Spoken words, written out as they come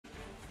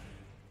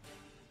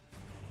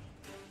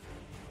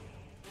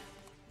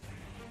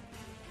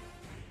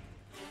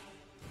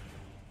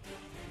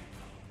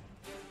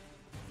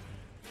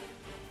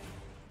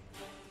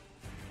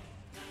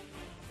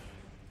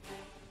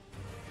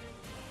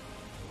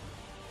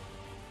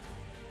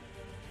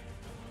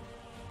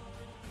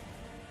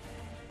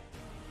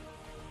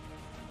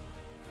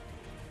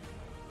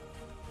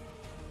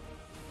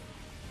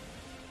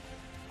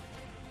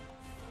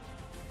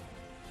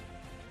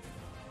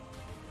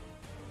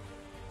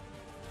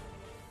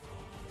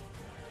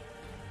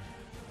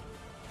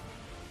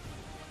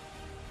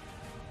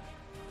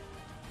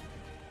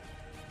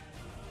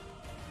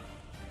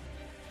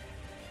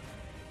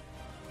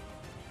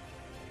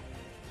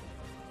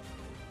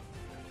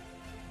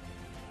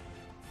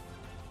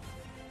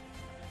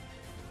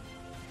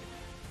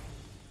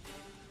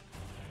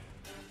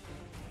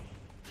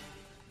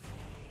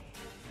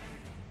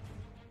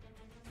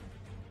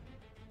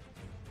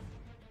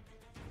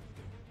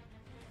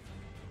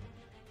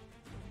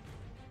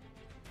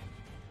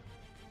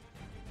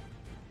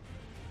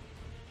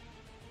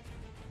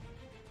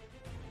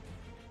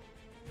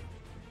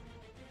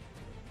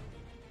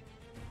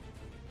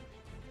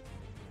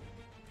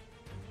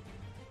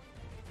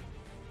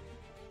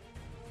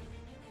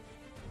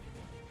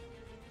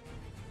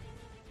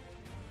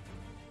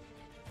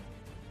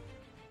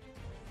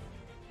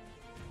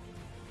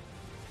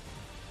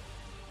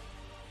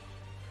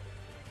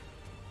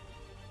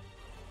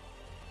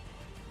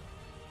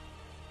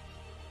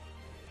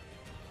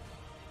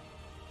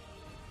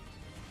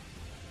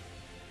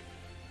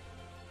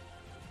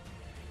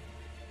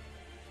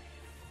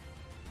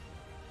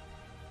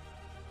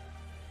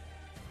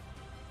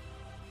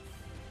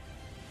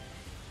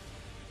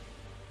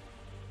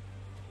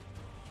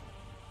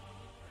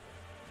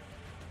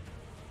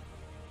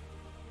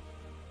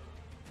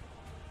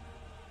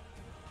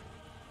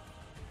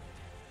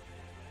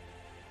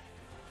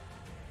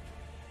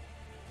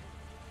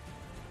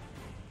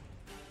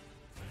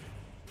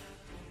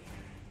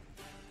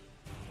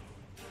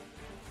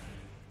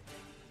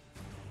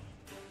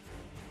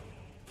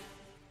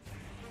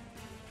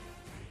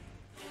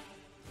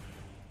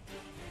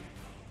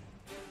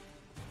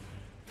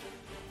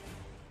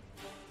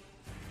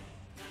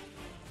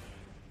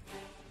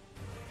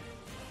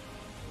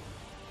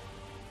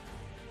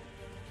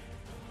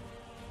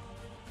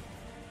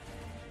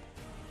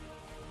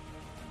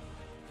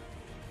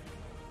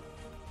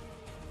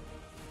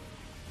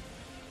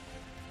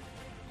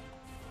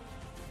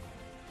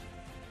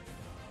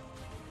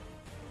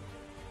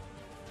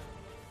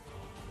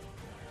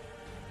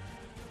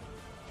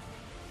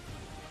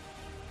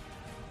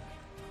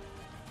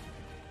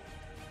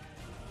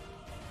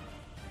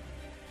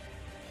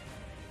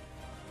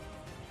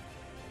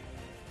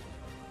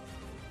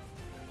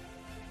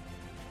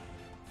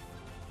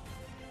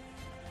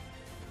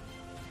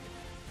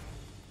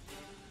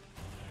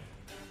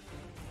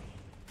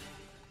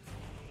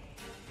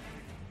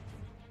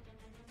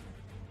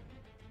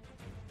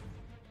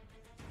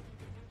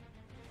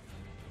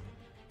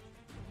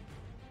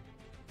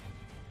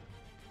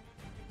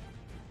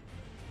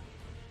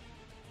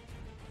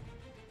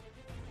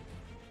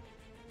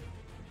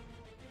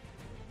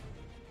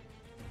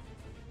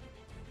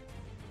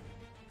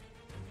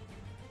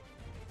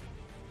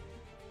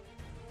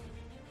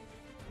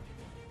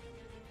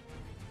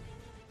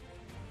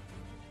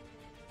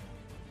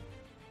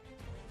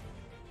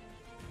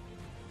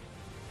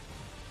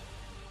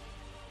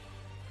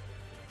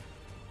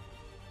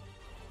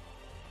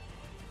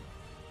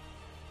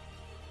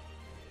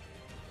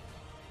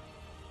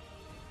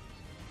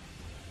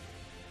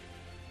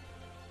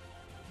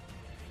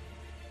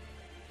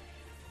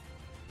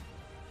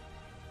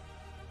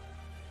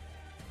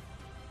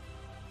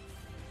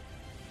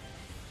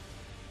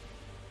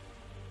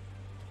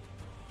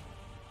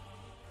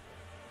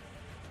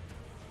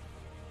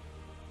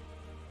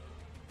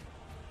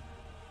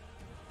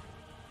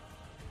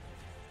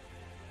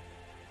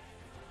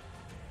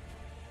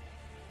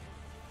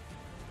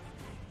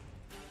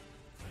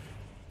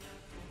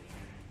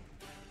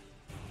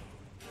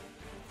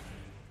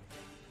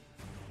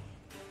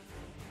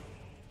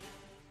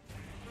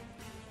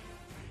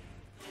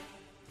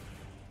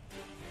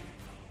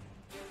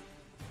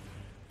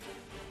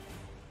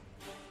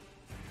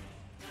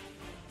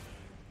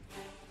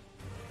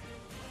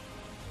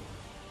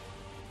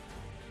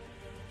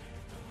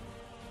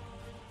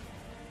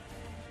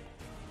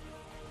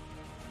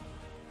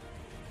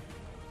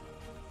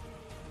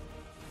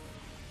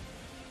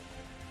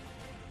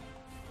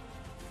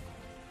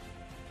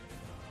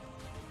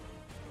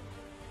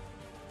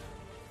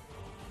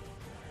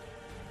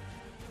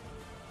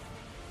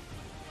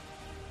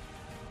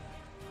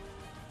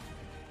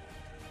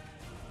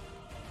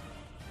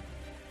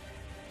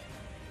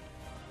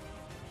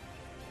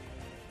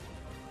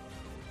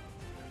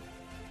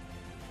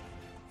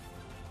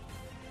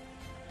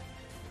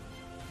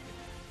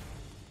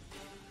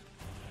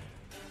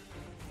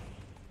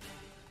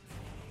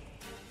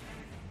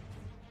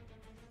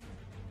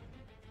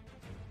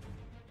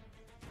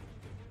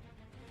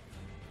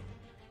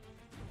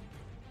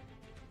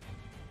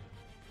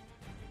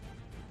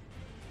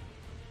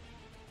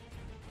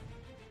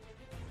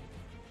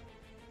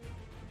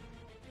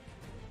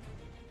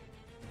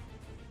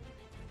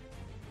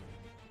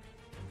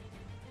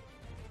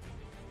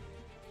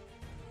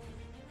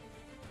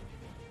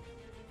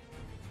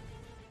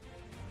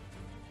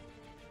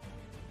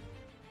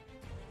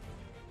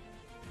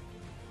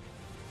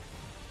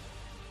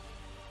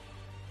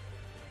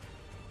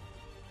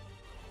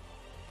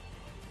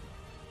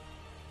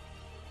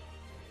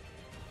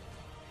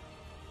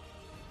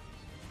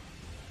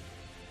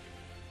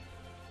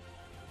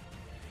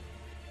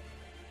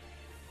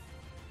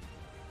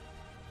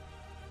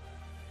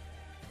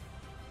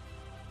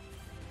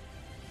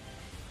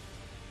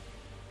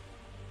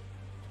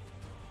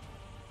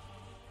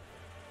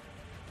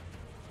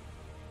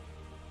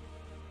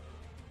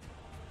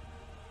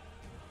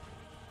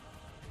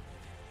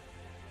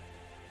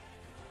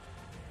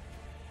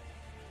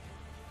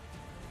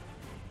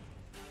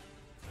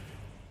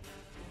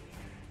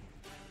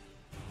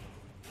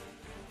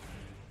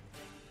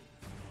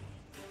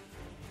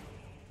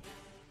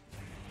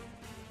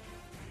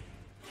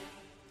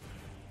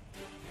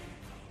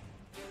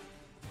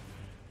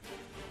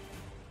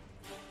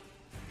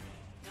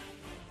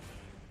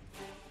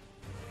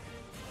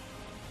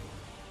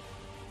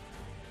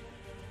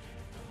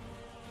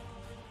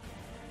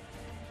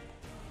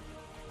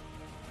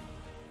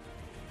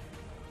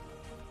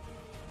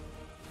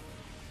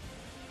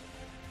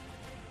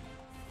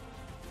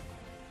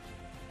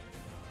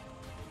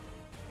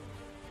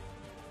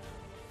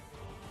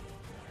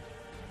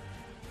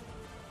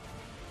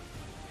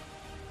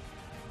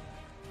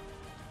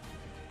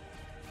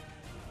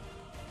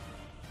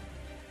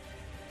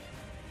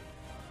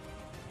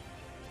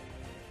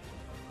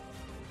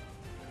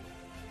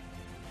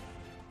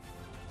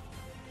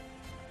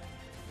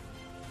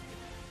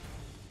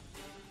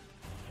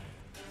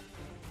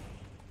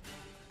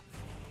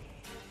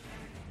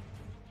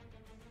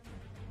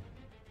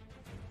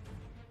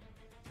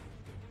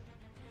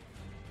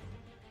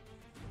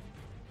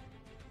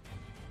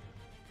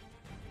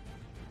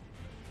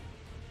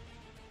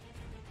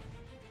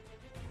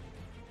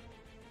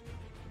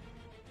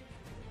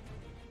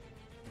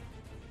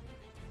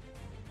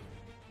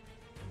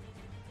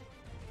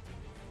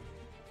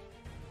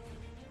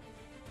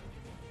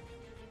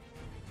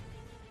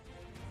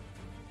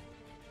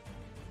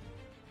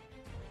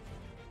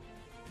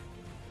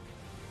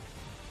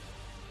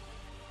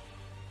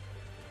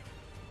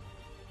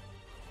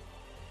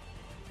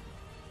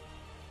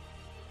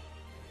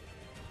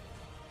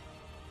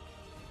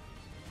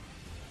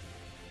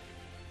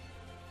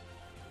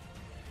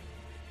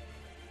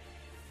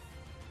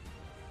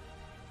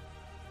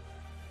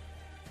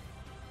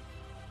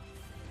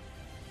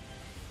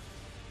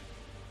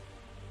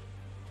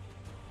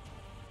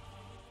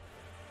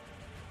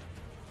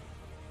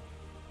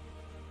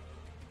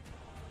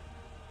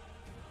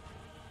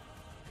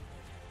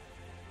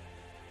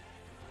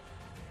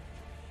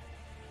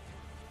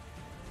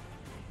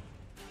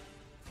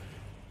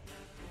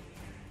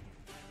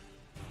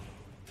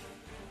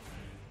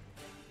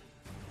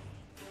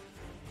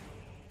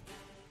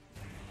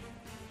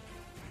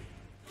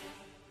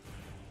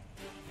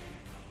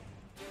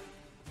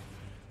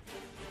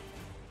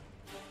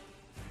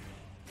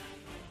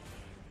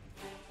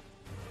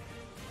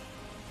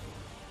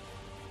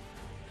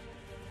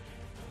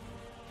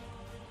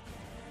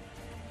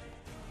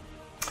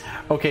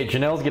Okay,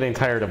 Janelle's getting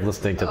tired of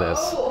listening to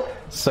this,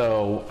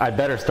 so I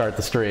better start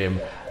the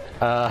stream.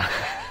 Hello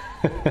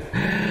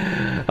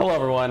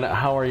everyone,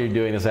 how are you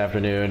doing this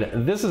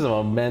afternoon? This is a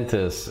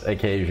momentous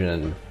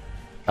occasion.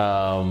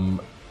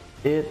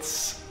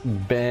 It's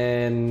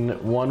been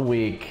 1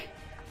 week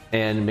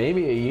and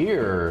maybe a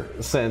year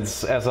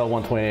since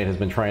SL128 has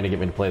been trying to get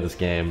me to play this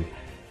game,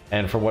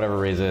 and for whatever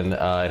reason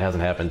it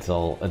hasn't happened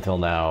until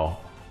now,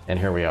 and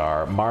here we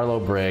are. Marlow,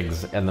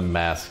 Briggs, and the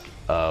Mask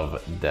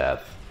of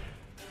Death.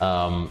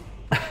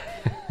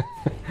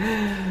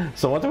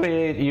 So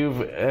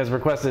 128 has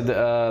requested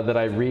that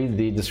I read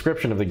the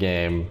description of the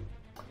game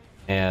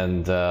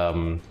and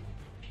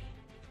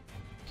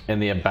in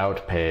the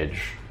about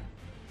page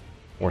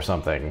or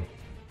something.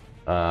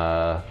 So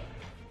I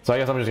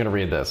guess I'm just gonna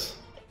read this.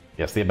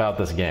 Yes, the about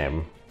this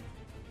game.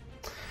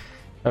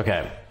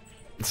 Okay,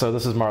 so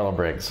this is Marlow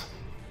Briggs.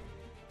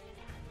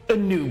 A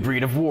new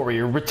breed of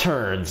warrior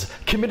returns,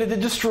 committed to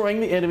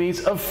destroying the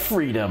enemies of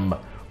freedom.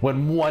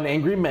 When one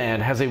angry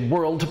man has a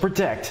world to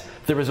protect,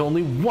 there is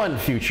only one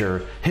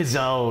future, his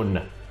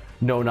own.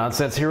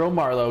 No-nonsense hero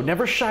Marlow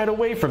never shied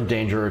away from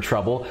danger or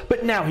trouble,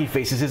 but now he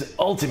faces his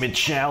ultimate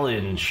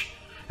challenge.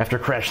 After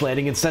crash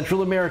landing in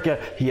Central America,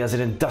 he has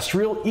an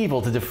industrial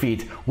evil to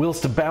defeat,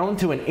 whilst bound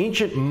to an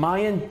ancient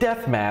Mayan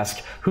death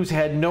mask who's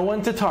had no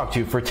one to talk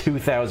to for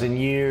 2,000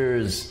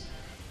 years.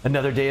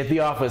 Another day at the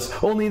office,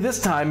 only this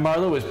time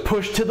Marlow is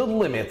pushed to the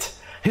limit.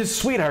 His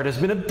sweetheart has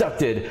been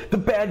abducted, the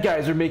bad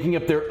guys are making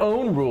up their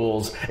own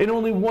rules, and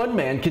only one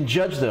man can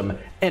judge them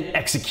and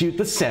execute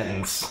the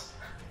sentence.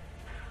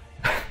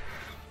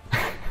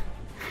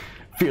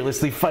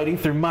 Fearlessly fighting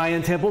through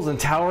Mayan temples and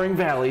towering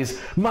valleys,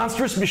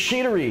 monstrous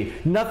machinery,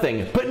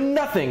 nothing, but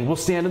nothing will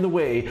stand in the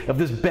way of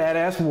this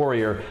badass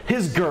warrior,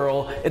 his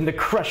girl, and the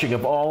crushing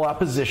of all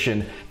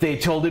opposition. They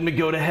told him to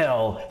go to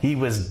hell. He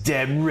was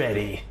dead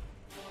ready.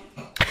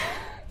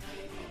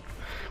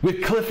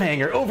 With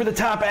cliffhanger,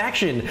 over-the-top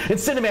action, and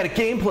cinematic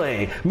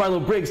gameplay, Marlow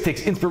Briggs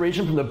takes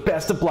inspiration from the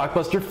best of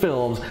blockbuster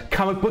films,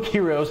 comic book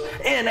heroes,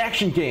 and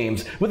action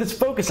games, with its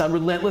focus on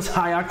relentless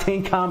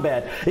high-octane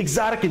combat,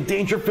 exotic and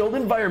danger-filled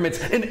environments,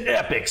 and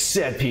epic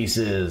set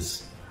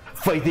pieces.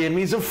 Fight the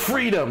enemies of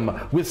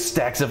freedom with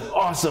stacks of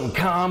awesome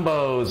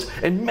combos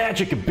and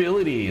magic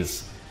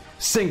abilities.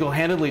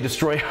 Single-handedly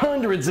destroy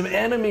hundreds of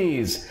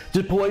enemies,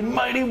 deploy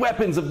mighty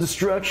weapons of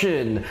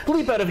destruction,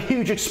 leap out of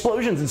huge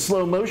explosions in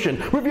slow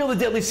motion, reveal the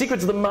deadly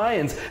secrets of the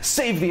Mayans,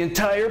 save the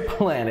entire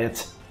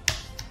planet.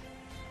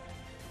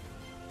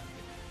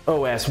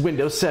 OS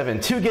Windows 7,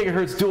 2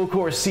 GHz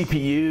dual-core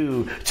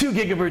CPU, 2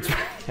 gigahertz.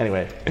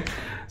 Anyway,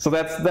 so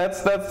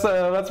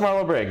that's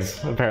Marlow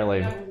Briggs apparently.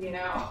 You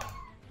know.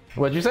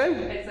 What'd you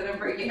say? I said I'm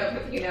breaking up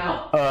with you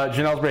now.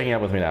 Janelle's breaking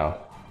up with me now.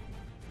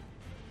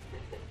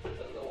 The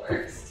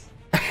worst.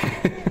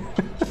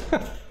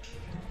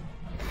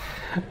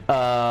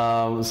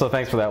 So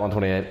thanks for that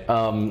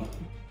 128.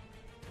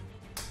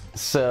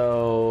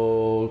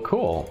 So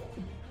cool.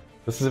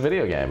 This is a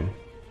video game.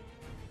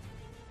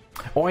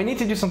 Oh, I need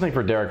to do something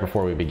for Derek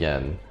before we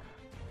begin.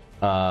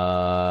 You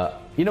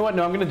know what?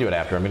 No, I'm gonna do it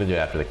after.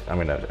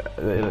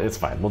 It's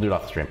fine. We'll do it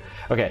off the stream.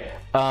 Okay.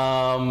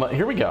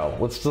 Here we go.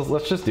 Let's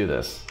just do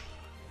this.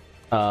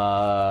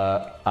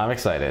 I'm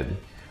excited.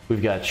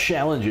 We've got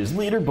challenges,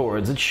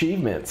 leaderboards,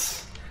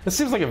 achievements. This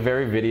seems like a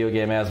very video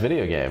game-ass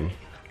video game.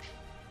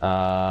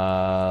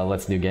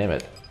 Let's new game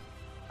it.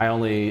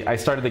 I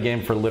started the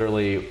game for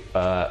literally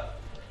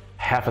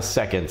half a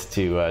second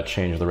to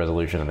change the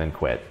resolution and then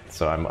quit.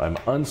 So I'm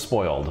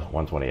unspoiled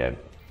 128.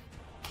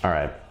 All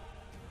right.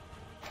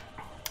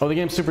 Oh, the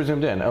game's super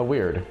zoomed in. Oh,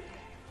 weird.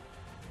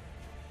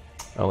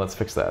 Oh, let's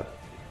fix that.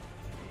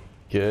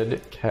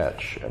 Good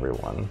catch,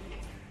 everyone.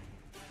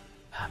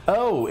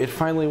 Oh, it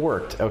finally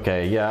worked.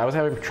 Okay, yeah, I was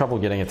having trouble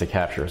getting it to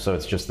capture, so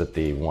it's just that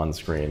the one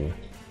screen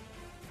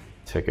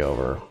took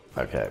over.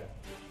 Okay.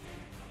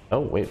 Oh,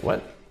 wait,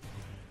 what?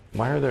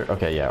 Why are there...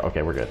 Okay, yeah,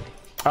 okay, we're good.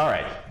 All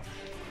right.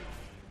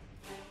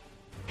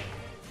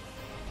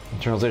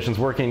 Internalization's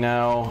working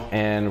now,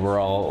 and we're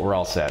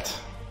all set.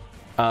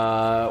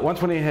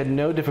 128 had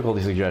no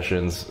difficulty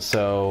suggestions,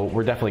 so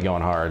we're definitely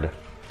going hard,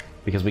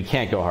 because we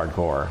can't go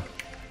hardcore.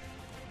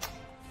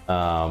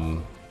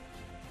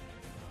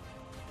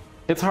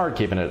 It's hard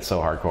keeping it so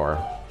hardcore.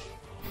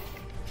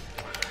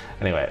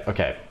 Anyway,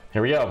 okay,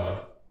 here we go.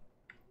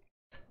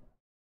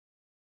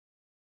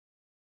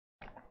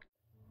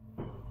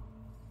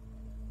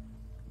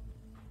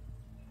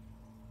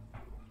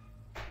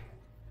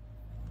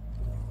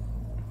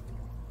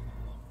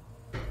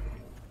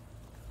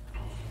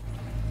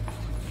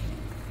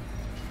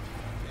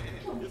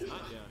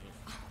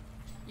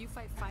 You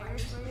fight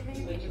fires for a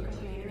living? You're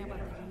complaining about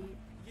the heat?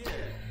 Yeah,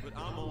 but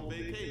I'm on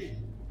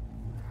vacation.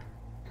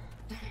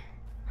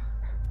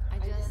 I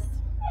just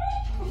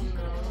could have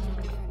been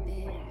a different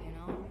day, you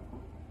know?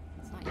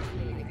 It's not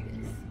usually like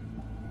this.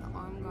 The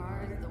armed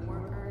guards, the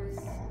workers,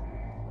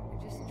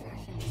 they're just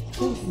trashing this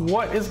place.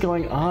 What is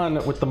going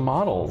on with the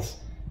models?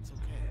 It's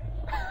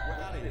okay. We're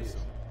out of here soon.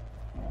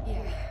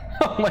 Yeah.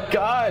 Oh my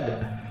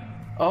god!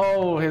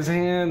 Oh, his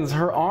hands,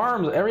 her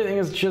arms, everything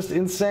is just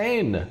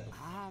insane.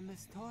 Ah,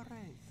 Miss Torres.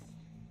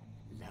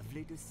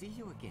 Lovely to see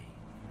you again.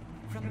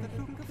 From the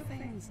look of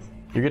things.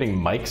 You're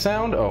getting mic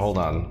sound? Oh, hold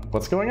on.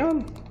 What's going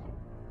on?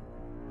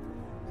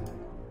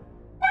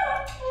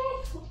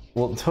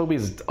 Well,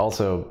 Toby's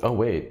also... Oh,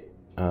 wait.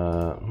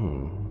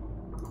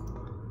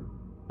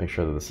 Make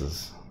sure that this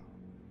is...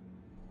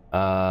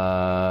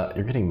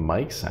 You're getting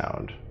mic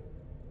sound.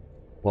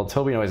 Well,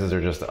 Toby noises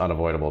are just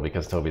unavoidable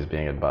because Toby's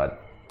being a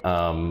butt.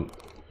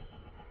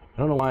 I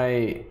don't know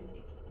why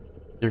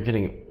you're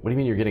getting... What do you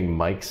mean you're getting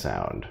mic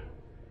sound?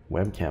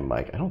 Webcam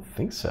mic? I don't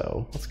think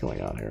so. What's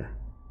going on here?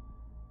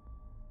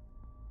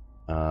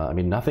 I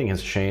mean, nothing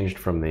has changed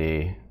from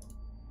the...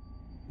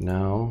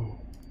 No.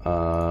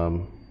 I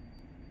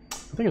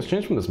think it's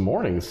changed from this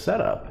morning's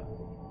setup.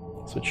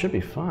 So it should be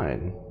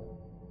fine.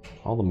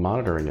 All the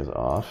monitoring is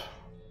off.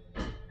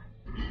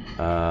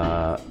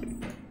 The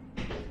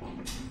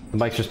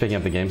mic's just picking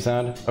up the game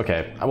sound?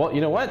 Okay, well,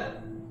 you know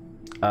what?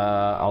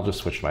 I'll just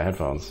switch to my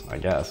headphones, I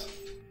guess.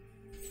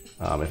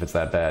 If it's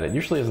that bad. It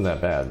usually isn't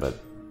that bad, but...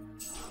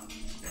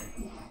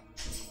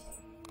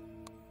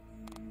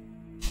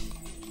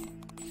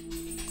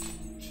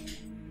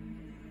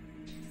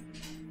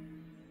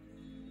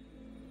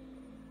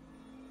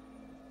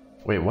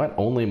 Wait, what?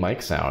 Only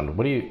mic sound?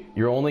 What do you...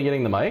 You're only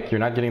getting the mic? You're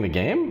not getting the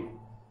game?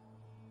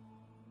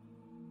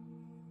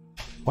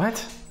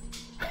 What?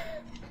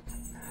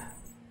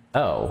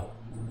 Oh.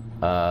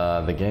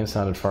 The game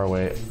sounded far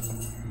away.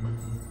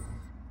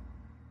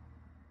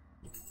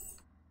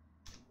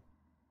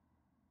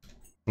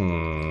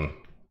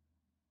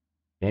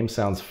 Game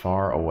sounds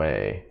far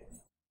away.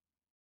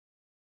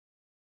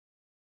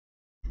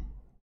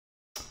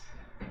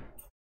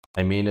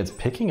 I mean, it's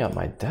picking up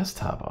my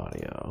desktop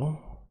audio.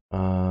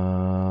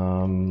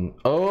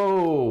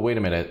 Oh, wait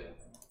a minute.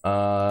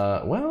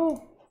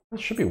 Well,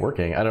 it should be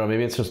working. I don't know,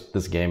 maybe it's just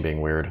this game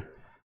being weird.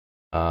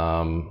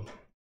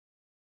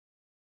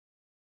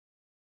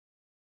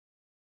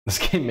 This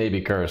game may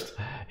be cursed.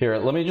 Here,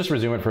 let me just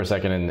resume it for a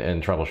second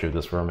and troubleshoot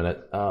this for a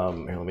minute.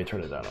 Here, let me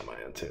turn it down on my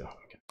end too.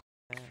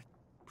 Okay.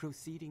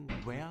 Proceeding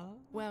well?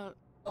 Well,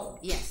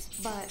 yes,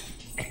 but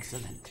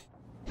Excellent.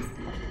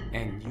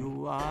 And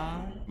you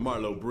are?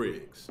 Marlow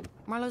Briggs.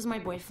 Marlow's my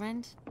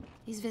boyfriend.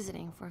 He's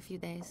visiting for a few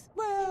days.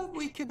 Well,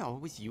 we can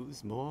always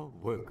use more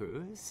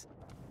workers.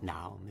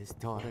 Now, Miss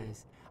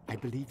Torres, I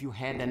believe you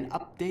had an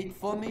update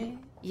for me?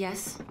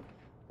 Yes,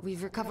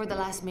 we've recovered the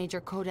last major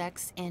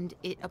codex, and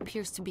it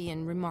appears to be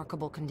in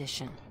remarkable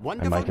condition.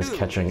 Wonderful My mic is news.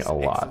 catching a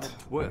lot.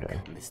 Excellent work, Okay.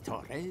 Miss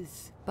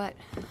Torres. But,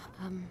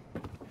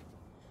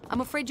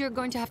 I'm afraid you're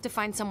going to have to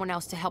find someone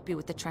else to help you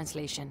with the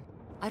translation.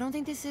 I don't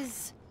think this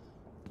is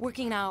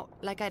working out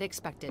like I'd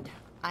expected.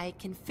 I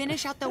can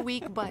finish out the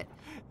week, but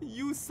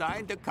You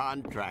signed a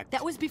contract.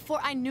 that was before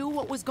I knew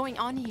what was going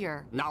on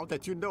here. Now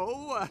that you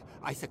know,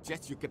 I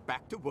suggest you get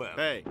back to work.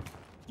 Hey,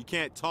 you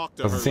can't talk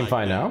to Does her it seem like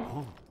fine that. now?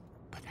 Oh,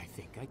 but I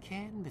think I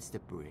can, Mr.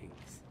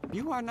 Briggs.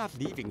 You are not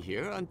leaving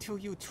here until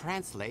you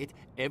translate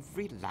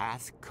every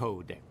last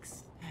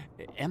codex.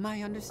 Am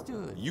I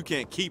understood? You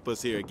can't keep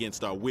us here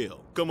against our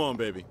will. Come on,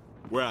 baby.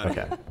 We're out of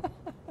Okay. here.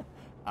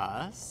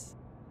 Us?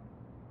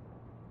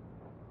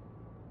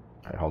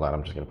 Alright, hold on,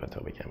 I'm just gonna put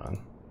Toby Cam on.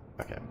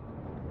 Okay.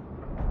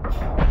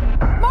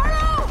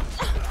 Marlow!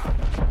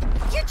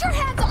 Get your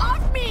hands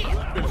off me!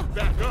 Bitch,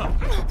 back up.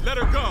 Let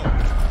her go.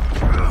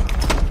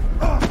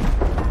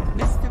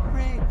 Mr.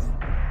 Briggs,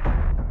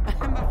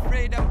 I'm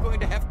afraid I'm going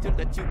to have to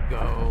let you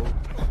go.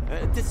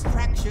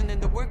 Distraction in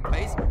the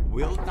workplace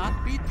will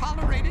not be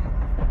tolerated.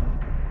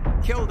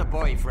 Kill the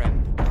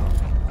boyfriend.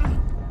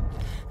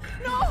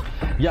 No!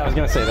 Yeah, I was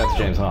gonna say that's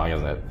James Hong,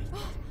 isn't it?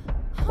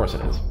 Of course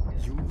it is.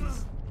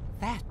 Use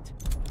that.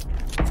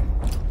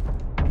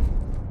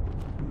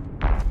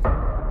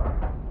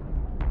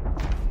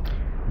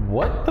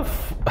 What the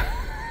f...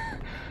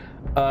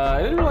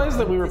 I didn't realize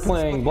that we were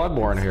playing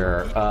Bloodborne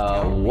here.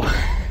 What?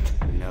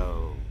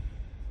 No.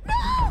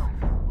 No!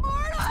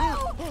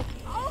 Marlow!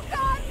 Oh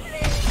God,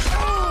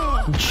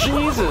 please!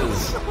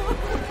 Jesus!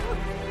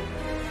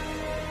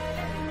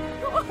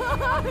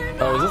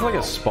 Oh, is this like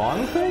a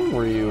spawn thing?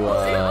 Where you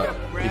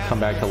come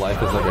back to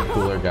life as like a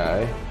cooler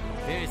guy?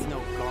 There's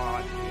no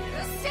God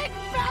here. Sick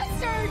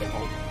bastard!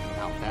 Oh,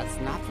 now that's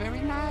not very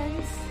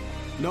nice.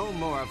 No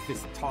more of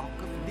this talk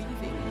of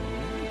leaving.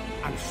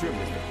 I'm sure,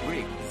 Mr.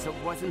 Briggs, it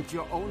wasn't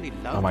your only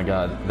love. Oh my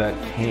god, that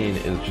cane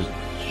is just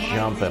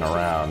jumping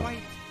around.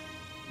 Quite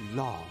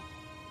long.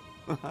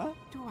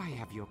 Do I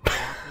have your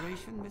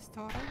cooperation, Miss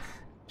Torres?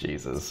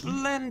 Jesus.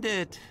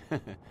 Splendid.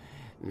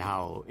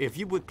 Now, if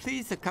you would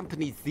please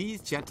accompany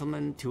these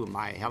gentlemen to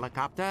my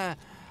helicopter,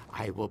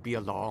 I will be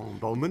along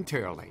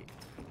momentarily.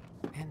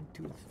 And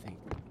to think,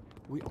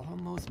 we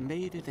almost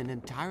made it an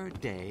entire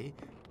day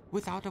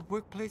without a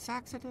workplace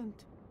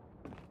accident.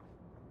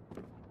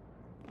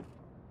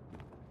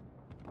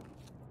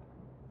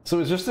 So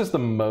is this just the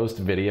most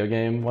video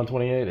game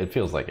 128? It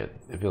feels like it.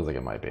 It feels like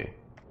it might be.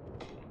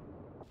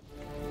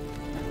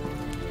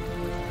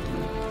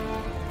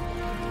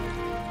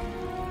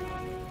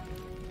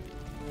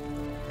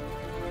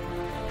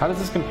 How does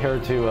this compare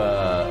to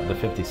the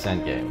 50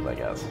 Cent games, I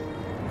guess?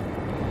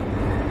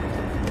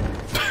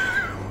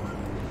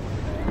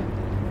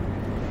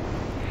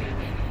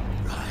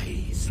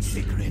 Rise,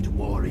 secret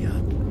warrior.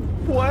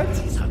 What?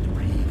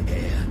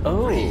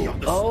 Oh,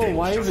 Oh,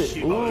 why is it?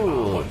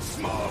 Ooh.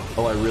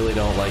 Oh, I really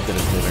don't like that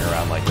it's moving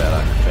around like that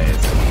on your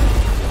face.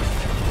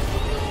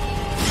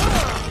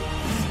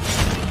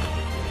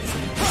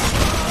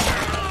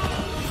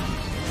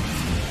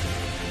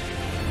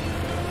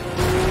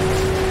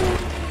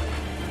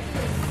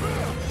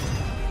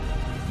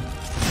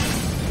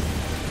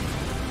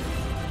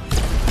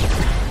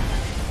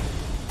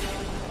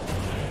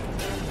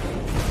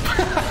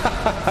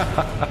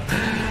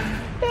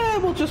 Yeah,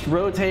 we'll just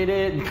rotate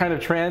it and kind of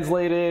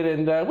translate it,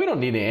 and we don't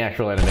need any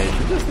actual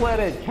animation. Just let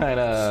it kind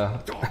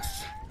of...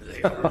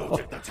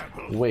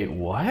 Wait,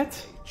 what?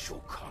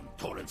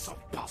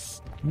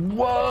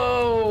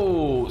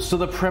 Whoa! So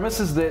the premise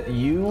is that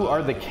you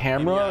are the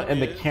camera,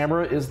 and the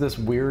camera is this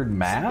weird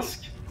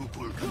mask?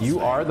 You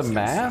are the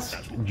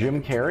mask?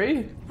 Jim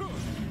Carrey?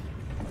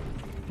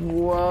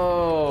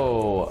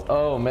 Whoa!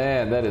 Oh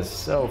man, that is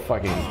so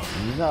fucking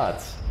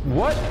nuts.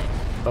 What?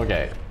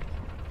 Okay.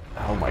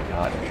 Oh my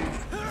god.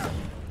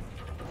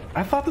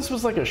 I thought this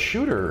was like a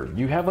shooter.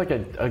 You have like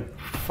a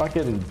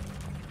fucking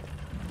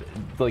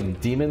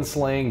like demon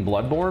slaying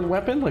Bloodborne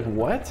weapon? Like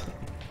what?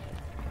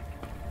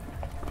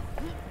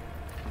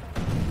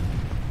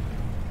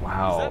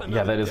 Wow.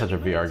 Yeah, that is such a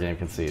VR game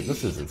conceit.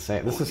 This is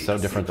insane. This is so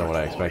different than what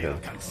I expected.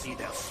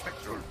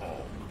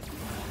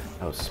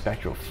 Oh,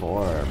 spectral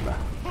form.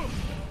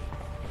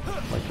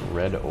 Like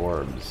red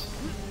orbs.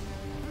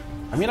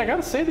 I mean, I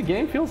gotta say, the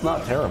game feels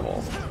not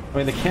terrible. I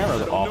mean, the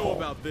camera's awful.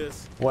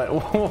 What?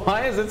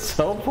 Why is it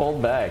so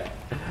pulled back?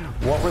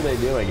 What were they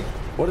doing?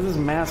 What is this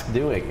mask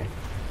doing?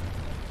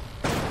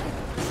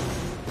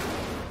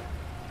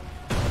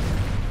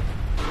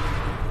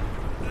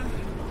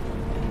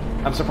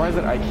 I'm surprised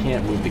that I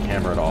can't move the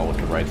camera at all with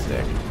the right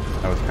stick.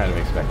 I was kind of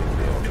expecting to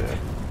be able to.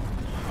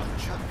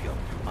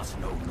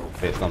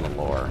 Based on the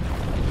lore.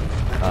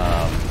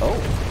 Oh,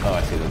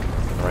 I see the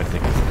right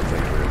stick is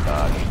like a weird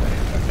dodge thing.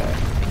 Okay.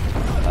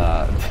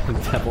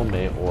 Devil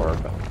May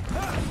Orb.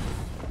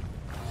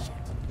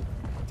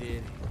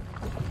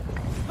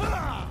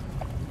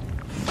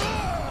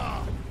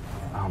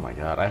 Oh my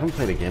god, I haven't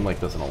played a game like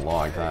this in a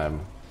long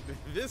time.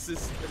 This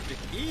is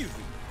easy.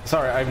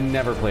 Sorry, I've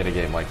never played a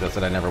game like this,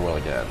 and I never will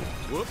again.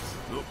 Whoops.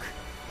 Look,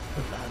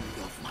 the land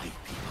of my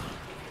people,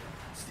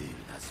 still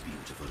as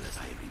beautiful as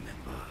I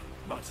remember.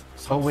 But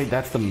Oh wait,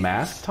 that's the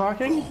mask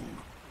talking?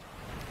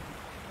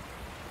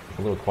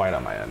 A little quiet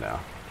on my end now.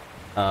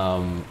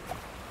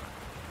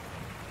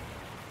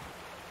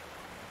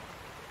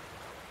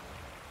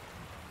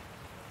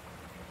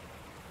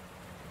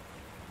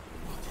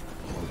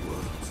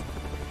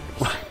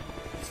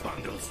 these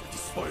vandals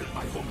despoiled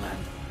my homeland.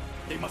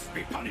 They must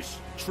be punished.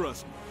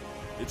 Trust me,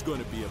 it's going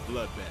to be a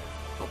bloodbath.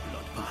 A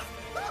bloodbath.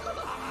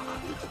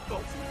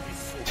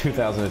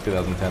 2000 to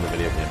 2010, the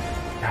video game.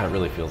 God, it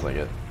really feels like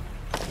it.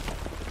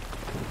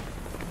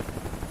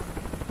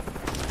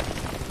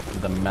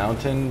 The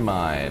Mountain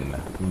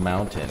Mine.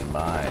 Mountain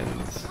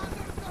Mines.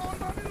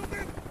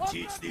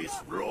 Teach these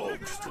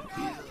rogues to build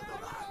the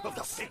land of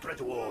the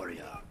sacred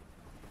warrior.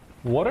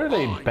 What are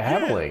they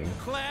battling? Yeah.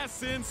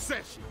 Class in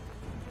session.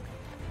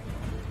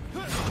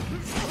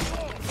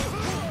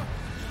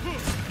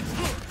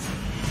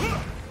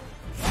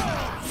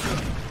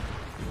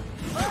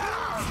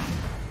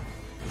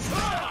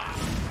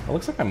 It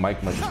looks like my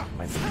mic might be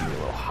a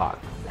little hot.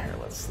 Here,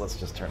 let's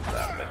just turn it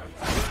down a bit.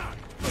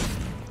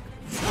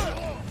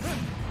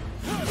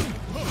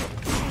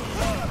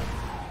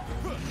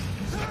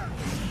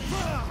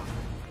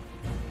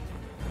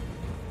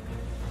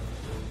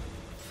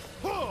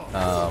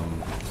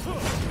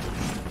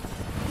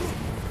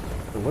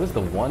 What is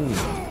the one?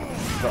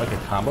 Is that like a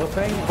combo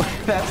thing?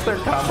 That's their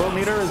combo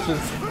meter? Is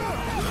just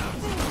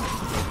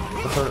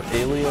her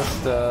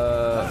aliased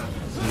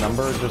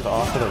number just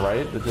off to the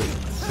right that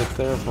just sits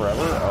there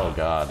forever? Oh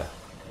god.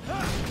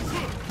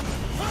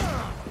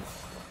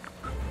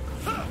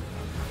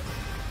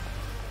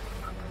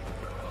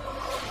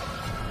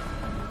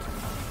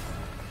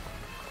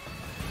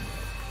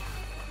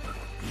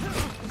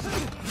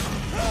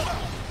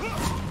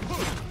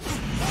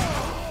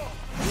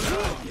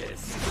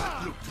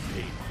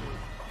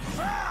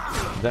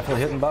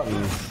 Definitely hitting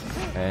buttons,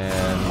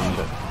 and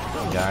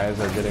guys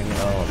are getting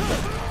owned.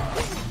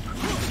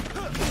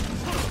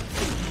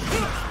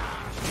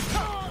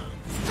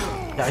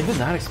 Yeah, I did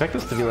not expect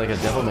this to be like a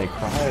Devil May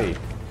Cry,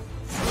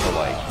 but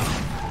like,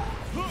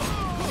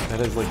 that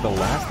is like the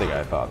last thing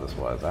I thought this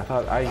was.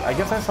 I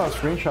guess I saw a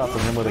screenshot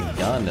from him with a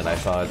gun, and I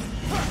thought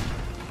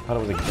it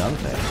was a gun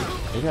thing.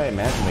 Maybe I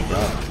imagined a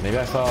gun. Maybe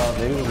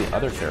maybe it was the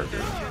other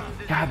characters.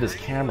 God, this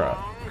camera.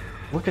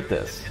 Look at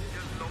this.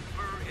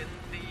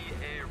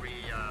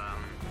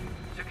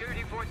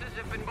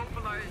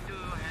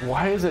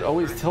 Why is it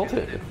always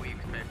tilted?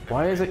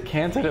 Why is it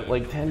canted at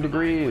like 10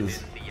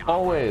 degrees?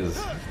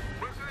 Always.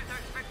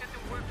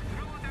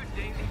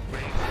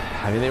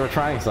 I mean, they were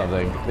trying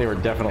something. They were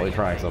definitely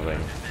trying something.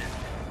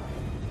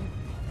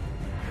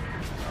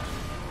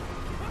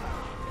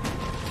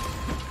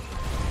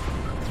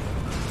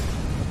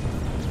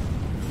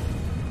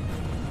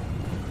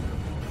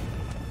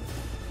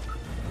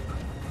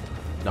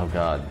 Oh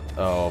god.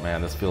 Oh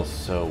man, this feels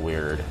so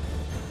weird.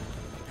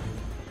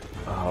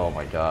 Oh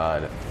my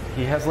god.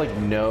 He has like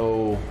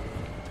no...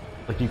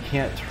 Like you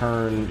can't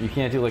turn... You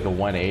can't do like a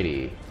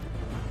 180.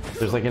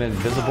 There's like an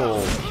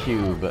invisible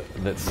cube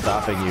that's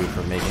stopping you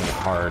from making a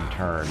hard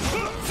turn.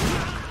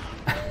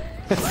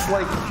 It's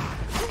like...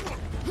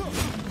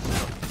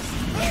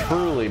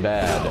 truly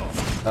bad.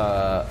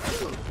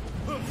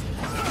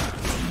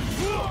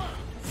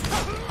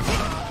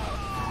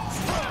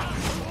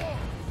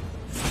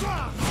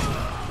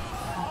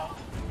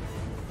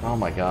 Oh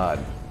my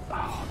god.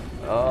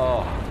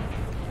 Oh.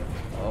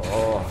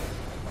 Oh.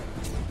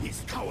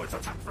 These cowards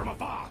attack from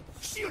afar.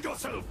 Shield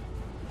yourself.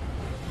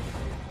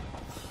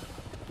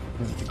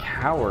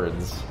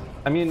 Cowards.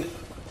 I mean,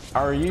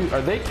 are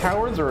they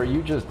cowards or are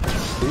you just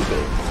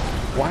stupid?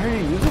 Why are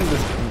you using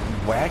this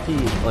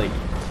wacky, like,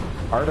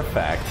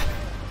 artifact?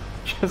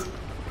 Just...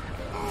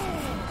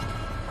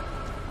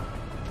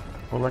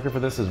 World record for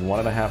this is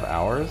 1.5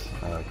 hours?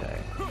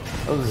 Okay.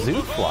 Oh,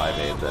 Zootfly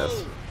made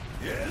this.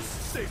 Yes,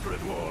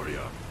 sacred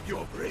warrior.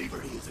 Your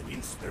bravery is an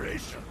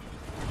inspiration.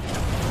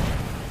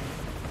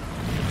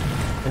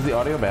 Is the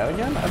audio bad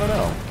again? I don't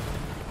know.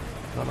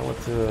 I don't know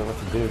what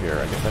to do here.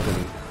 I guess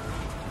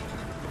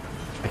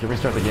I can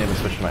restart the game and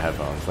switch to my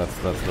headphones. That's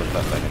the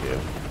best I can do.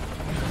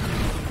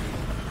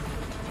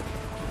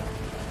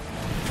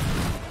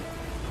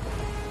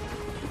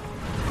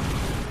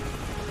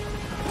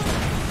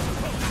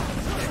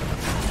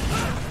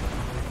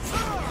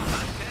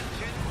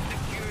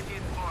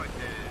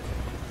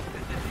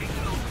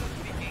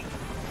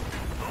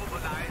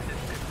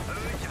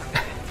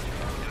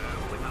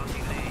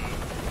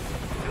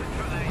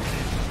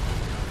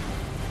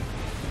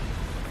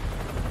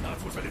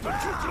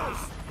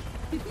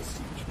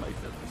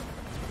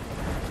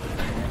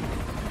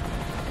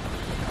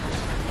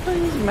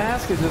 His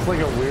mask is just like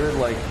a weird,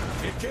 like,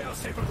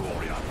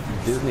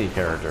 Disney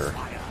character.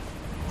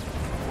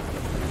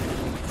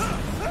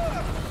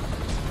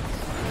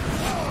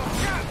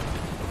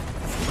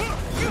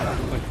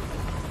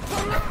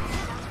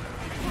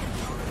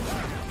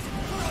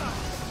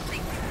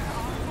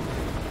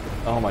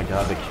 Oh my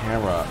god, the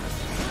camera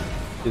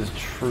is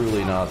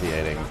truly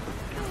nauseating.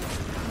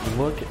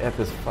 Look at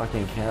this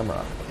fucking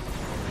camera.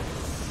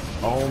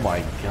 Oh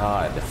my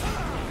god.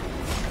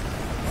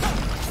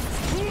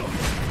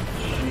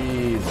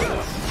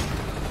 Jesus.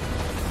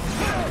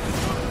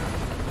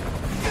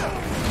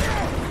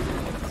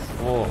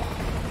 Oh.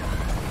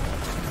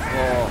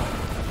 Oh.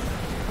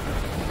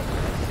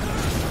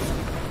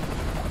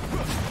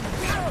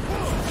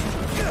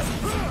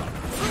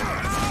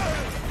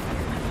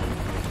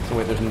 So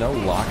wait, there's no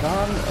lock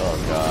on? Oh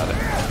god.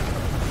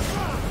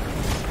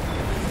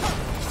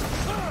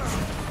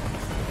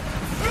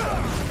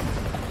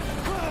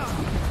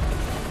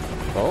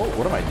 Oh,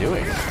 what am I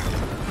doing?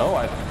 Oh,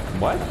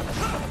 what?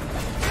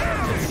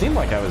 It seemed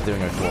like I was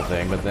doing a cool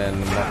thing, but then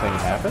nothing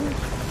happened?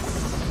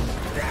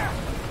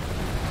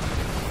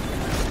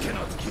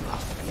 Cannot give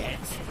up yet.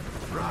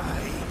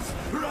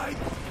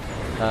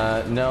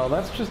 Right. No,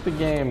 that's just the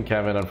game,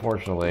 Kevin,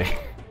 unfortunately.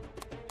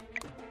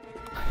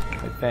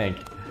 I think.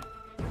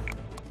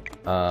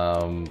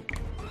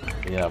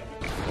 Yep.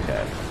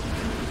 Okay.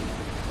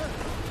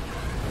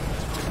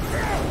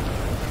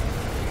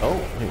 Oh,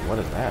 wait, what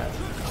is that?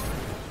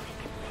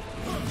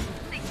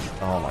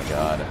 Oh my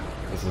god.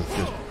 This is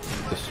just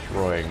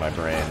destroying my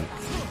brain.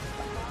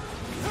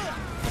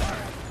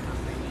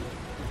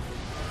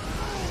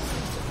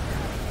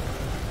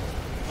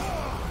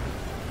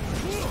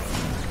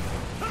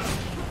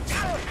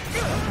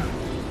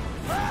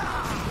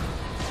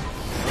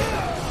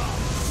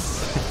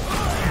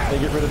 They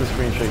get rid of the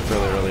screen shake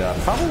fairly early on.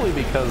 Probably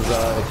because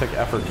it took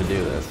effort to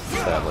do this,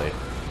 sadly.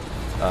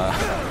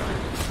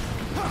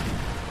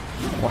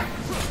 What?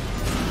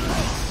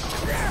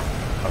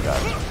 Oh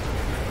god.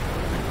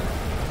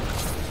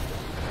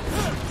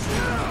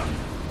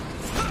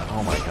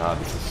 Oh my god,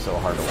 this is so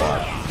hard to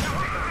watch.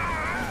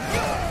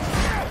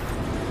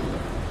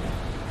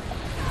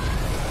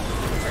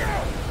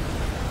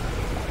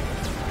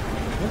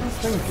 What is this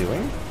thing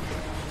doing?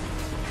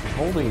 I'm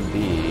holding B,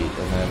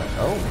 and then...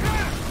 Oh!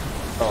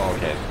 Oh,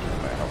 okay.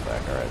 Keep my health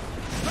back, alright.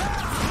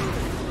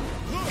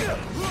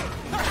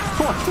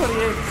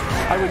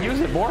 128! I would use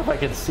it more if I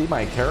could see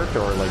my character,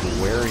 or like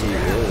where he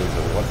is,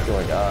 or what's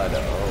going on.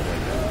 Oh my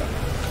god.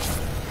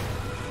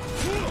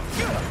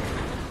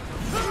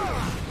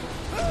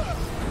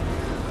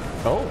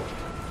 Oh.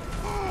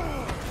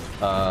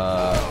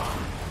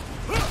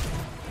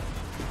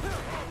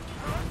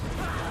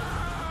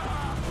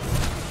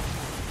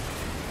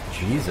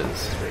 Jesus.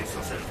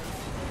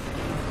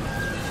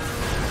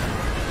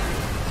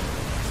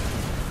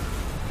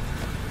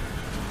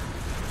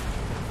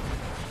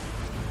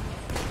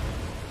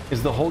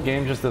 Is the whole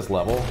game just this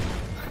level?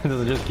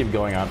 Does it just keep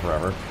going on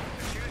forever?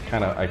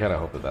 kind of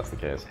hope that that's the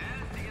case.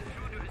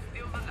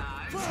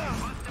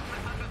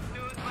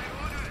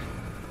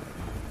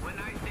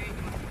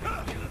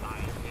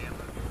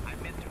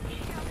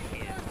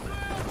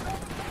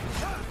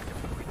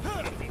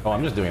 Oh,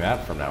 I'm just doing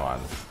that from now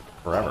on,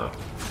 forever.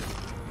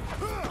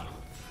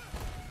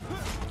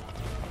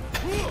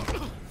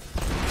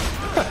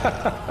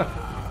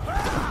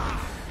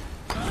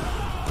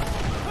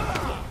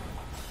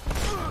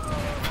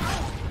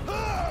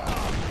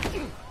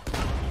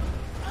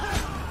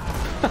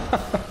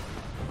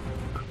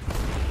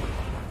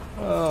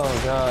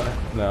 Oh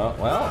god, no.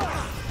 Well,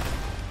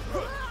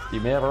 you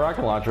may have a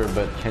rocket launcher,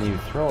 but can you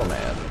throw a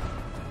man?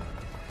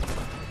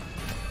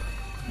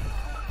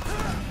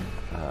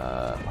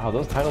 Wow,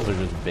 those titles are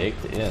just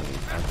baked in,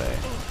 aren't they?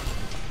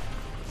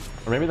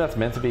 Or maybe that's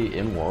meant to be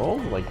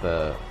in-world? Like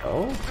the...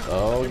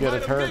 Oh, good,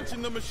 it's hurt.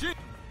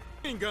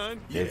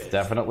 It's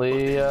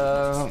definitely,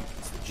 a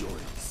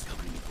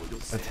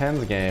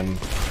tens game.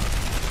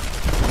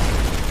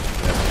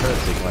 That's a turret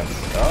sequence.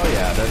 Oh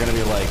yeah, they're gonna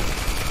be like...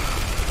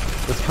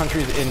 This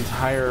country's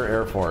entire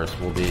air force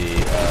will be,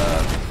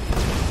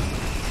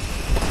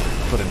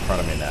 put in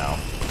front of me now.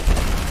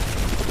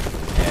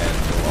 And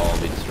will all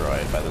be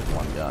destroyed by this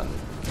one gun.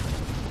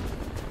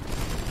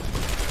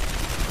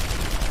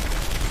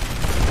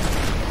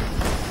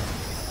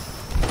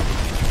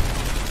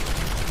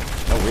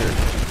 Oh, weird.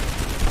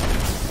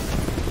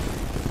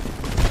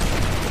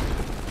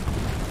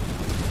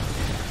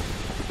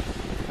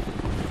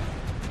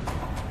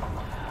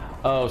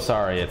 Oh,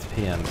 sorry, it's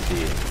PMC.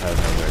 I was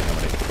never there,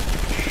 somebody.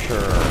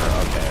 Sure,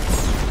 okay.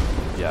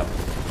 Yep.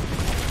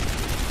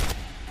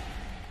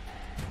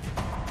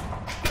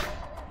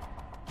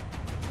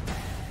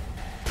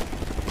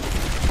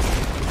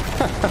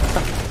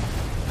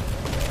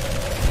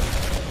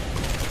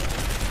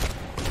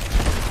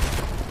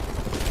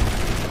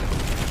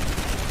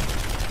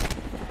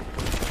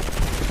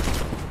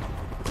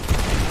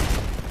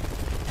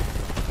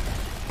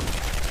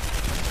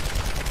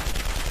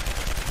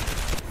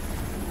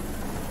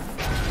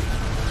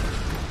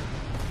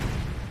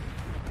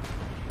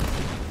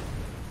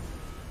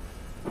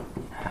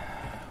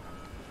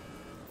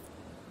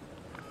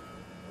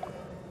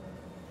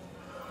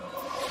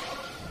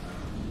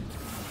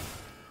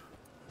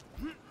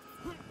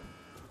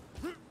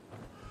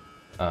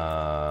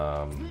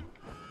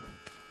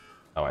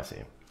 Oh, I see.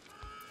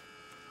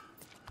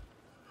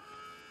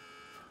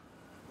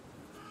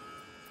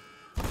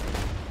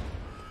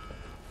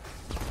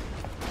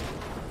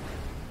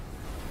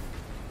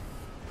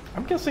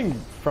 I'm guessing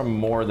from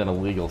more than a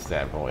legal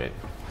standpoint,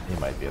 he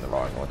might be in the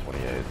wrong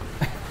 128.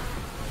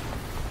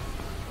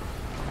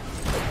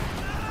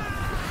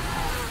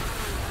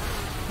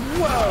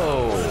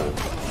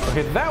 Whoa!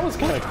 Okay, that was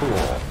kind of cool.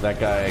 That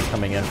guy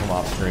coming in from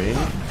off screen.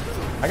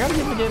 I gotta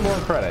give the game more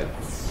credit.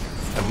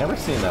 I've never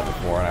seen that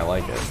before, and I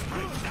like it.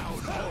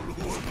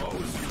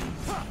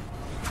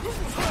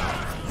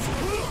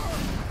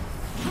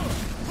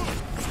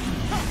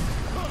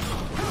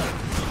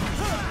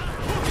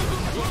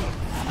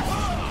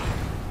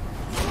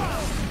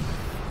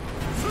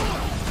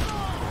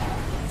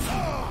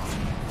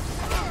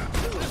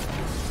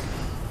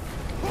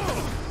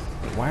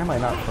 Why am I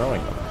not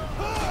throwing them?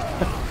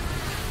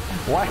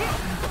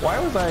 Why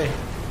was I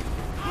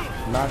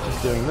not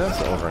just doing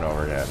this over and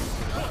over again?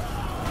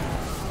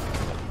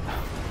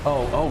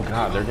 Oh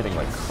god, they're getting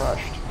like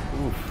crushed.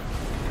 Oof.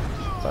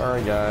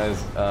 Sorry guys.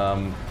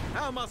 How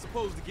am I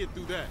supposed to get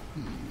through that?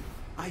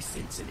 I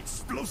sense an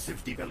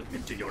explosive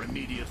development in your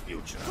immediate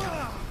future.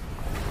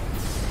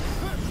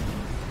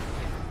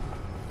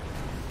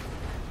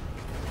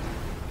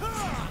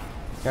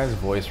 This guy's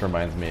voice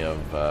reminds me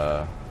of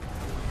a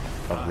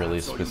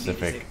really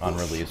specific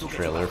unreleased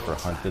trailer for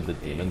Hunted the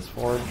Demon's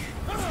Forge.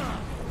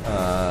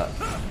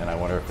 And I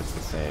wonder if it's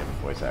the same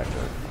voice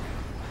actor.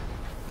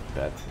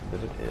 Bet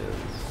that it is.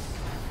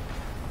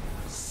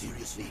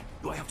 Seriously?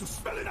 Do I have to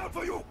spell it out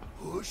for you?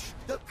 Push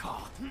the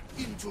cart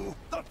into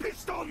the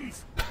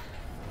pistons!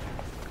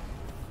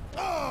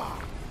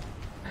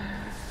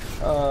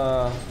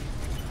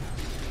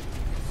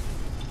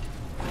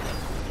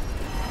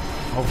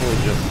 Hopefully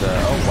just,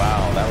 oh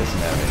wow, that was some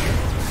damage.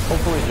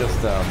 Hopefully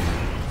just,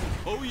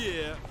 Oh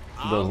yeah.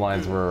 those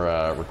lines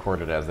were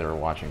recorded as they were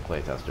watching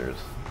playtesters.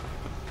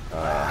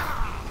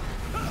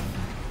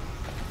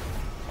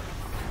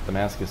 The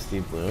mask is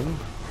Steve Bloom?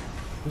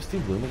 Who's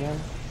Steve Bloom again?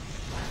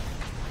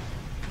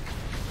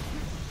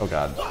 Oh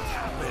god. What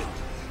happened?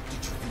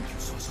 Did you think you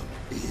saw some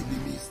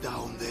enemies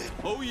down there?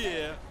 Oh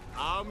yeah,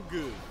 I'm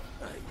good.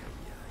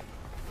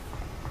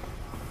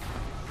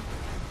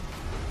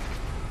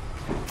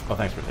 Oh,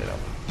 thanks, Potato.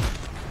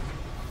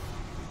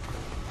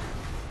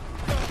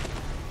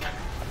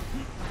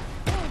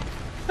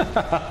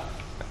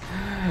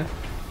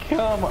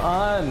 Come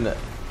on!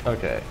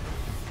 Okay.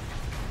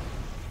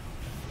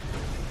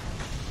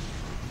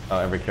 Oh,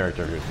 every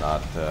character who's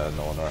not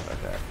Nolan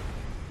North. Okay.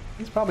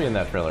 He's probably in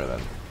that trailer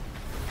then.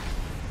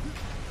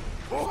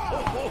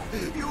 Oh,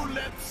 you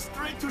leapt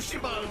straight to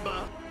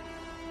Shibalba.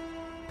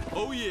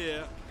 Oh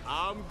yeah,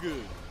 I'm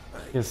good.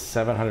 He has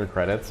 700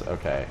 credits?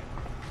 Okay.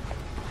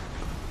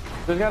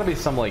 There's gotta be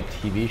some, like,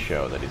 TV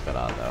show that he's been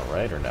on, though,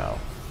 right? Or no?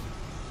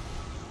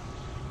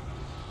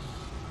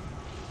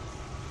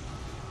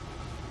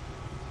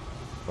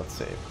 Let's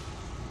see.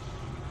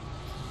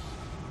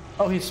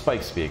 Oh, he's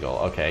Spike Spiegel.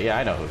 Okay, yeah,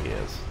 I know who he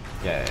is.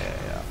 Yeah.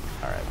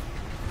 Alright.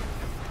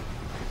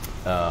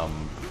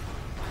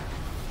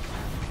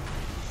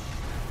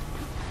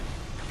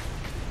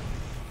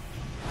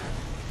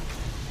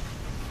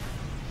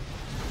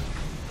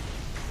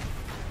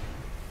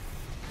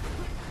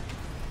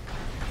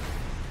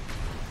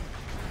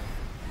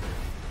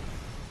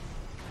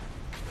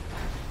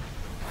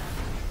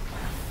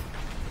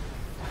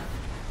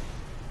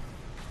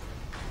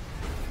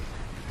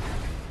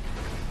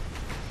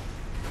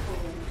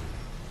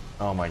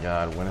 Oh my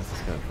god, when is this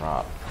gonna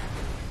drop?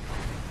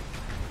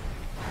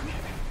 Okay.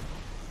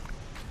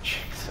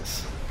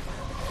 Jesus.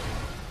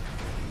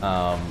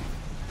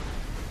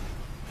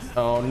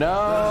 Oh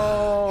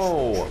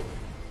no!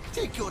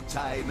 Take your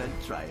time and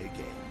try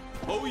again.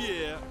 Oh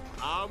yeah,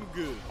 I'm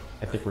good.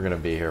 I think we're gonna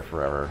be here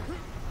forever.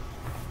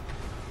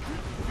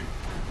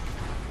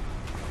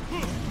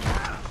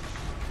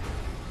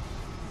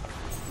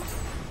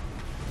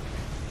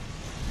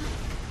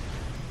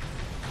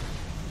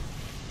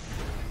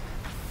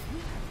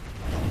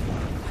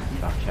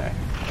 Okay.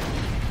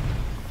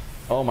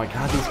 Oh my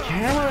god, these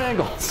camera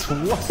angles!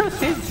 What are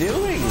they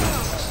doing?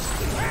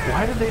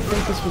 Why did they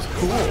think this was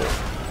cool?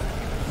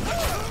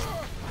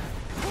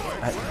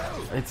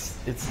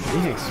 It's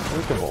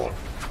inexplicable.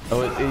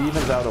 Oh, it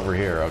evens out over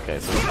here. Okay,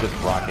 so it's just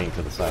rocking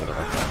to the side of the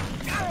hook.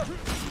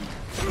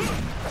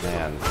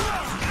 Man.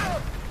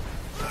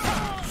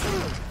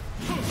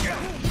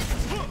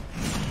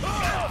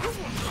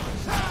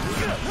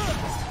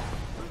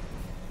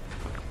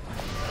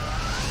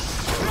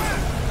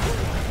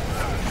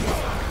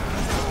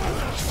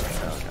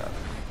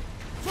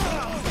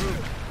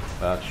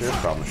 That's your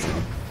problem,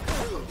 machine.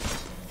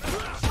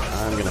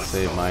 I'm gonna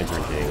save my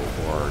drinking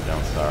for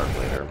Don't Starve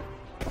later.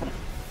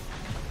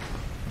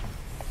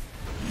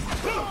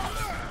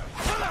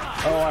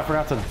 Oh, I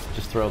forgot to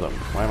just throw them.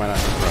 Why am I not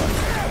just throwing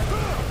them?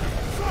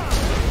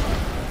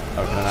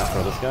 Oh, can I not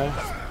throw this guy?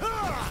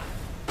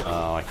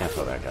 Oh, I can't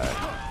throw that guy.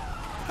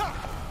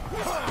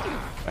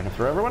 I can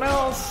throw everyone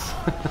else!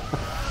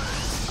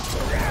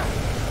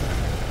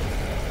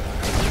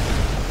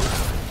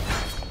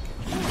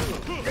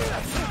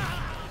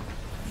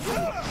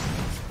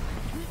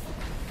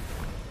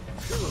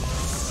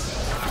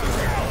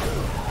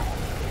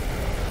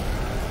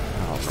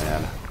 Oh,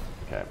 man.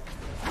 Okay.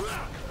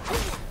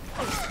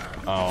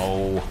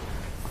 Oh.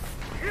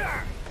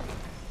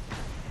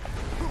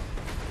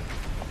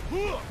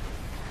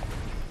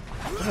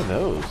 What are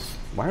those?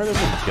 Why are those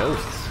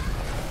ghosts?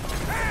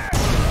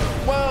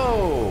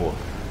 Whoa!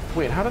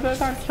 Wait, how did that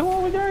not kill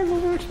all the guys?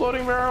 Those are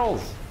exploding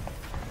barrels!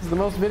 This is the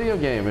most video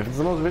game. If it's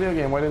the most video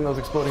game, why didn't those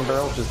exploding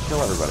barrels just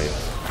kill everybody?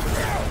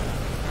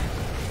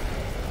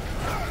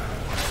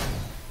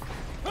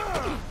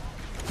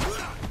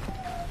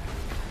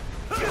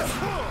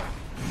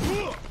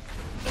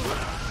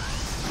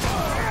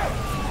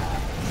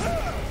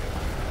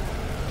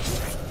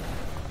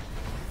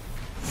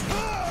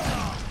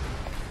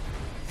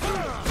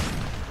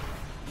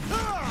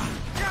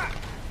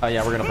 Oh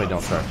yeah, we're gonna play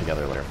Don't Starve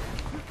together later.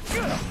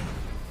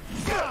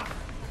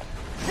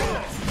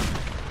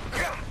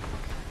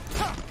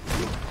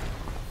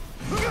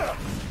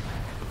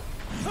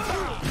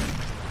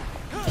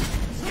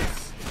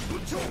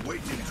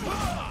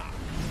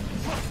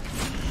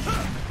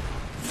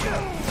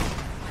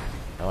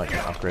 Oh, I can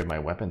upgrade my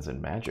weapons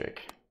in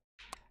magic.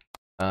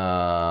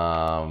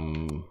 I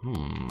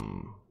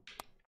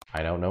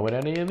don't know what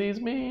any of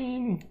these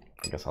mean.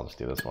 I guess I'll just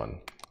do this one.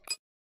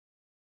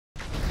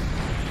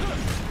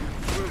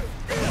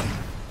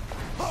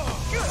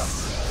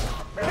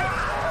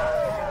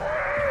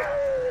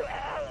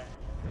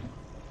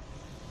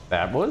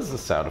 That was the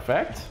sound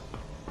effect.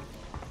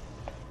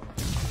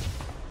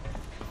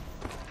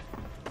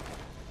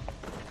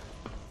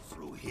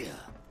 Through here.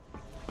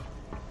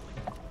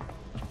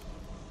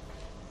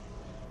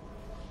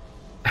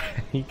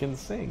 He can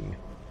sing.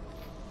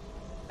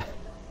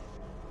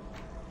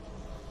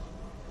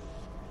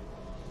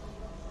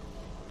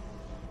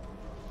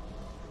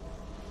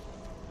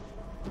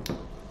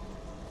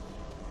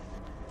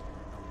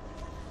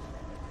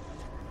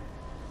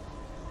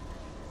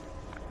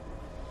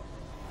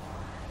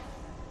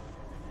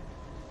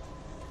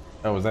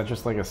 Oh, was that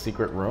just like a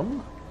secret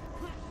room?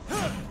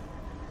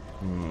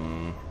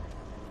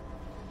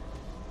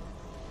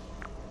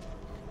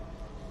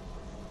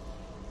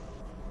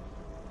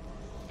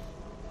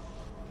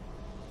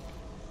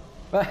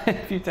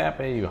 If you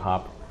tap A, you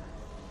hop.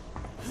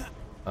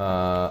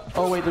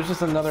 Oh wait, there's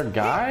just another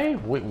guy?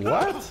 Wait,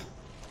 what?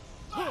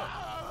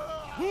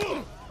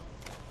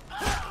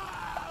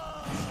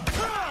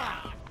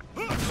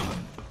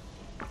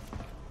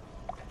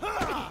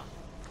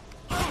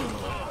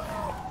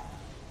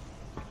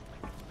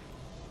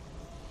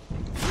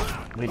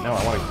 Wait, no,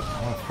 I want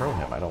to throw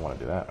him. I don't want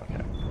to do that.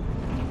 Okay.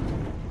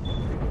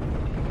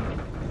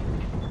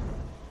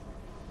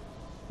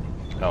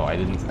 Oh, I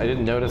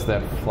didn't notice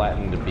that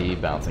flattened bee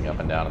bouncing up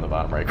and down in the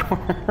bottom right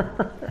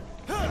corner.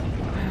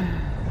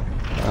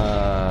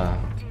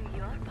 Do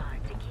your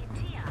part to keep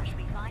Tiash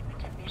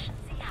refinement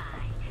efficiency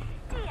high.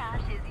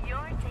 Tiash is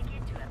your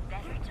ticket to a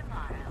better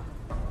tomorrow.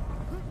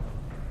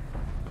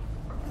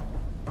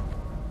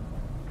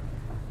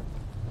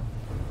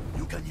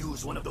 You can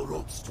use one of the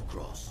ropes to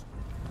cross.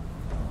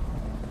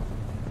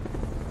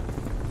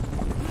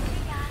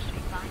 Tiash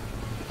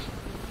refinement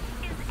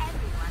efficiency is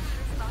everyone's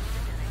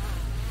responsibility.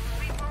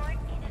 Reward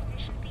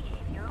inefficient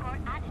behavior or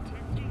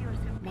attitudes to your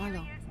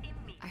Marlow, superiors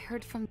immediately. I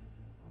heard from...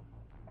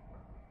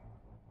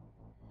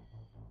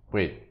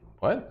 Wait,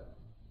 what?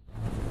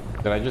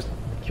 Did I just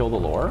kill the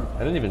lore? I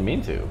didn't even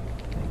mean to.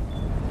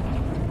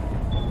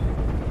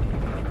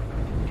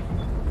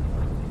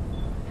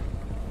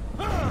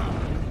 I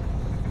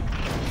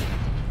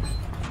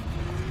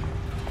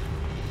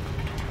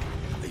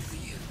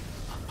feel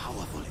a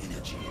powerful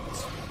energy in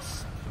this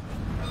place.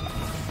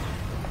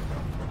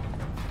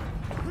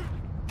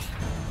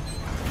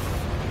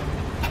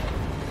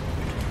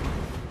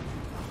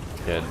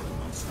 Kid.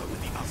 Monster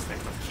with the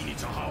aspect of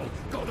Kinitahao,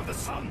 god of the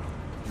sun.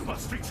 You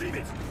must retrieve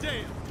it.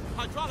 Damn,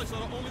 hydraulics are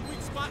the only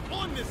weak spot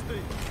on this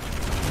thing.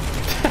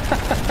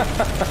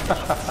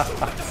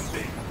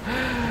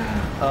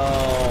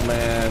 Oh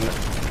man,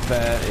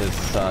 that is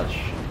such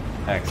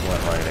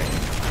excellent writing.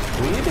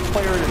 We need the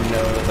player to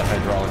know that the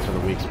hydraulics are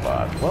the weak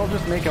spot. Well,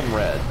 just make them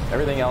red.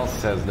 Everything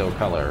else has no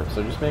color,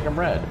 so just make them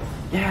red.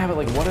 Yeah, but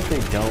like, what if they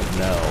don't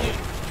know?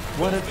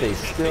 What if they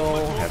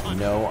still have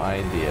no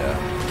idea?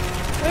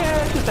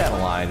 Just add a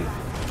line.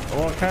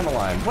 What kind of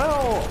line?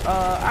 Well,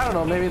 I don't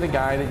know, maybe the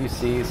guy that you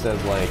see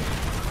says like,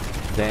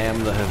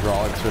 damn, the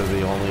hydraulics are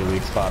the only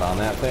weak spot on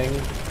that thing.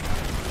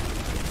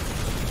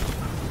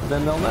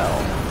 Then they'll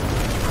know.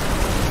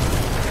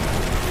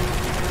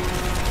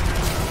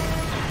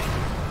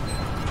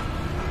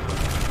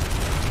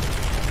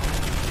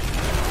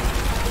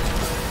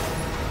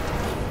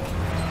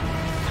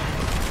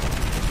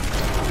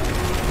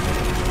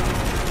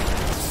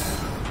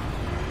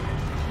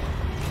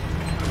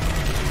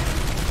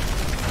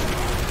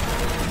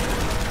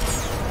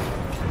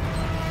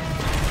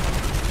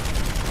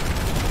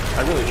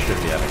 I really should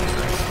be having a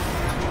drink.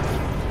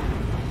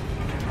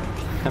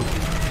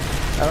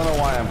 I don't know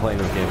why I'm playing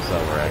this game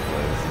sober,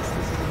 actually. This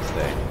is a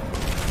mistake.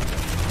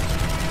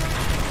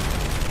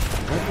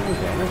 Is that doing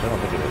damage? I don't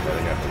think it is. I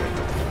think I have to wait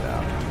for it to come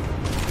down.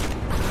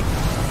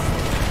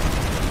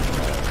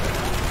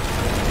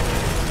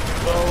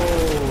 Oh,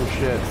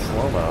 shit.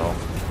 Slow-mo.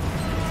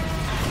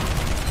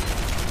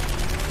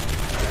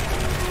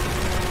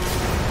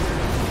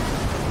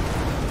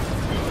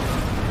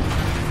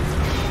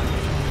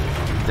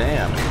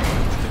 Damn.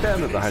 Too bad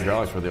that the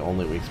hydraulics were the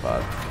only weak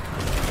spot.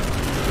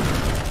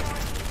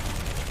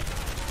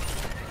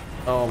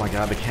 Oh my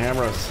god, the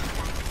cameras.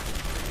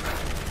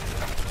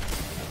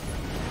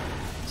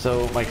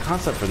 So my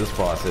concept for this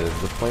boss is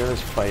the player is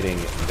fighting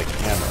the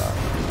camera.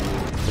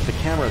 But the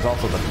camera is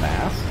also the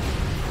mask.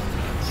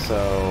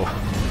 So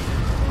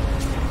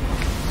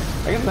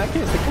I guess in that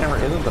case the camera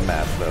isn't the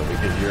mask though,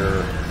 because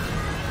you're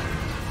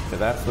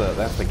that's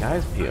the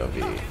guy's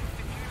POV.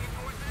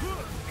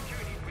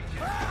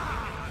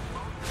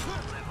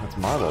 That's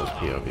Marlow's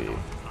POV.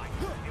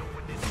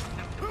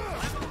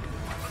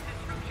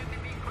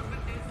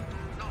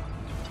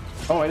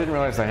 Oh, I didn't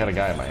realize I had a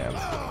guy in my hands.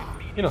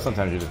 You know,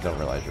 sometimes you just don't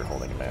realize you're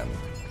holding a man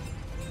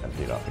 10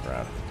 feet off the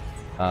ground.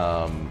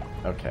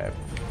 Okay.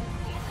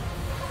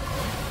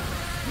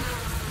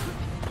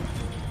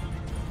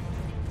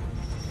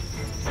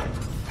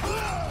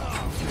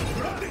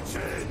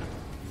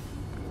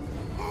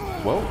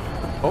 Whoa.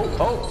 Oh,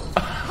 oh.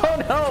 Oh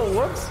no,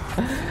 whoops.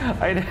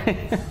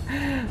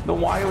 The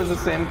wire was the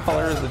same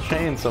color as the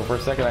chain, so for a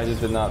second I just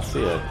did not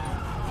see it.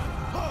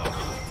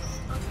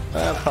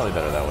 That's probably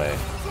better that way.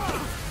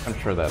 I'm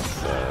sure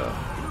that's,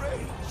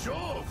 Great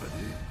job!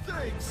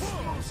 Thanks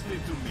mostly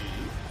to me.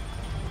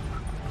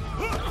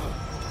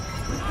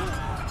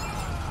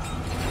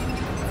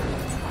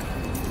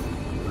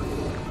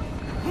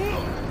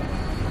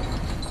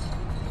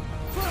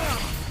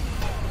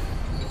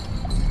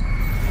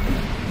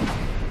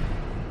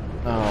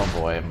 oh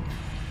boy.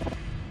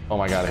 Oh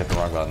my god, I hit the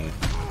wrong button.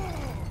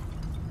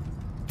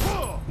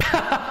 Oh,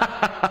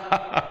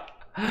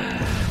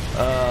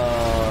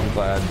 I'm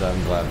glad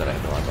that I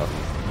hit the wrong button.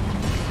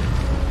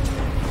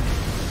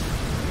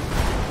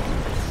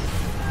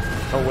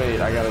 Oh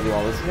wait, I gotta do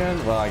all this again?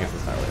 Well, I guess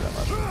it's not really that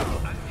much.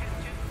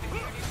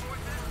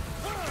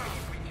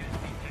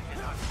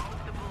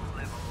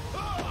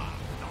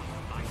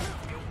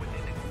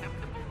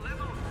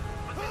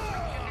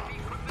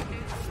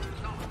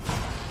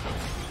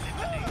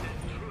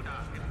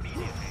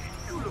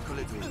 You look a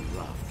little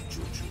rough,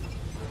 Choo-Choo.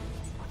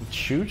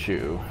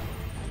 Choo-choo.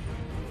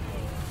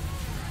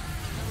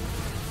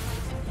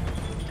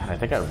 God, I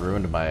think I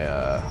ruined my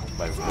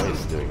my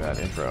voice doing that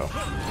intro.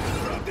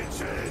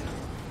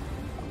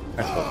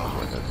 I suppose it was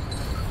worth it.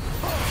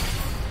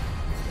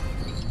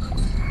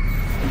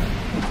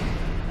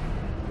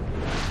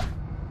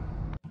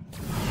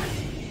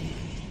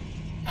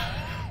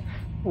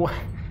 What?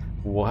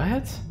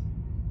 What?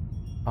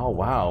 Oh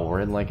wow, we're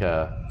in like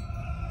a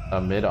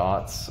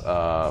mid-aughts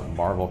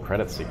Marvel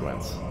credit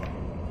sequence.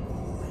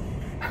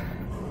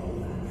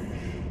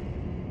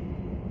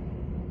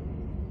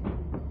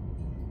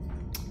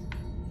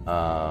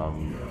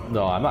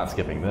 No, I'm not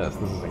skipping this.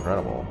 This is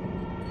incredible.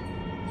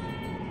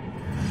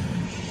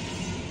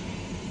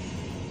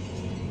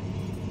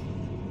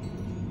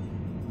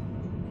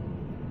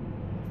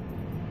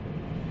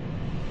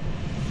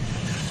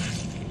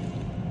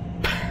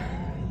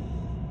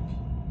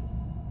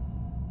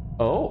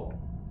 Oh.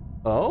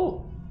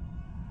 Oh.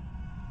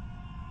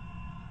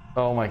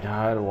 Oh my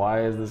god,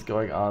 why is this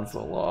going on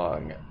so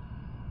long?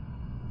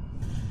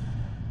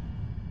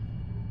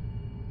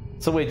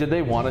 So wait, did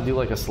they want to do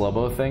like a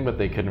slow-mo thing, but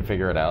they couldn't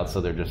figure it out, so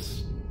they're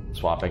just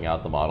swapping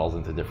out the models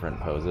into different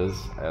poses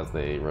as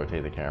they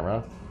rotate the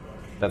camera?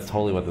 That's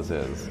totally what this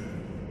is.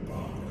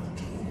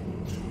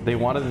 They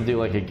wanted to do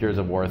like a Gears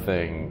of War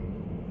thing,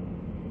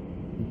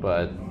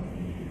 but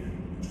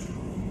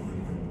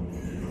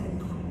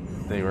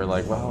they were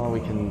like, well, I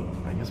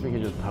guess we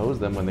can just pose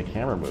them when the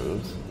camera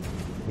moves.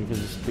 We can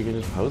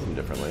just pose them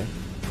differently.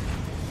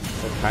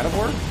 That kind of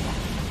worked.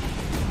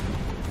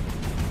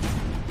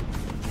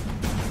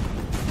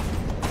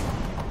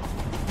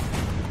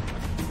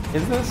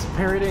 Is this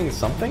parodying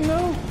something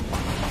though?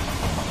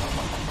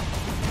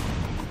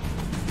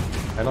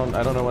 I don't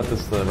know what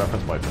the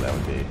reference point for that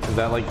would be. Is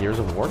that like Gears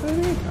of War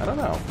maybe? I don't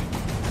know.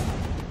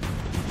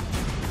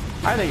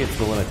 I think it's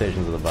the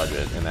limitations of the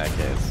budget in that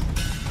case.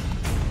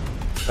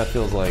 That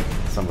feels like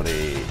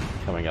somebody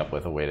coming up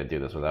with a way to do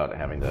this without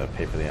having to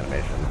pay for the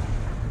animation.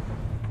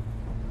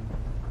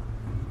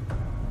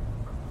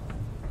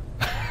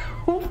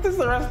 Is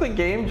the rest of the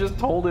game just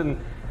told in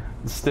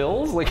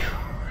stills? Like,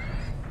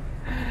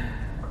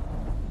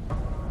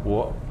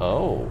 what?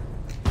 Oh.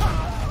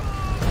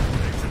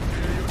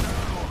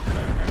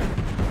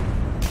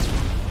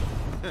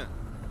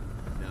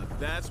 Now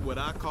that's what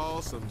I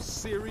call some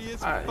serious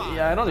fire.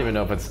 Yeah, I don't even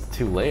know if it's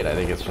too late. I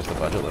think it's just a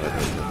budget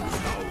limitation.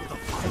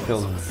 It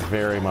feels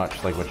very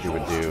much like what you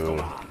would do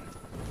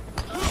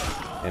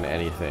in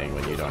anything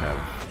when you don't have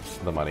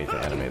the money to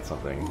animate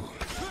something.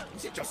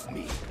 Is it just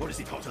me, or is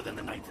it hotter than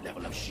the 9th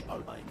level of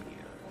Shipalbine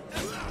here?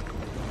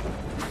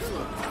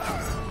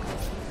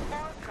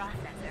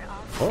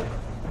 Oh.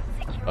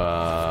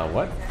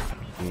 What?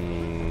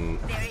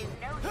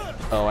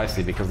 Oh, I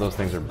see, because those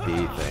things are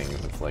B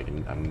things. It's like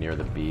I'm near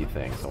the B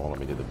thing, so it won't let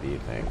me do the B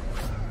thing.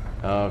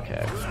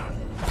 Okay.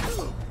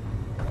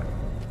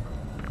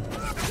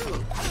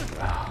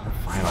 Oh,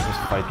 fine, I'll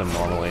just fight them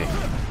normally.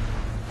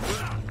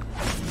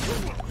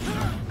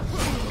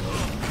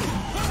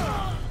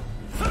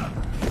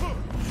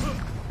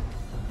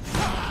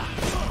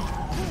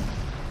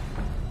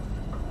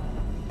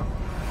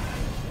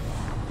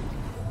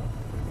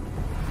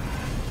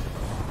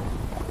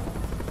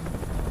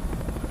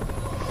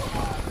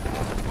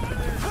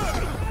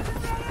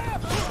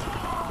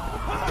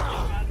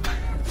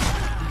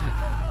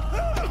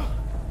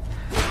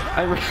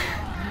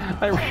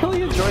 I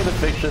really enjoy the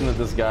fiction that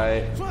this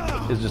guy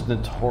is just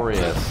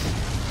notorious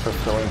for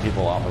throwing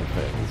people off of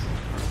things.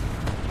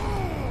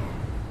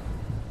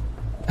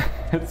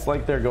 It's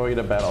like they're going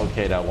to battle.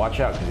 Okay, now watch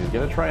out, because he's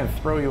going to try and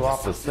throw you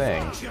off this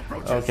thing.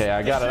 Okay,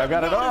 I got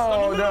it.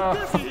 Oh, no.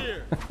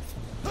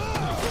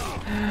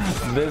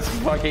 This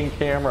fucking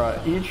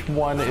camera, each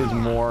one is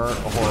more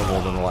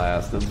horrible than the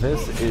last.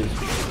 This is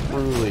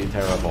truly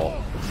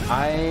terrible.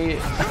 I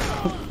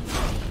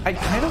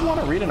kind of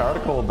want to read an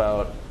article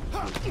about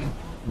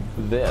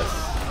this.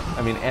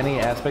 I mean, any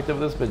aspect of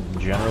this, but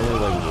generally,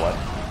 like,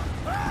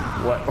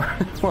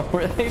 what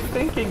were they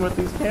thinking with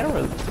these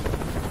cameras?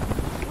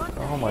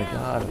 Oh my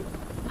god.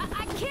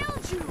 I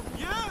killed you!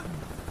 Yeah?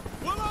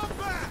 Well, I'm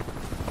back!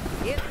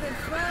 If it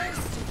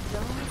first,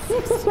 don't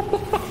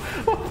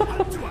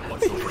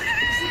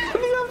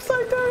The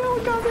upside down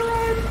helicopter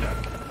ride!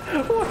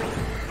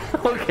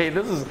 Okay,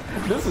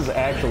 this is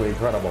actually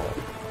incredible.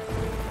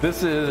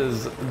 This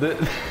is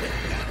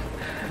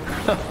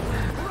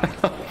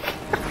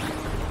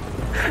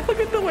Look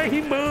at the way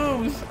he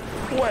moves.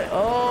 What?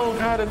 Oh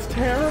god, it's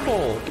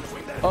terrible.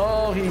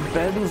 Oh, he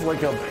bends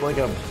like a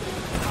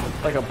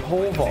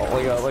pole vault,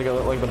 like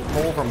the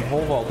pole from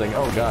pole vaulting.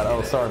 Oh god.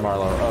 Oh, sorry,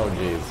 Marlow. Oh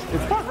jeez.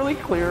 It's not really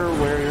clear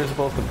where you're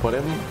supposed to put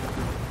him.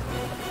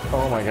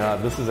 Oh my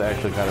god, this is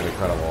actually kind of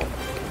incredible.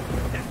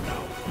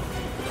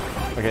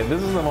 Okay,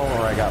 this is the moment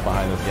where I got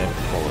behind this game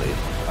fully.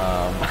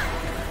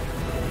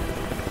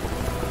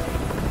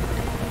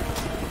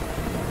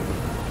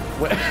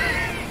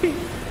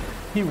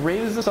 He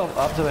raises himself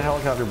up to the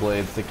helicopter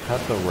blades to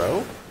cut the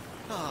rope?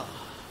 Ah,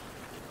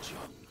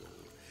 jungle.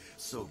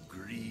 So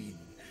green,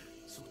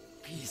 so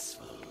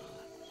peaceful.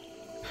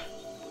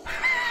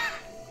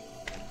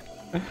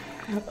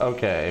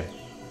 Okay.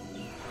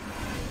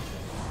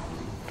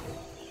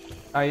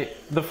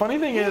 The funny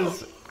thing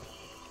is,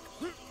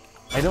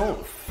 I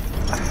don't...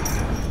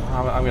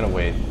 I'm gonna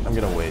wait. I'm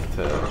gonna wait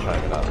to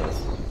chime in on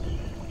this.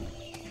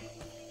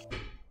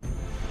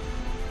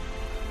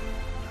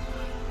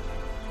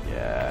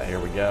 Yeah, here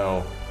we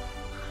go.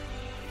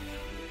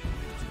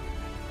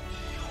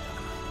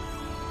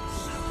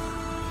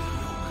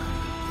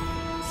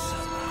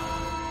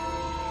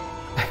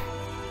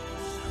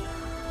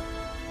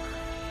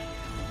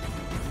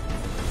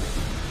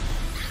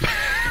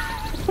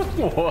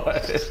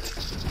 What?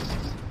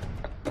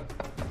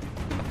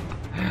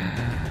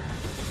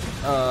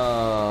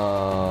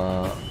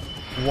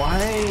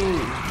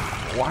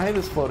 Why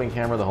this floating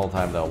camera the whole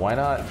time though? Why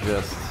not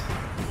just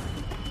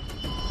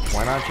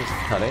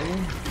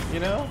cutting, you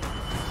know?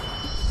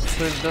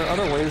 There are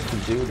other ways to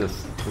do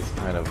this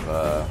kind of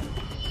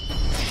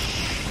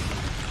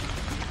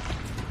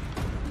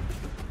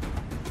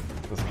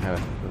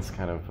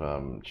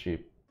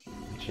cheap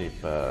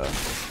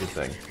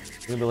thing.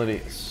 The ability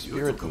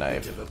Spirit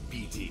Knife.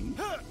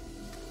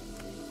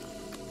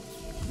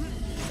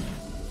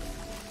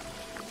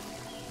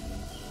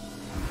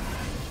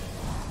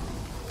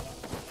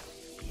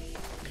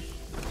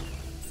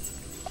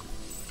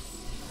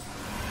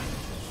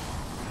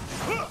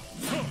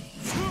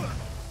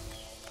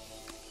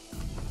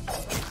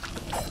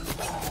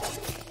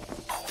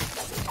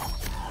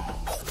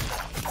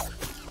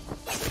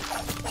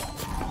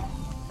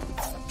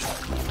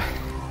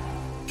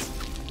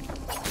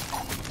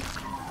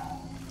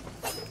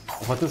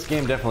 What this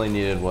game definitely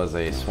needed was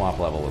a swamp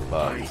level with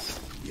bugs.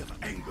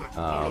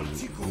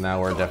 Now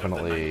we're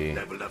definitely,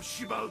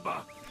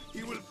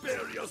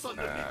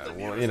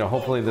 well, you know,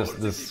 hopefully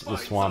this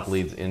swamp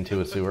leads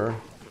into a sewer,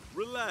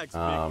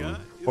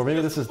 or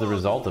maybe this is the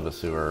result of a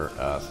sewer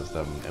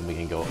system, and we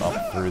can go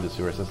up through the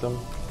sewer system.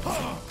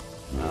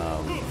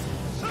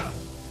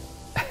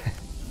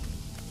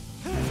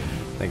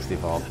 Thanks,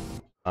 default.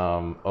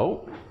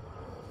 Oh,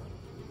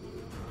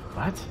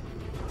 what?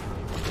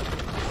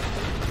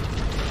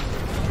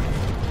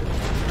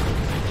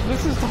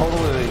 This is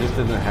totally, they just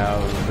didn't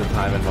have the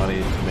time and money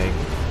to make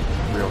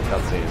real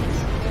cutscenes.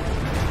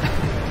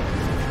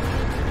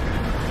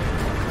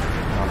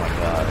 Oh my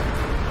god.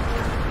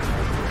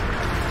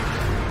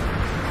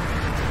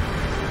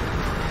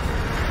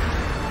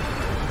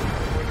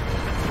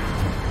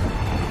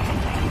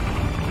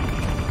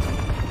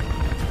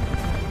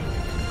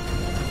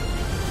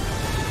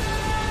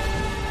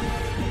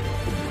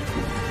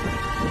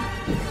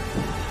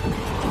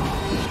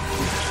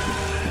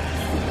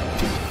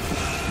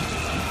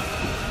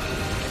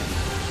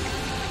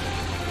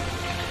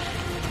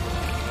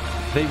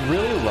 They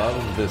really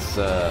love this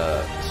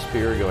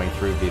spear going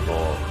through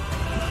people,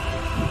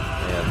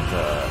 and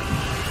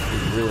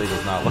it really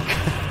does not look good.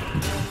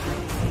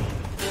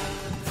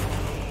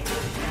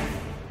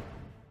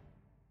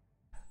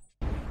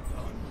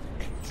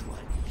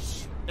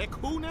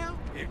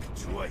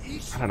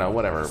 I don't know,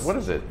 whatever. What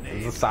is it?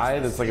 Is it a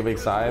scythe? It's like a big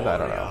scythe? I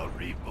don't know.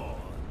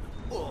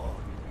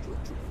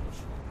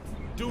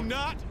 Do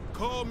not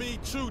call me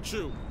Choo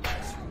Choo.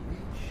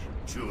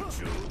 Choo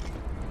Choo.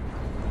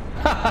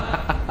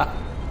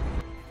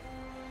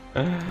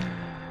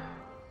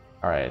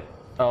 Alright.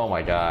 Oh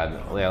my god.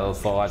 Yeah,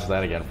 let's watch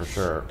that again for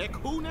sure.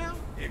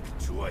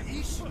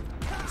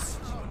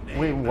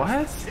 Wait,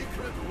 what?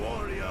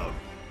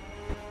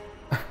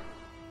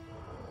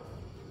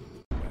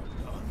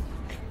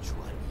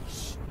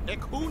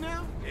 Who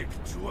now?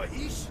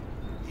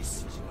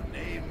 This is your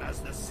name as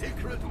the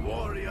Sacred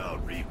Warrior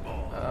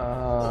Reborn.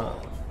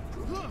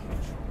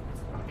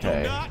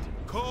 Okay. Do not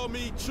call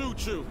me Choo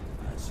Choo.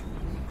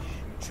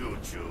 Choo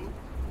Choo.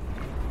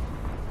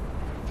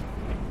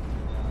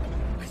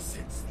 I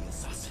sense the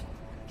assassin.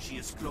 She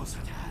is close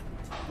at hand.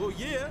 Well,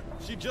 yeah,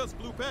 she just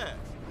blew past.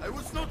 I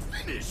was not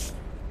finished.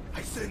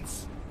 I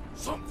sense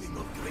something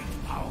of great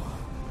power.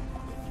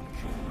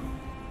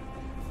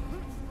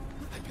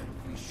 I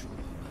cannot be sure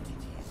what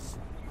it is.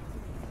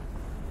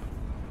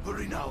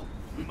 Hurry now.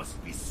 We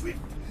must be swift.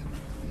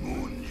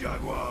 Moon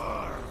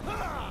Jaguar.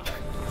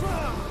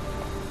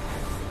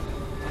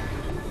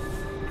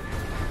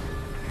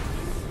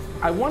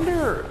 I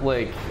wonder,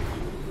 like,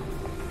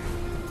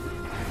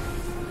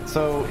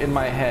 so in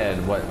my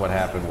head, what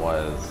happened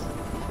was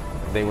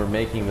they were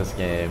making this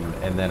game,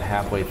 and then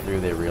halfway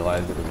through they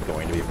realized it was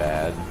going to be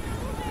bad.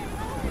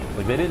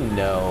 Like, they didn't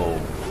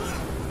know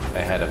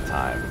ahead of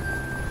time.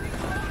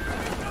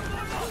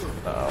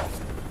 Uh-oh.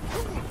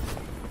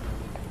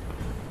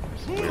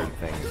 There's weird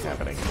things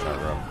happening in our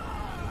room.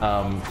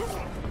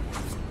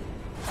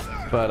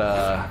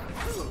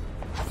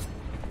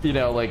 You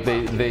know, like,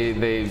 they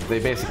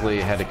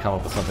basically had to come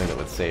up with something that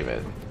would save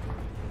it.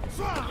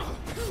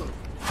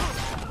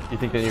 You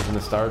think they knew from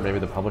the start? Maybe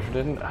the publisher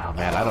didn't? Oh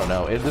man, I don't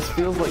know. This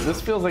feels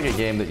like a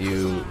game that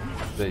you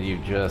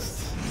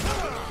just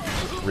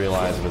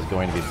realized was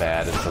going to be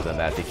bad, and so then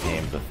that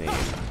became the theme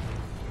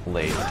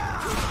late.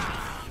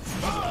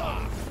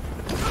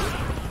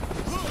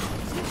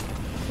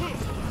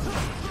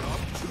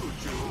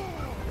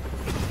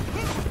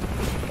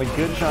 Like,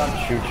 good job,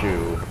 Choo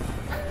Choo.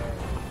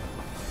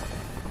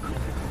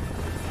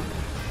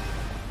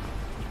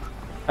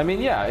 I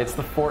mean, yeah, it's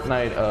the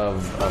Fortnite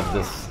of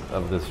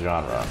this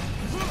genre,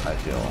 I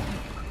feel.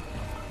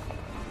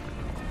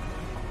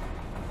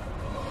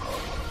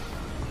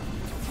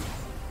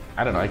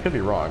 I don't know, I could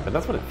be wrong, but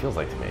that's what it feels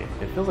like to me.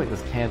 It feels like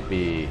this can't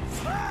be...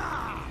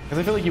 Because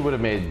I feel like you would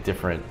have made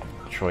different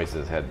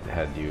choices had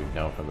you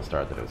known from the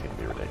start that it was going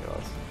to be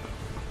ridiculous.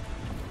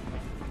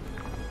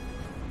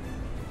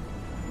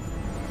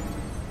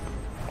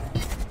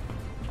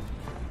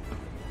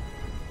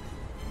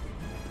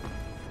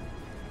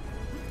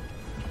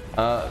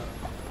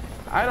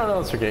 I don't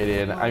know,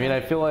 Circadian. I mean,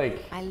 I feel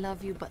like... I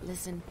love you, but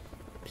listen,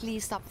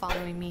 please stop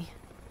following me.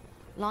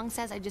 Long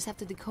says I just have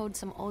to decode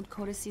some old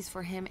codices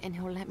for him and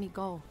he'll let me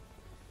go.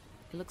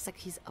 It looks like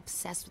he's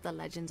obsessed with the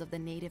legends of the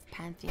native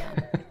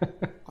pantheon.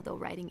 Although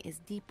writing is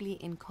deeply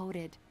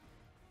encoded,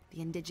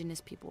 the indigenous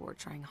people were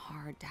trying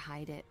hard to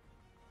hide it.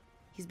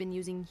 He's been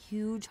using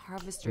huge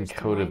harvesters to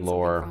Encoded mine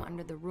lore something from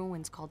under the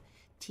ruins called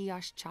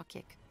Tiash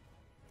Chakik.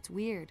 It's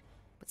weird,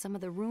 but some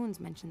of the runes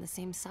mention the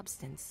same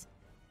substance.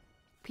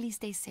 Please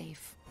stay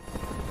safe.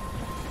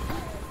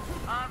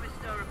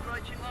 Harvester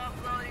approaching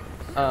offloading.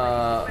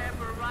 Prepare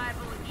for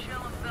arrival in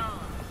Shillambella.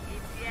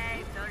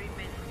 ETA 30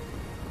 minutes.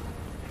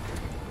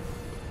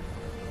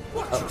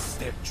 Watch your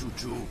step,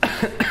 Choo-Choo.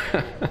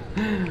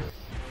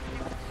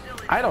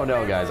 I don't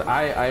know, guys.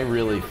 I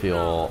really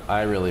feel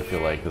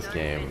like this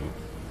game...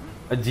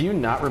 Do you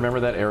not remember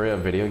that area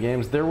of video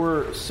games? There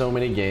were so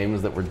many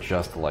games that were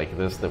just like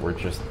this, that were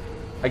just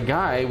a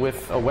guy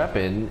with a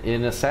weapon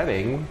in a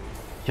setting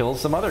kills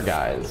some other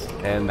guys,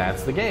 and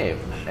that's the game,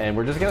 and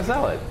we're just gonna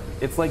sell it.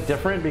 It's like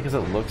different because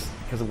it looks,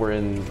 because we're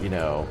in, you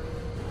know,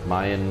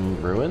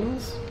 Mayan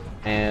ruins,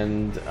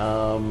 and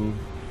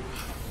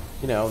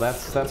you know,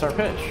 that's our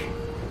pitch.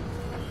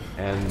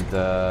 And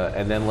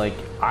then like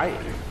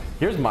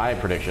here's my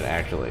prediction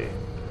actually.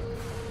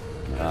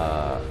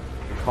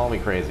 Call me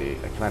crazy.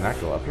 Can I not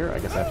go up here? I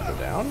guess I have to go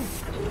down.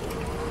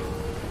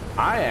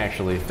 I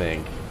actually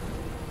think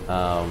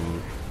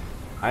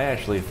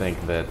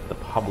that the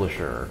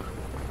publisher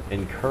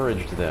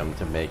encouraged them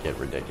to make it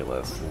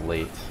ridiculous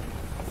late.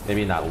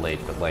 Maybe not late,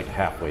 but like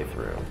halfway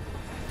through.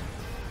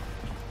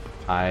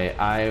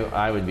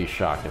 I would be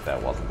shocked if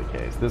that wasn't the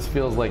case. This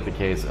feels like the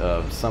case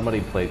of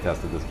somebody play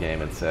tested this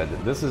game and said,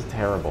 this is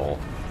terrible.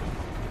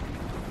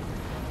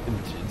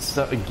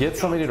 So, get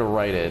somebody to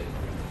write it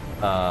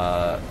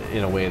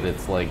in a way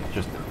that's like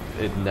just,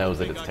 it knows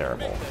that it's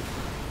terrible.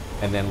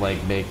 And then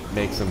like make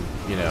some,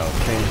 you know,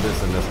 change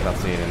this in this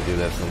cutscene and do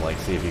this and like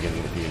see if you can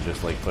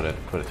just like put a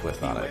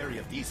twist on Be it. wary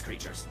of these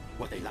creatures.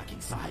 What they lack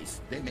in size,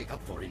 they make up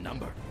for in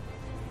number.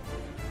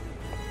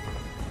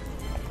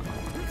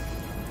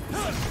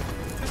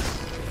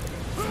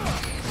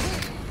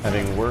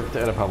 Having worked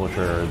at a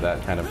publisher,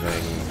 that kind of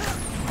thing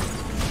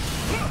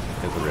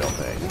is the real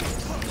thing.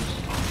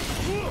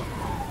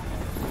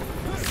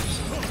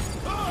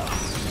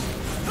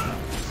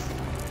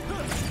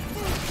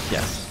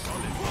 Yes.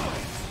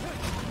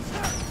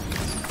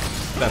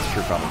 That's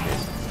true publishing.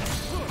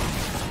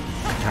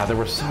 God, there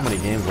were so many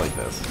games like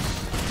this.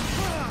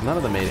 None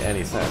of them made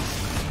any sense.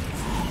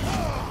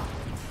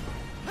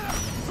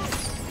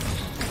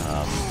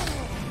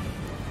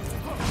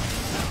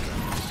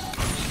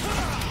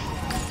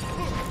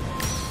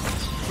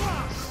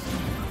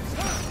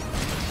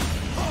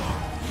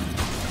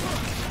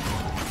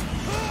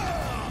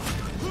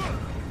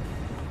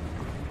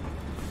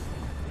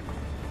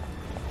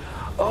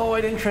 Oh,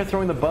 I didn't try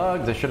throwing the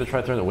bugs. I should have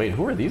tried throwing the... Wait,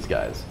 who are these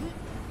guys?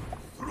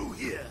 Through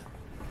here.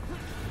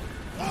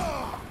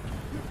 I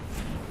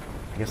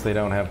guess they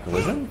don't have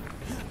collision?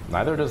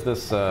 Neither does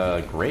this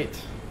grate.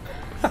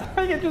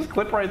 I can just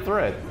clip right through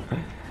it.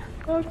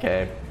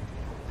 Okay.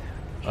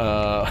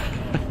 Oh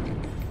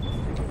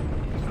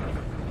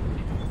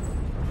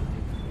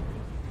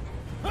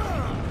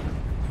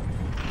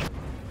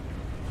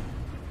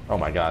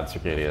my god,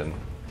 Circadian.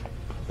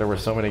 There were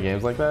so many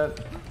games like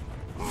that.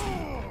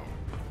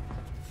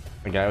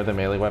 A guy with a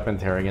melee weapon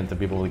tearing into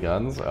people with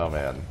guns? Oh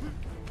man.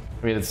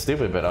 I mean, it's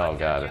stupid, but oh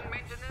god.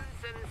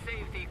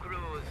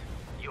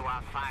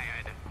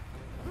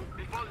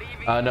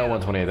 No,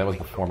 128. That was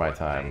before my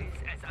time.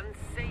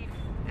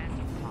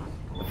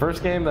 The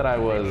first game that I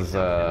was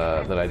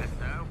that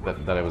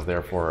I was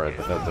there for at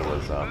Bethesda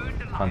was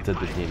Hunted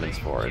the Demon's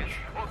Forge,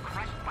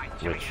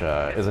 which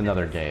is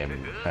another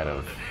game kind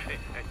of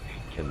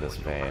in this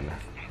vein.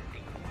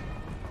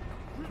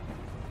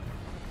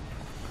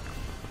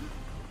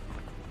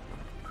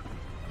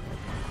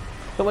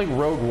 But like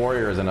Rogue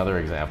Warrior is another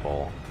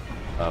example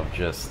of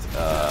just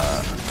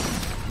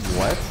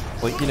what?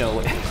 Like, you know,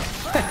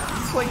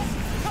 it's like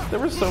there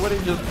were so many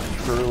just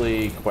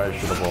truly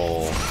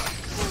questionable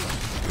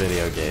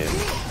video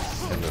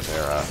games in this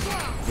era.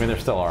 I mean, there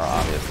still are,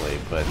 obviously,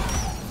 but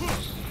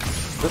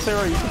this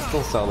era you can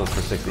still sell this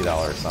for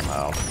 $60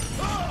 somehow.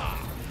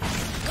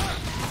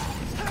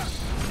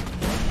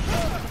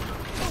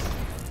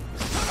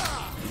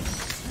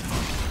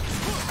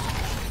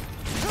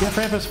 Yeah,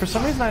 Krampus, for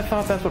some reason I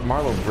thought that's what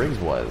Marlow Briggs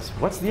was.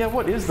 What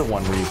is the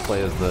one where you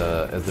play as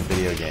the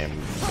video game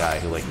guy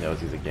who like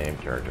knows he's a game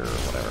character or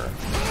whatever?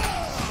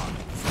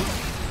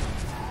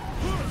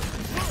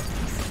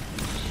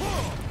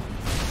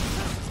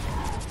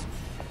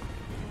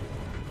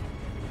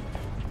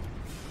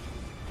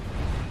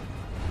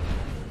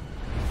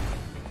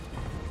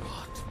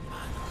 What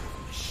manner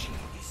of machine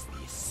is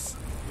this?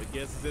 Your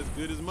guess is as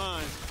good as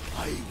mine.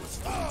 I was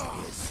going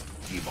to guess.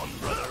 Demon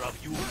brother of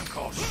you,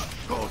 Kosh,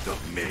 god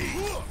of May.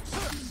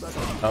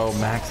 Oh,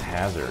 Max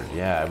Hazard.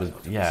 Yeah, it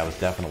was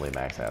definitely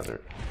Max Hazard.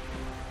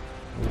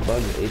 The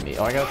bugs ate me.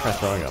 Oh, I gotta try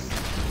throwing them.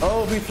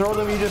 Oh, if you throw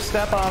them, you just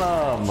step on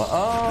them.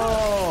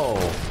 Oh.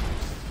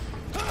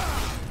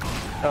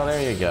 Oh,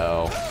 there you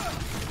go.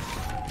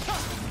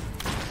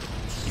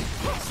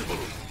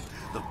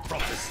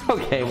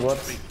 Okay,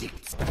 whoops.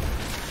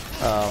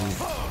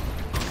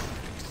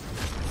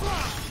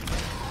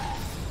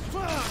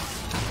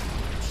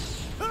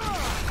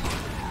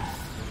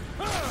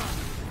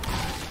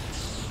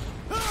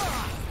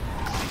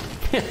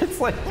 It's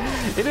like,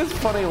 it is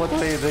funny what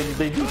they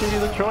do give you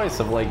the choice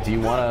of like, do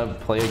you want to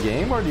play a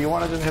game or do you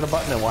want to just hit a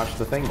button and watch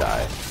the thing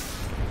die?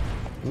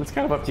 And it's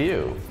kind of up to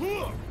you.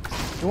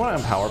 We want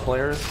to empower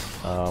players.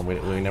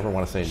 We never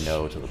want to say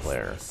no to the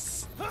player.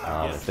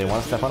 If they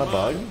want to step on a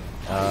bug,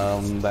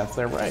 that's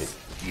their right.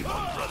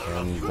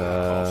 And,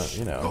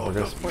 you know, we're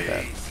going to support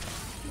that.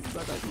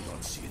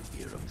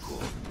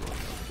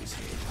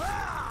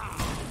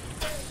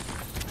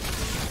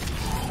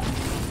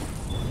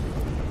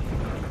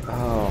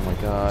 Oh my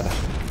god.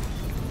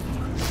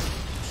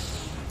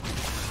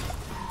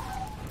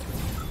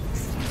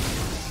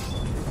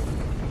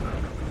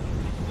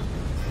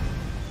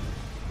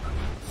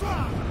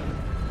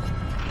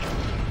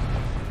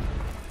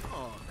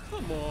 Oh,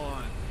 come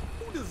on.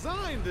 Who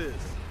designed this?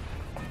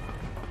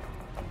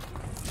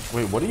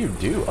 Wait, what do you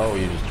do? Oh,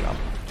 you just jump.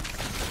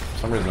 For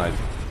some reason it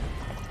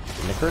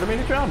didn't occur to me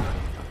to jump.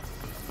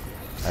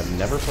 I've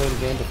never played a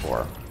game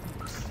before.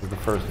 This is the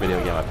first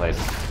video game I played.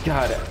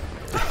 God.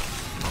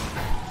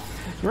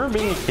 Remember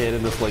being a kid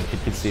and this like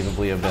could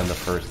conceivably have been the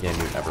first game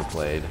you ever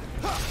played?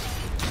 I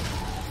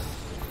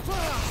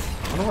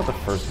wonder what the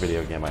first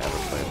video game I ever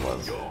played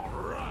was.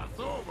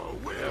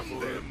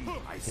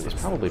 It was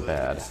probably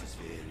bad.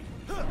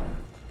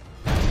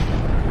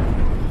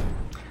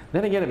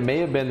 Then again, it may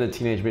have been the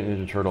Teenage Mutant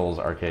Ninja Turtles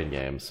arcade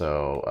game,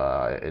 so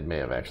it may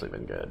have actually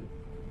been good.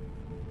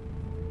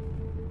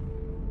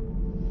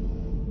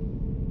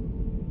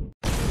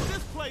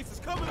 This place is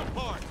coming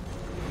apart.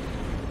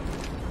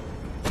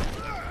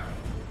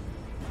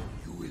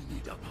 You will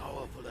need a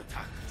powerful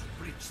attack to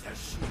breach their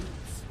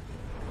shields.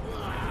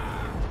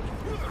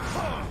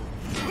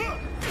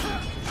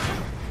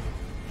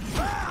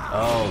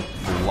 Oh,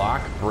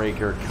 block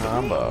breaker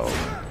combo.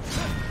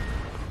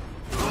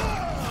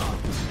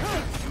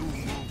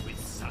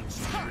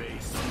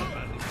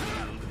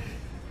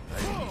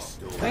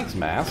 Thanks,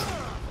 Mask.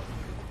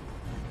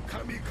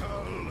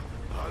 Kamikal,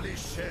 Ali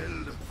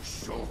Shell,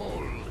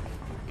 Shohol.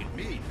 It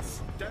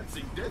means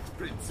dancing death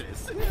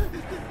princess. Do you like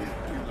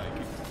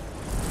it?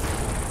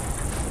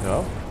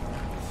 No.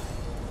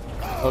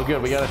 Oh,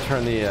 good. We gotta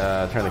turn the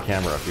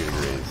camera a few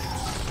degrees.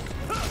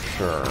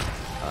 Sure.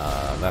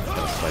 That's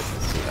gonna spice the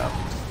scene up.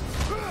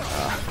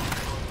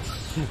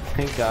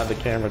 Thank God the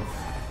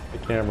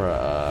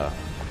camera.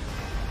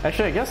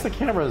 Actually, I guess the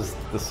camera's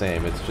the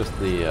same. It's just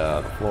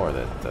the floor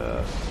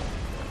that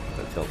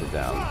tilted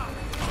down.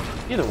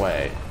 Either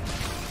way.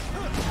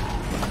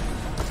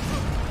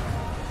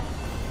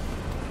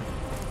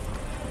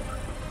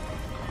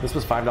 This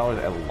was $5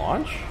 at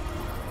launch?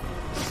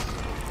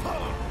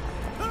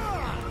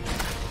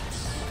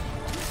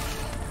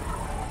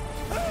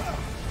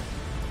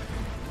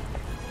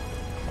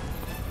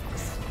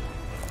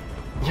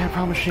 Yeah,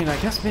 Pro Machine, I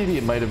guess maybe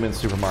it might have been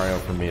Super Mario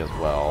for me as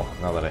well,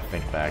 now that I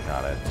think back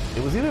on it.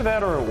 It was either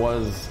that or it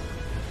was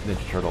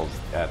Ninja Turtles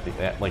at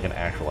like an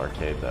actual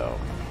arcade, though.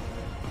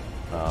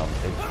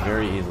 It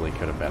very easily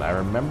could have been. I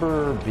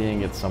remember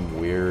being at some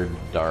weird,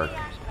 dark,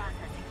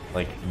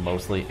 like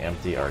mostly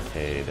empty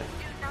arcade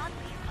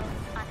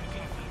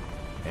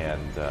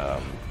and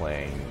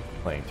playing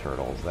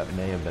Turtles. That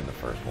may have been the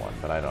first one,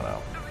 but I don't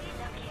know.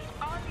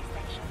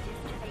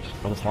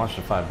 It was launched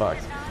at $5.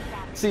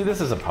 See,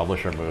 this is a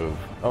publisher move.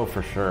 Oh,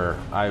 for sure.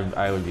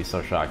 I would be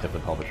so shocked if the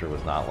publisher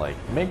was not like,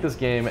 make this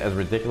game as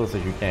ridiculous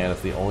as you can. It's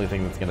the only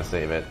thing that's going to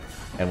save it,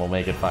 and we'll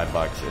make it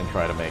 $5 and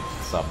try to make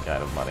some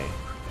kind of money.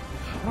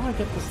 How do I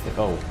get this thing?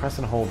 Oh, press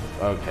and hold.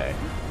 Okay.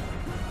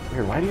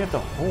 Weird. Why do you have to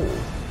hold?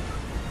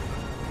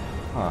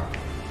 Huh.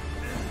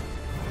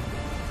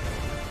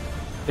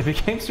 It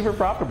became super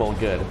profitable.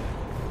 Good.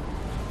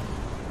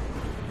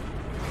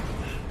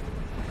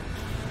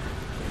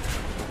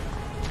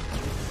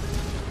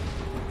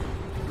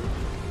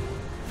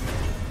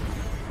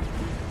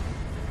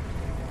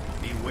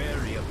 Be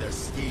wary of their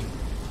sting.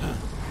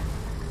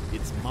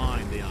 It's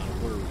mine they ought to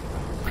worry about.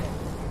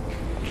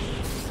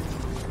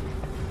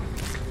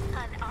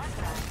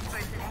 Unauthorized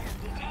personnel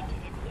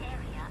detected in the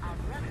area of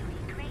Rotary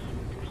Crane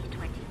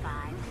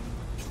 325.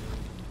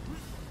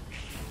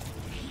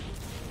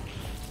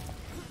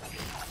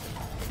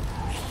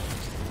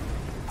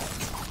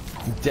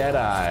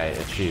 Deadeye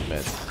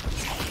achievement.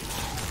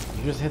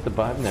 You just hit the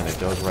button and it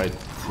goes right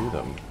to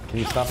them. Can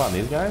you stop on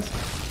these guys?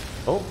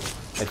 Oh,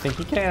 I think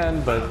you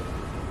can, but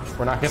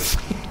we're not gonna see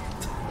it.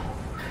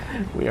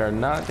 We are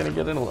not gonna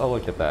get a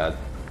look at that.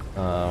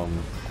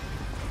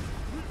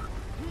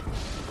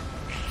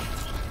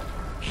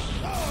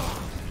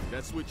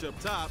 That switch up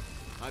top.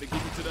 How to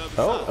get you to the other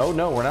Oh, side. oh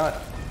no, we're not.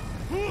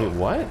 Wait,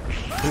 what?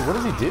 Wait, what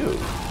does he do?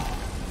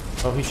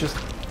 Oh, he's just.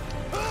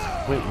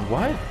 Wait,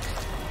 what?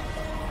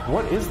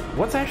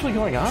 what's actually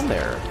going on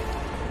there?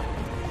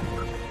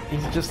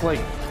 He's just like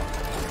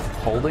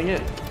holding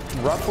it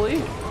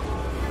roughly?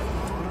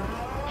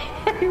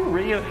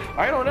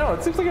 I don't know,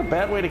 it seems like a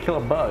bad way to kill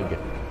a bug.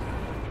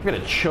 I'm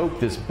gonna choke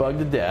this bug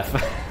to death.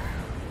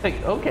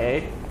 Like,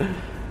 okay.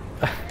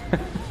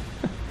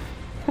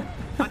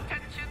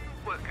 Attention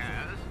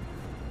workers,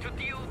 to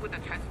deal with a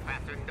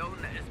trespasser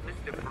known as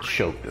Mr. Briggs.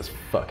 Choke this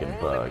fucking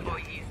All bug.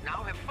 employees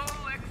now have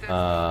full access to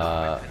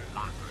toilets and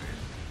lockers.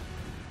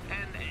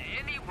 And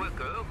any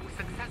worker who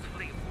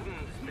successfully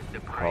wounds Mr.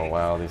 Briggs. Oh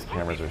wow, these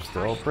cameras are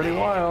still pretty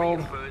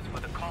wild.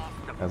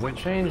 Hasn't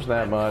changed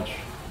that much.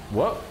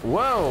 Whoa,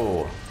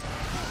 whoa!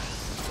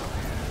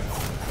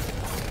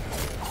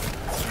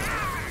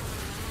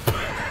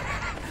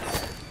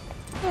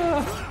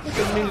 I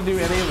didn't mean to do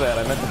any of that.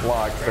 I meant to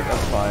block, but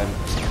that's fine.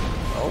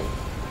 Oh.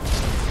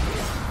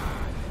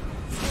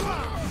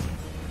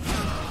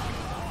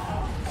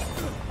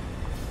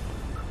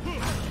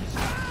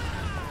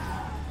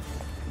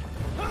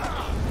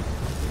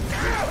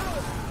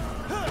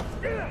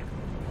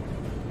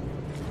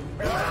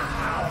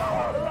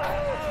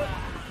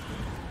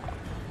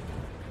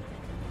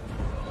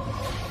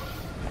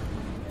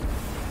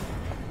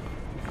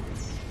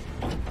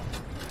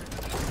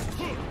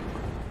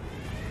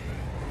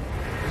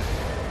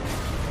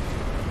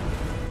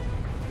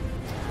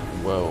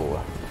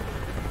 Whoa.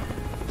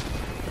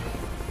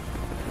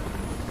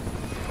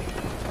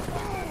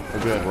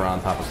 We're good, we're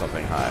on top of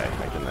something high.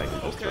 I can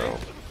just throw.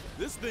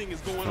 This thing is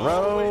going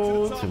all the way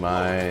Throw to the top. to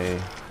my...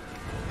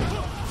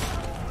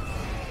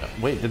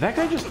 Wait, did that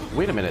guy just...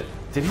 Wait a minute.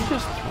 Did he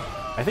just...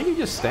 I think he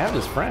just stabbed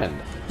his friend.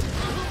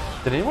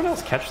 Did anyone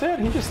else catch that?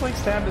 He just, like,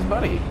 stabbed his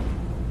buddy.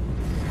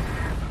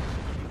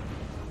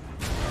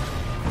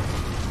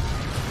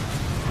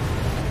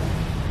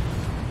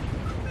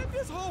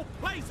 This whole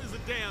place is a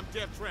damn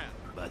death trap.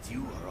 But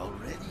you are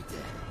already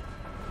dead.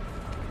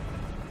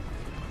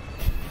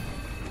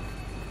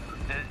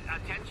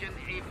 Attention,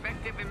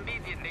 effective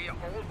immediately,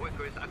 all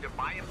workers under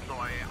my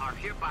employ are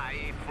hereby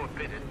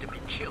forbidden to be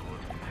killed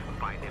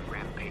by the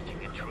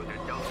rampaging intruder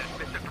known as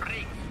Mr.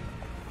 Briggs.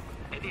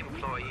 Any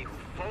employee who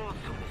falls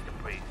to Mr.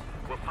 Briggs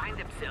will find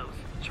themselves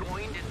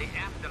joined in the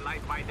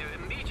afterlife by their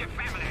immediate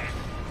family.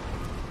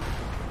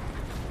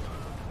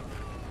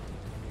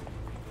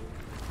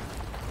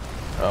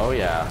 Oh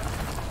yeah.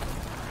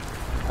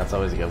 That's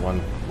always a good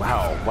one.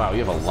 Wow, wow,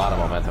 you have a lot of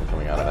momentum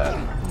coming out of that.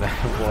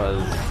 That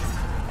was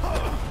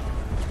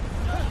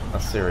a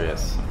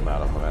serious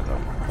amount of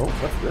momentum. Oh,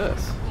 what's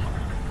this?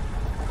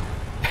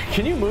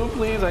 Can you move,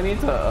 please? I need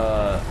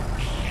to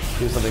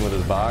do something with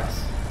this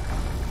box.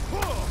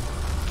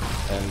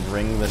 And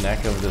wring the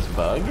neck of this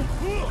bug?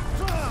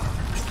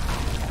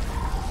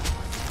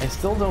 I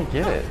still don't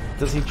get it.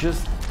 Does he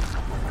just...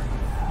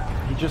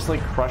 He just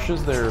like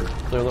crushes their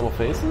little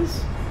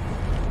faces?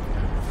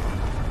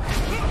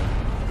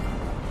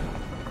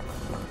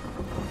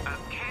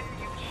 Can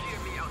you hear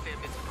me out there,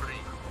 Mr.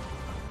 Briggs?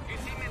 You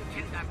seem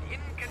intent on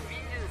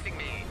inconveniencing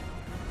me.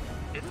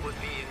 It would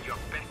be in your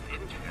best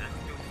interest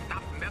to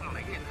stop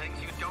meddling in things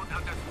you don't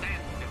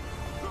understand.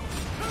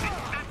 And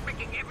stop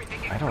making everything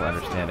I don't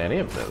understand any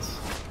of this.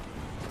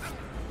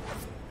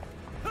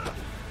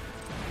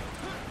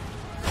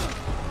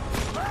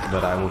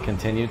 But I will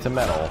continue to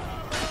meddle.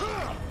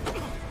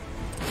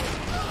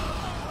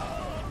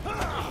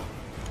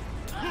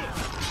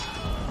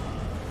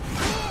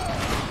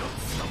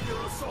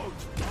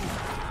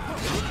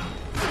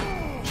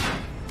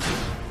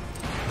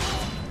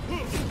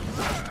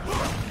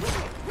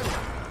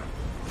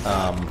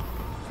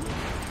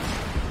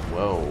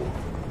 Whoa.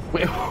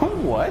 Wait,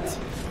 what?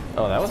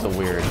 Oh, that was a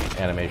weird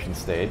animation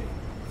state.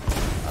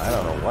 I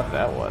don't know what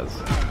that was.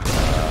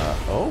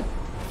 Oh.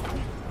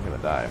 I'm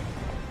gonna die.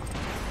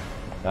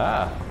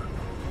 Ah.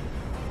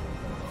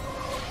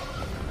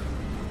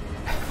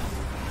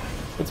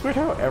 It's weird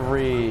how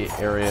every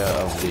area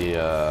of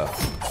the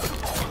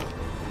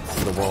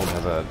world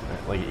has a,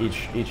 like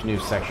each new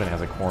section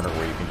has a corner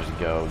where you can just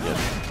go get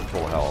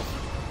full health.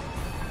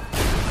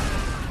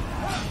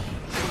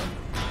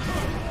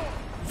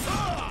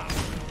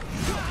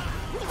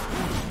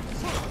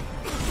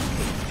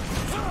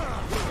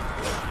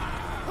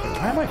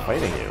 Why am I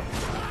fighting you?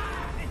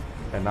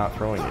 And not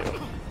throwing you?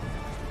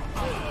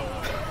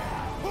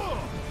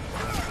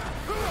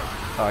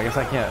 Oh, I guess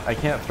I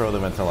can't throw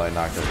them until I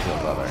knock their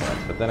shields out of their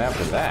hands. But then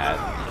after that...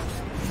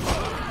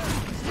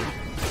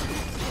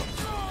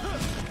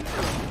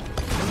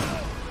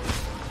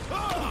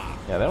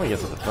 Yeah, then we get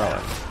to the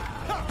throwing.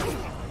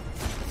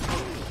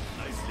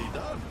 Nicely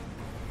done.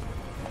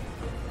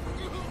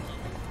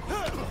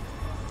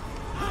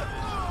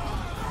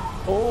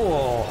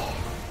 Oh!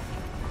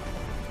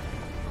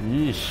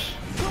 Yeesh.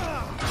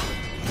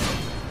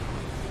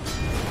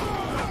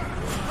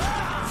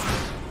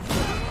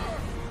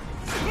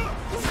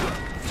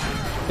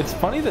 It's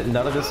funny that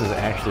none of this is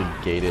actually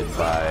gated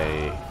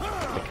by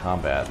the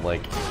combat.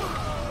 Like,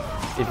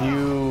 if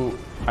you...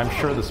 I'm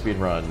sure the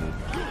speedrun,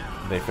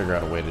 they figure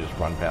out a way to just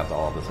run past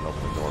all of this and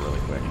open the door really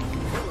quick.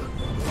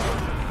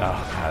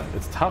 Oh god,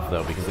 it's tough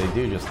though, because they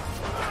do just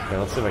Okay,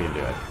 let's see if I can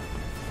do it.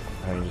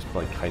 I can just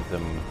like kite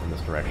them in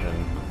this direction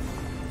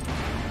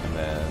and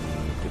then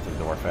get to the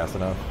door fast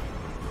enough.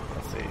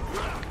 Let's see.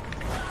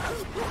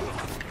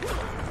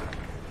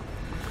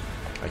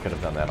 I could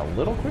have done that a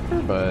little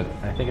quicker, but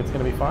I think it's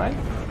gonna be fine.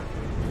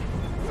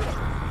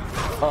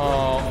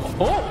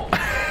 Oh!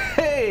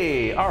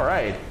 Hey! All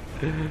right.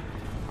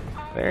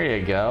 There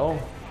you go.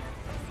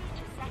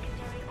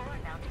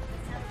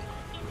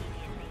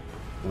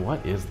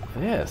 What is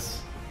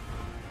this?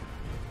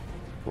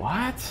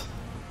 What?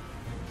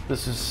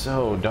 This is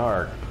so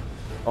dark.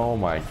 Oh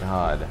my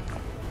god.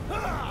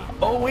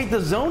 Oh wait,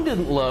 the zone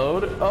didn't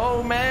load.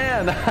 Oh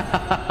man.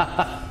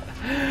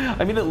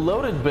 I mean, it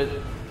loaded,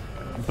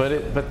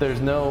 but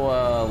there's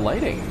no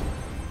lighting.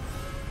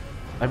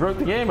 I broke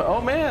the game.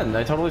 Oh man,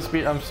 I'm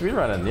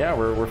speedrunning. Yeah,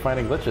 we're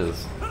finding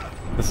glitches.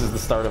 This is the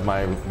start of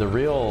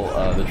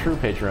the true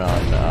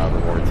Patreon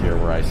rewards here,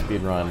 where I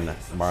speedrun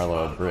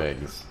Marlow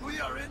Briggs. We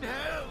are in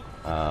hell.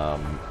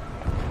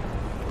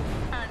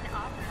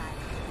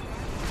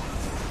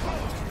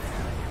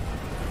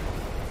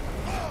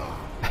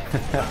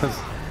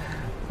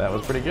 That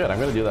was pretty good. I'm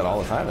gonna do that all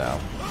the time now.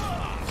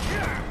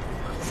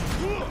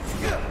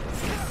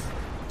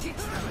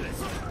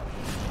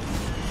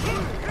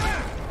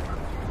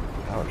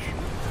 Ouch.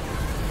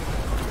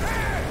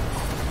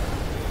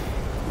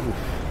 Oof.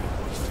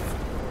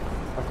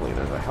 Luckily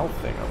there's a health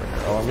thing over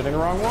here. Oh, I'm getting the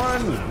wrong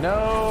one!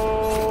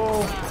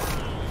 No!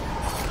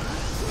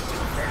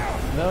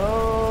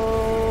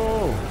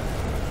 No!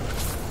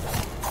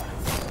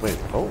 Wait,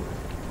 oh.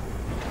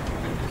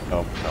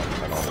 Oh, no,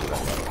 I don't want to do that.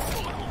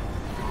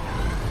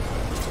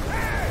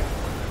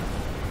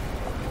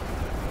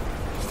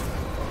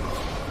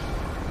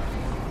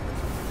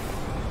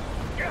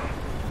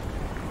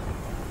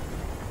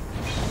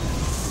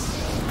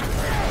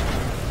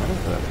 What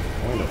is the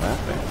point of that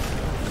thing?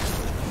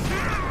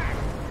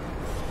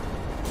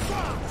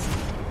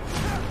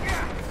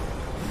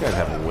 You guys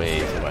have way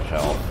too much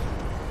health.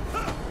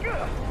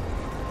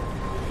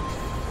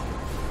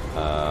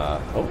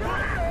 Oh,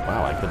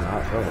 wow, I could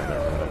not throw them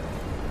there.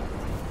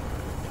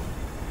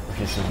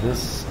 Okay, so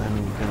this I'm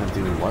gonna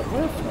do what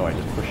with? Oh, I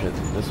just push it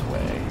this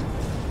way.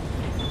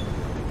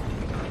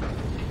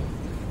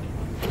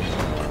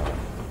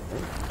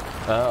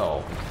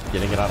 Oh,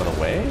 getting it out of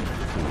the way? I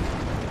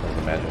was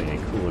imagining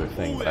a cooler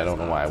thing, but I don't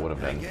know why I would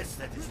have been. I guess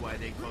that is why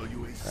they call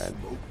you a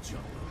smoke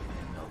jumper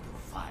and not a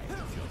fire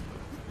jumper.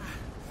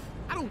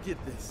 I don't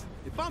get this.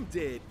 If I'm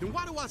dead, then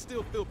why do I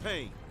still feel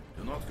pain?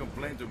 Do not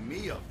complain to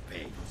me of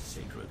pain,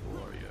 sacred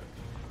warrior.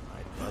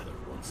 My brother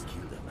once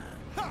killed a man.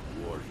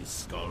 Wore his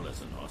skull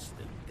as an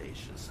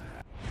ostentatious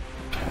hat.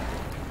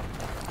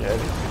 Good.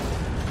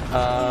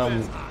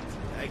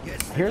 I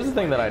guess Here's the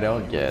thing that I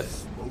don't get.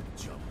 smoke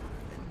jumper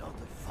and not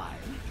a fire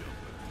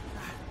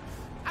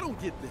jumper. I don't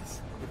get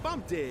this. If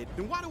I'm dead,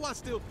 then why do I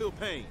still feel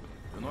pain?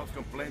 Do not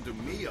complain to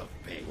me of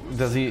pain.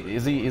 Is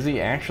he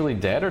actually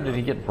dead, or did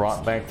he get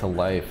brought back to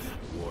life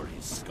Wore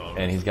his skull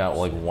and he's got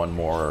like one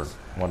more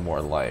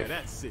life?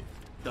 That's it.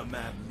 The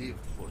man lived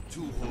for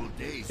 2 whole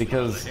days.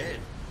 Because ahead.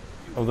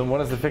 oh, then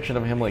what is the fiction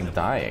of him like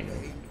dying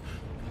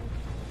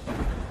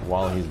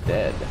while he's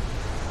dead?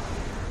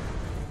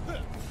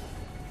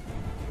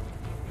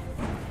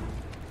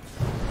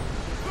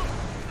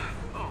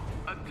 Oh,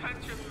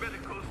 attention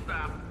medical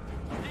staff.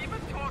 Even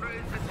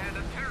Torres has had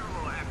a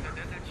terrible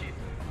accident and she...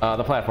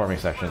 The platforming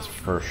sections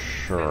for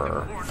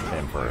sure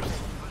came first.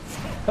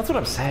 That's what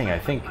I'm saying. I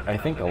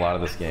think a lot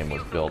of this game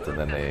was built and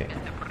then they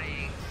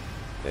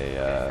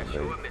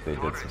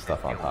did some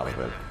stuff on top of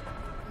it.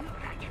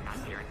 I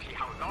cannot guarantee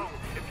how long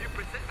if you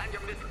persist on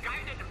your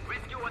misguided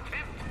rescue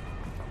attempt.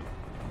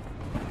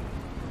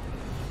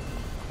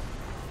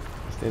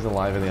 Stays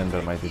alive at the end, but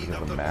it might be because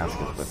the mask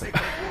is with it.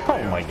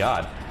 Oh my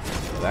god.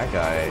 That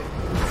guy.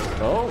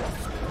 Oh.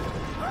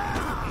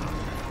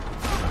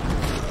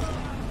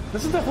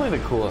 This is definitely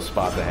the coolest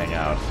spot to hang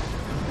out.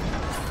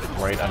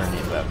 Right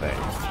underneath that thing.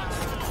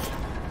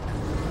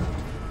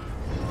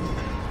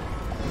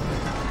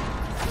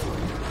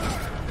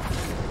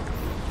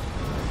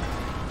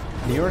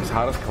 New York's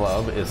hottest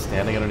club is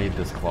standing underneath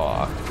this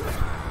claw.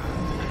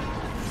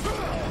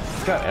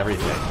 It's got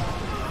everything.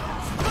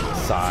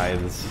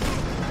 Scythes.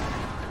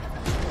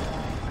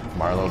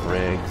 Marlow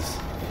Briggs.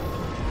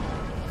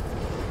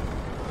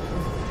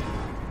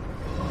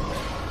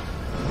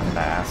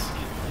 Mask.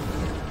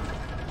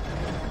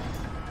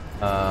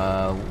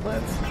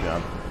 Let's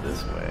jump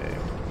this way.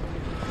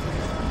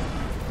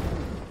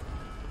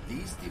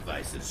 These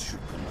devices should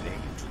convey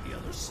you to the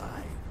other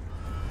side.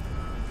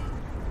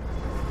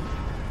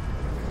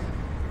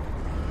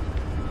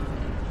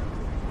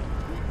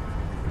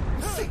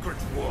 Sacred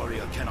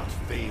warrior cannot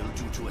fail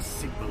due to a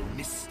simple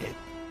misstep.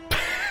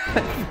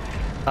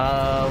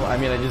 I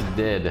mean, I just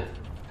did.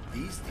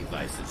 These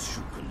devices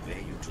should convey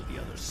you to the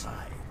other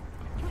side.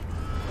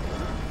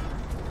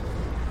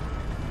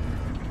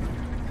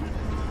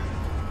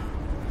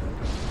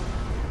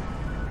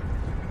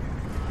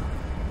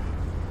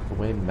 The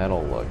way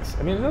metal looks.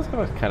 I mean, it does have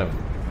a kind of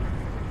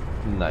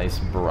nice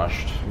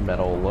brushed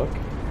metal look,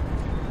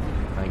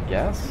 I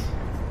guess.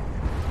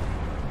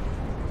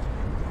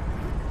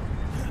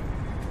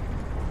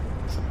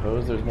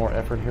 suppose there's more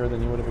effort here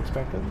than you would have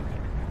expected.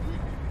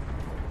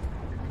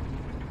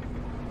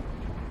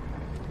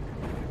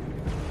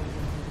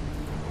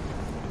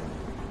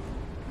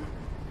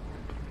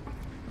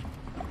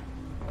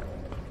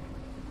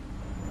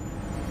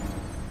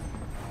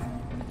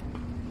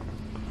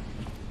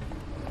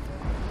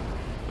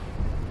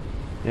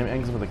 Game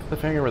ends with a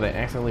cliffhanger where they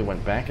accidentally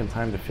went back in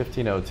time to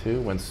 1502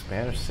 when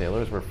Spanish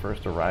sailors were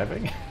first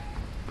arriving.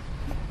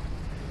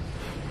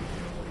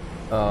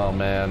 Oh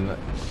man.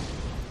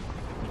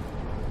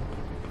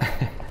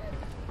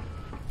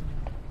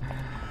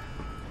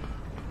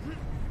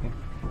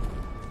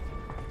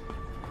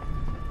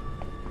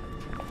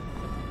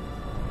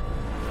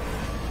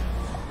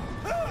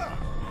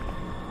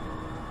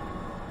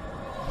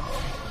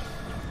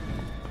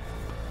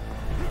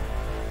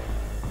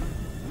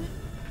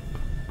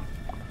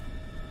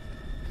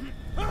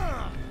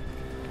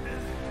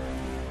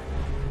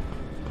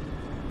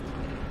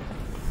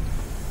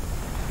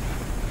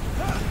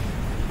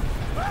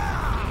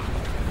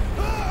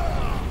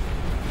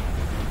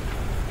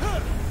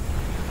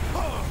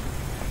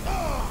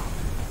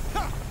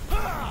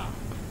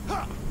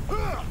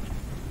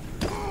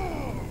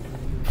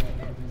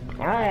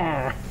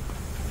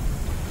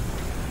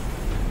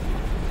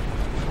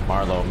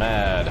 Marlow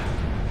mad.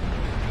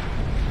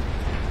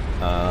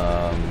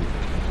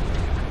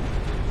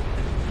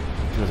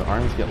 His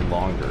arms get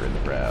longer in the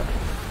grab.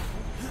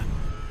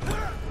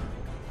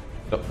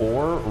 The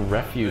ore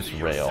refuse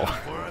rail.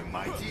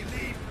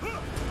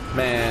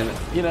 Man,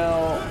 you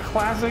know,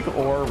 classic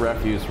ore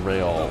refuse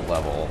rail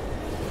level.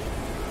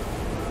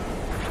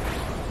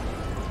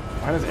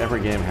 Why does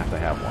every game have to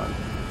have one?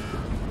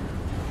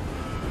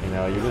 You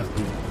know, you're just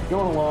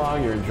going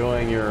along, you're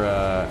enjoying your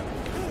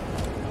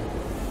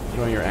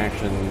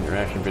action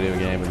video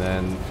game, and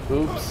then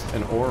oops,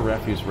 an ore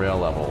refuse rail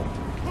level.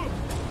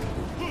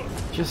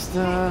 Just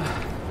don't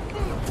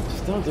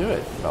do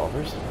it,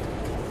 developers.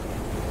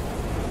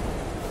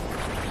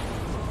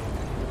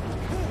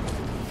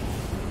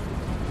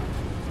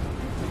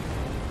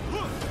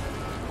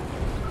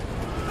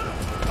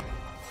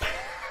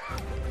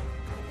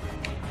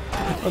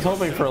 I was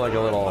hoping for like a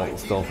little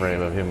still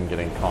frame of him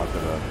getting conked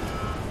in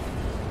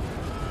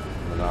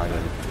the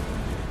noggin.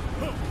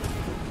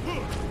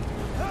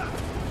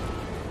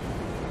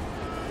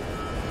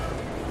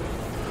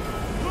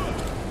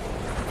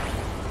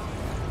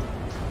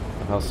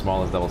 How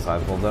small his double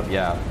size holds up?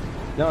 Yeah.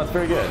 No, it's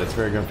very good. It's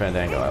very Grim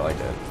Fandango. I like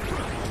it.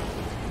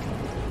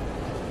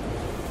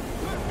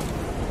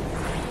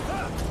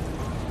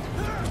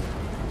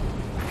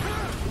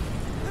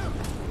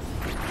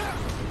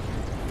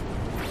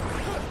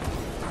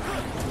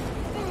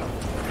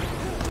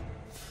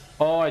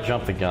 Oh, I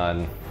jumped the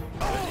gun.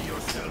 Ready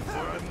yourself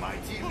for a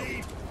mighty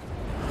leap.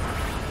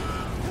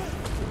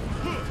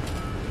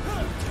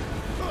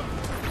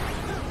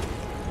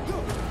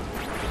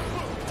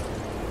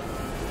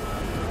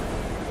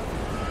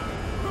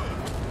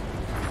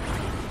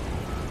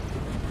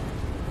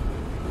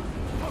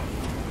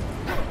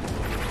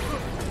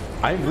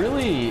 I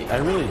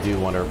really do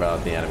wonder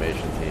about the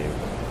animation team.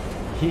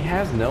 He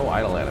has no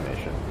idle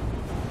animation.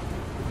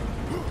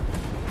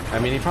 I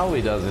mean, he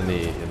probably does in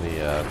the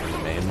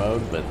main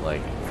mode, but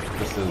like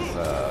this is.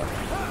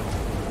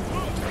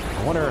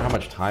 I wonder how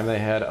much time they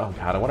had. Oh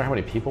god, I wonder how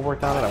many people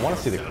worked on it. I want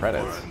to see the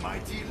credits.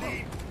 God,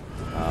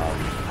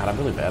 I'm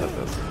really bad at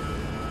this.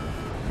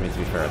 I mean, to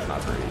be fair, it's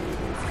not very easy.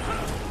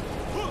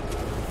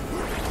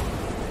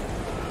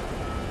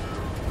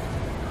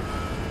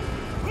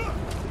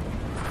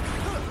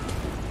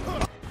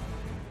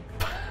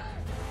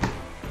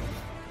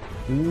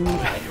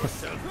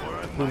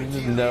 There's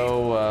just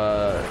no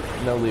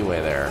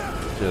leeway there.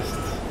 Just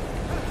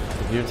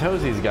if your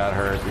toesies got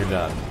hurt, you're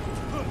done.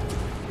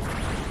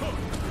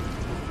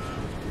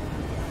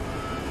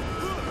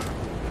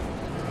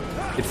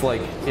 It's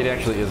like it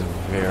actually is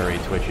very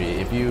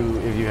twitchy. If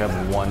you have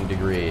 1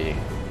 degree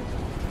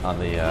on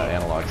the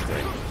analog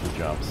stick, he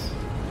jumps.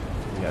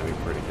 You gotta be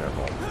pretty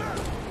careful.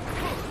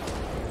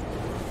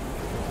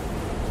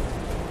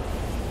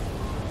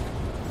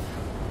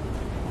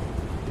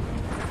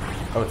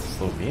 Oh, it's a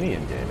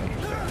Slovenian game.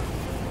 Interesting.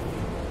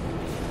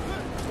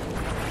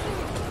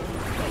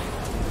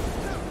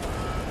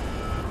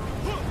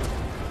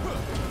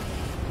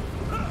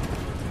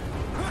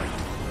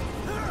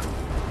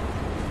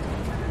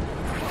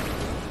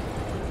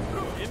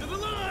 Into the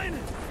line.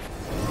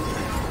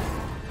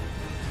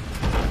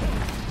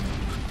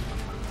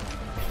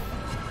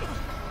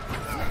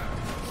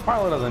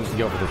 Marlow doesn't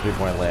go for the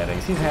 3-point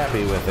landings. He's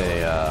happy with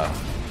a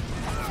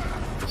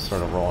just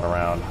sort of rolling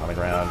around on the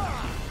ground.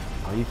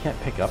 Oh, you can't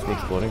pick up the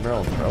exploding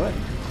barrel and throw it?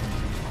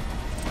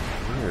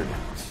 Weird.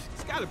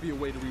 There's gotta be a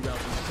way to reroute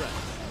these tracks.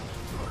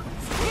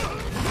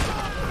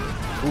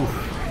 Oof.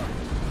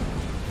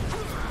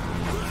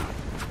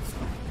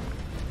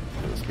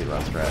 There's a speed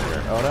run strat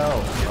here. Oh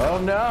no! Oh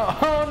no!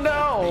 Oh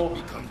no!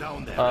 Come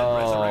down there and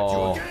resurrect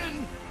you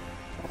again.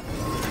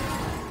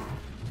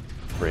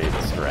 Great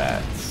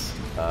strats.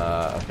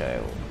 Okay.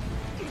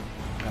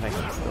 I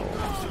can still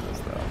do this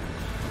though.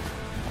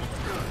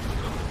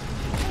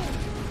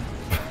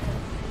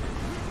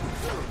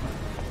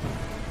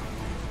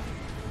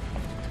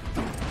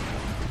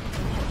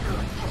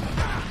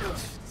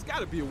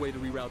 gotta be a way to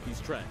reroute these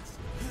tracks.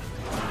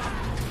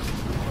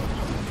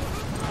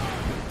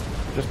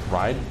 Just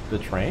ride the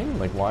train?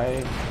 Like,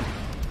 why?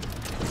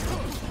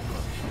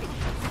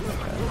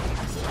 Okay.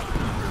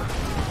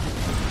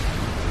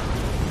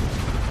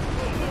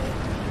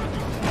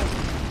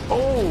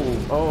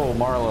 Oh,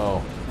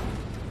 Marlow.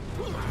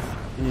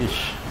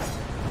 Yeesh.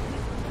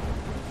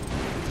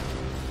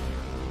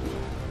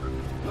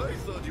 I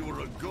thought you were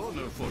a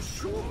goner for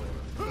sure.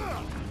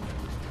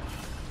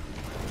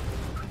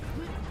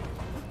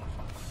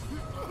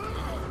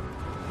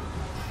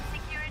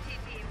 Security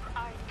teams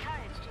are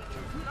encouraged to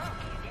use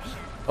full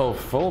munitions. Oh,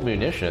 full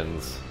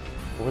munitions?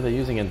 What were they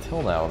using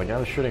until now? The guy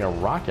was shooting a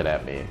rocket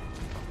at me.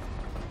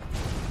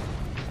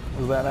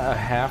 Was that a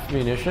half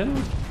munition?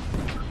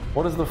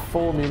 What is the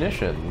full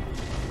munition?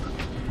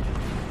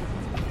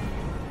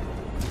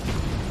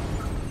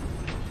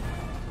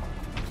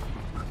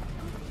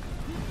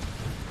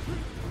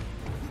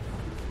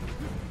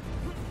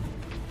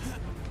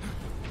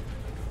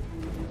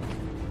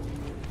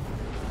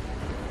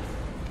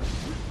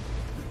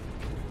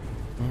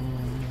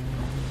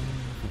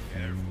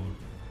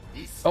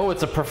 Oh,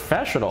 it's a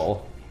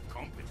professional.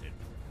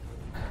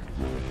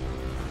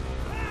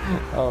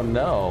 Oh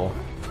no.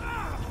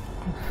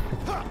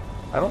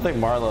 I don't think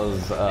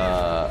Marlow's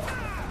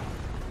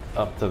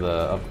up to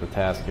the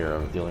task here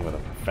of dealing with a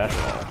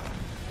professional.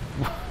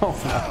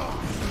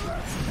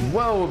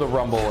 Whoa, the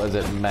rumble is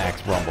at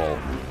max rumble.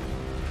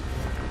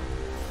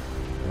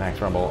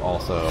 Max rumble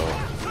also.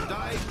 You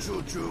died,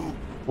 Choo-Choo.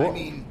 Whoa. I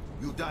mean,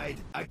 you died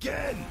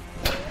again.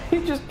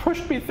 He just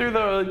pushed me through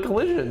the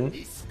collision.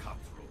 This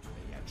cutthroat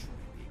may actually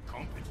be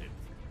competent.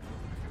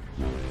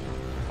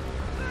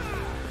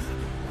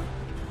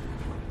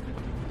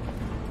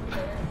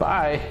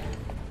 Bye.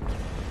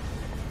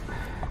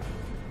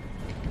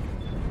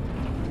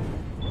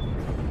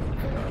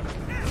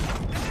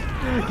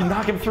 You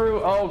knock him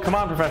through. Oh, come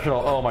on,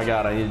 professional. Oh my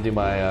god, I need to do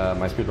my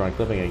my speedrun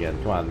clipping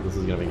again. Come on, this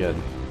is gonna be good.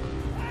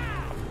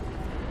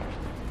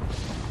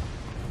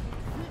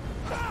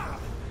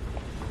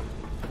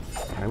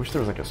 I wish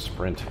there was like a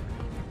sprint.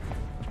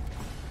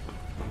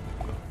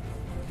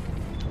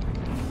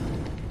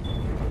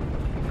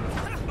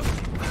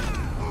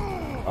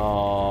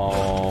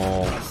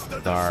 Oh,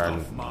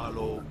 darn.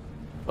 Marlow.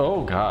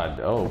 Oh god.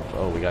 Oh,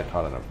 we got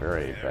caught in a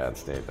very bad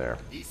state there.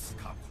 This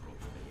cutthroat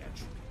may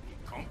actually be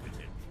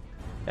competent.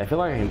 I feel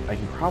like I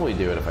can probably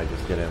do it if I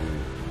just get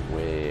him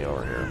way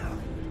over here.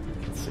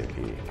 Let's see if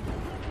he...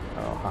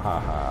 Oh, ha ha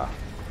ha.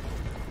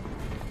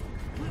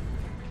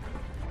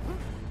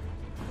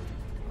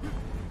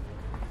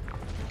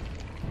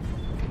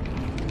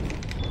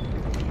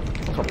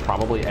 Also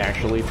probably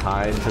actually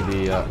tied to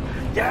the...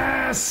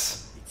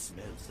 Yes! It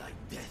smells like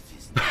death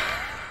is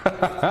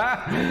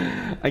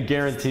I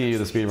guarantee you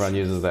the speedrun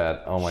uses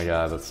that. Oh my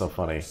god, that's so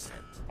funny.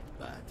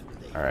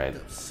 Alright.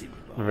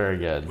 Very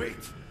good. Wait,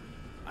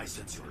 I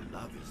sense your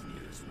love is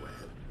near as well.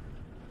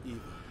 Eva.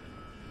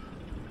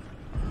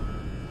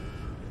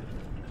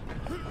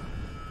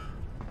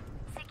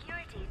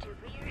 Security to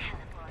rear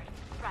heliport.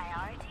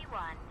 Priority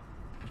 1.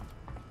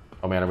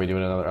 Oh man, are we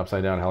doing another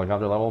upside down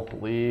helicopter level?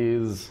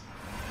 Please.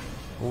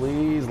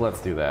 Please,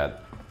 let's do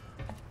that.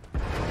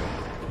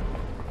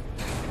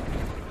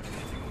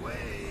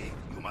 Way,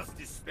 you must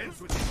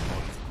dispense with these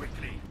ones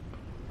quickly.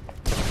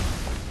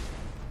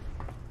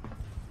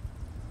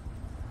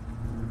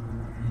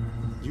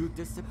 You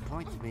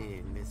disappoint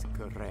me, Miss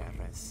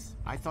Carreras.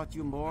 I thought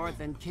you more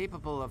than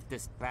capable of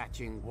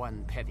dispatching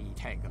one petty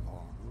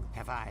tag-along.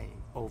 Have I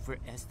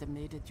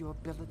overestimated your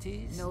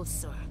abilities? No,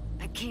 sir.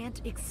 I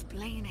can't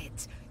explain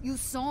it. You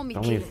saw me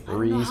Only kill it. I don't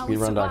 3 know how he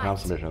speedrun.com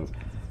survived. submissions.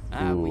 We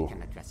Ooh.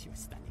 can address your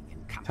stunning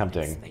incompetence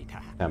Tempting. later.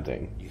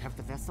 Tempting. You have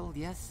the vessel,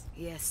 yes?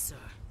 Yes, sir.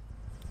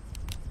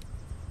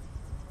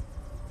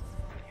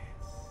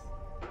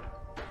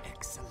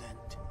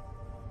 Excellent.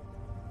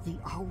 The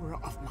hour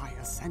of my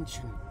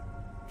ascension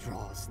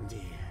draws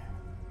near.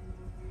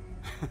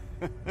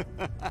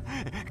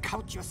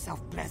 Count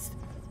yourself blessed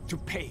to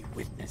pay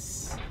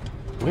witness.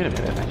 Wait a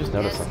minute, I just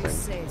noticed As you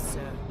something. say,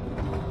 sir.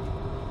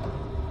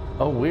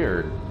 Oh,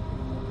 weird.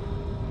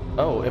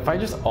 Oh, if I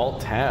just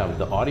alt-tab,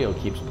 the audio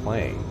keeps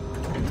playing.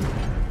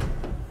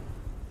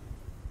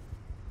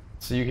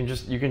 So you can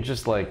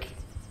just like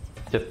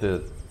get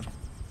the...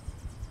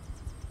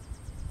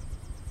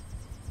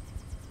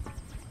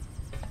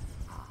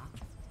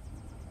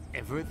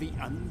 Ever the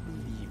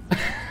unbelievable.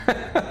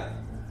 A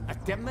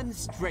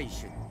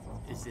demonstration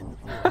is in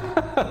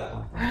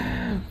order.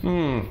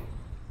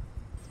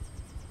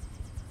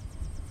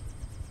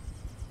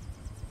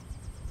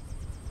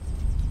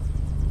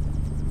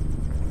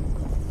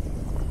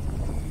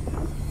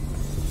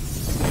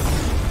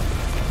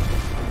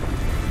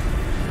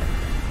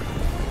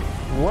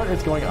 What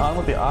is going on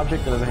with the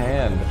object in his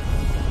hand?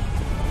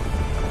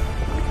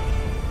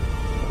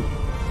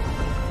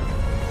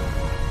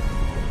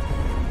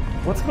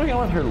 What's going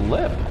on with her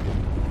lip?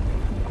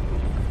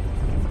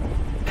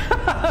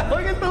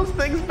 Look at those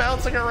things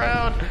bouncing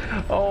around.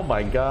 Oh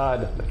my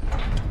god.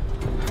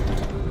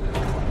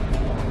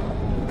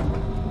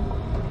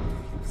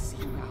 See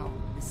now,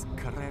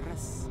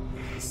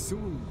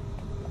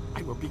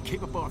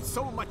 capable of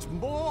so much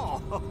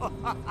more.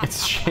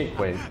 It's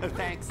Shapewave.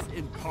 Thanks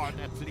in part,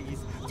 at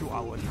least, to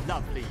our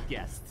lovely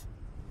guest.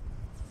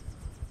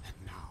 And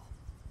now,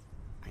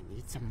 I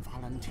need some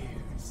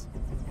volunteers.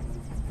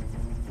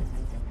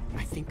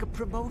 I think a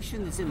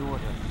promotion is in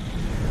order.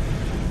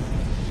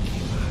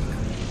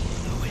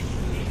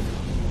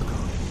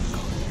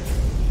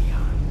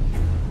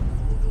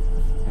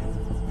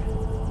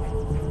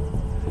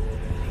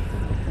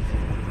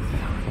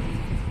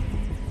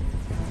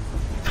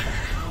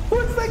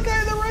 What's that guy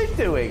on the right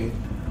doing?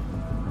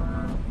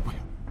 Well,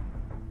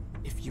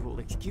 if you will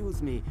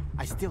excuse me,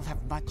 I still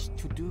have much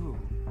to do.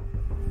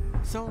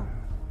 So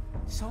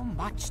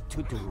much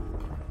to do.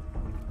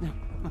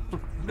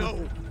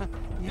 No,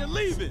 you're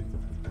leaving.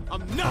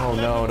 I'm not. Oh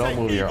letting no, you don't take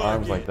move your Eva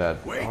arms again. like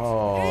that. Wait,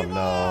 Oh Eva!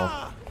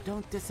 no.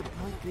 Don't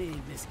disappoint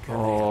me, Miss Curry.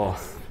 Oh.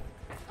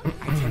 I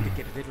tend to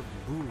get a little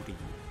moody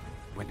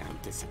when I'm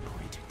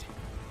disappointed.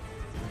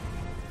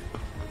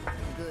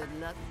 Good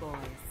luck, boys.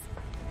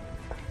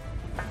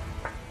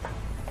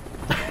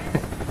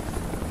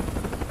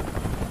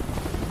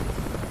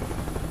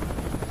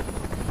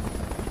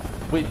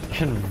 Wait,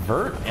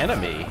 convert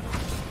enemy?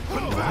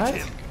 What?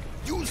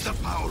 Use the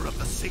power of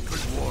the sacred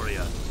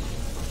warrior.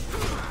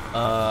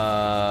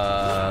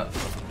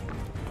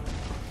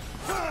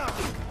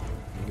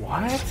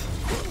 What?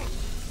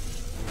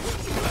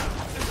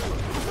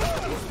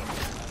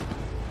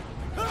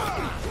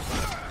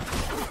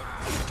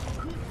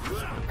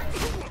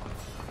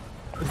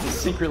 This is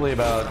secretly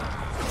about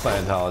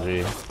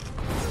Scientology.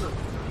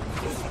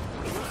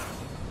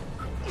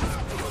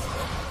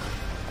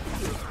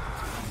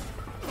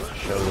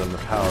 Show them the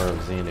power of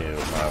Xenu,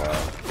 Marlow.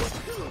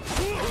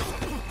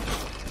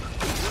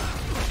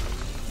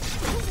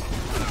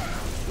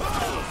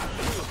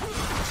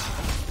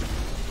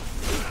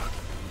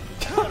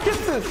 Look at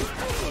this!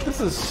 This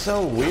is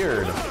so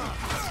weird.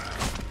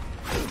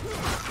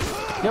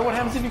 Yeah, what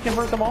happens if you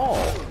convert them all?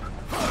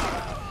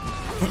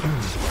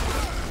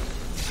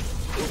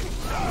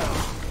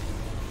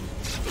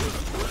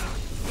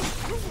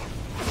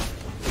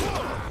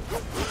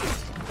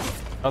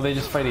 Oh, they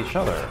just fight each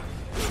other.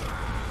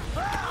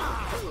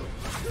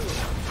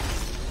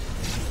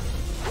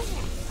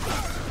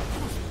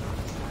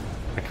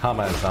 A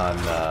comment on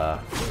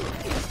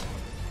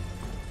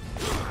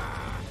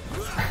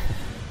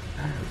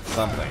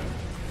something.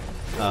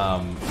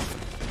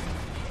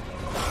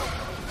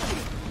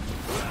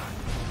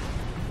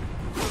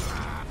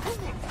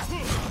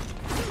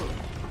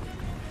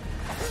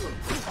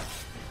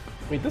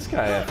 Wait, this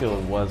guy I feel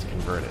was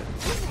converted.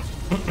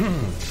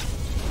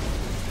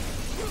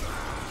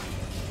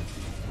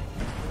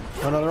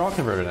 Oh no, they're all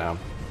converted now.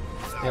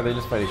 Yeah, they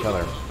just fight each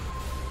other.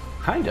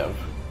 Kind of.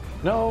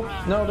 No,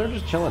 they're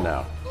just chilling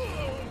now.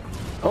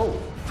 Oh.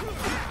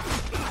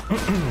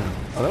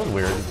 Oh, that was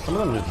weird. Some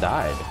of them just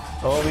died.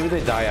 Oh, maybe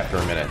they die after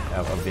a minute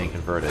of being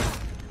converted.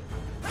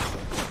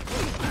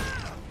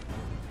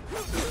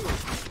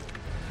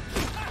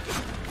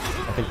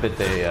 I think that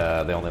they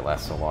only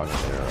last so long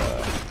if they're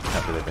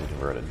after they've been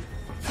converted.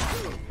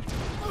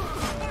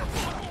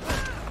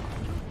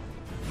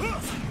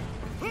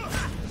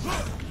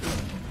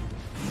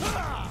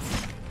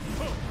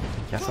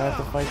 Guess I have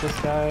to fight this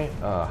guy?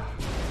 Ugh.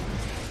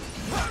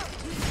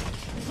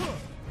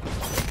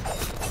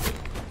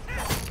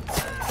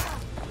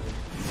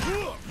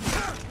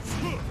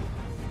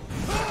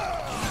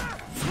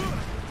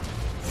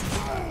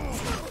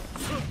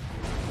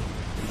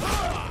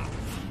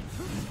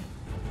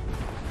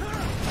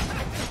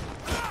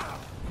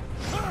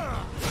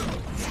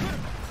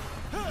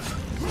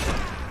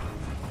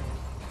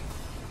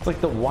 It's like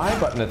the Y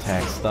button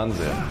attack stuns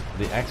him.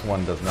 The X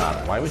one does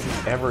not. Why would you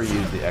ever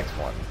use the X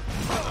one?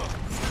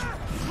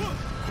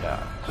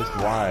 Yeah, just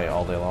Y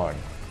all day long.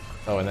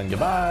 Oh, and then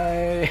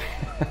goodbye!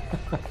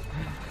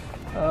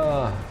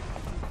 Oh?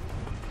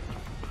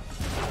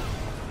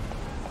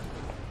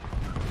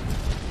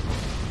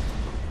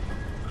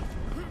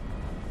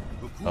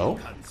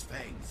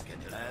 Fangs can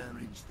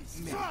reach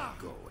this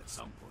go at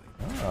some point.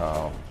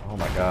 Oh, oh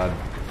my god.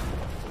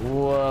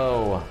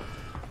 Whoa.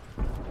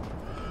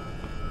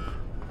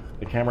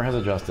 The camera has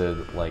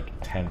adjusted like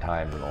 10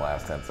 times in the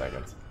last 10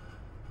 seconds.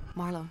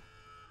 Marlow,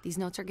 these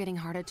notes are getting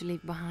harder to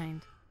leave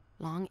behind.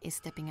 Long is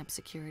stepping up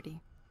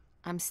security.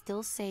 I'm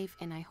still safe,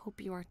 and I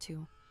hope you are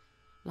too.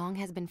 Long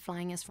has been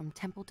flying us from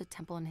temple to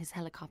temple in his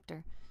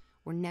helicopter.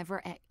 We're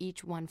never at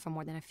each one for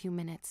more than a few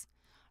minutes.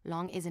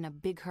 Long is in a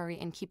big hurry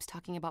and keeps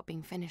talking about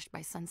being finished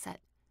by sunset.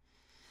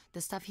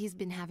 The stuff he's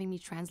been having me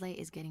translate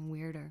is getting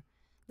weirder.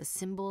 The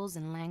symbols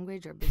and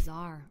language are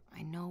bizarre.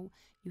 I know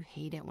you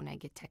hate it when I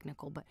get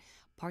technical, but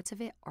parts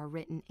of it are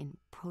written in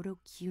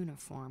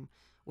proto-cuneiform,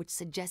 which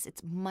suggests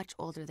it's much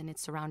older than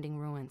its surrounding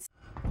ruins.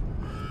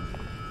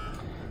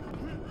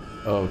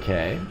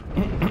 Okay.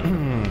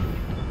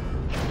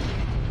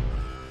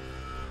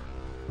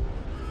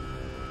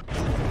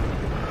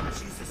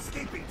 She's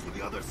escaping to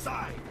the other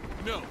side.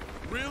 No,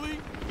 really?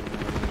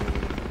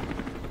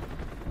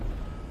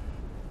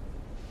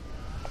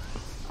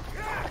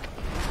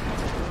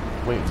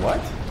 Wait, what?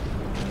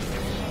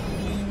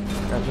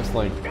 God that just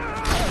like...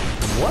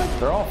 What?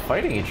 They're all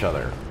fighting each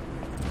other.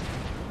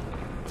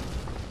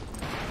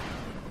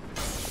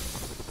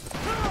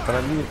 But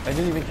I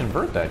didn't even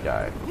convert that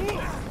guy.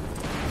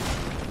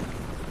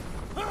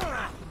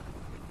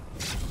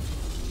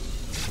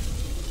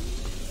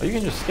 Oh, you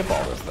can just skip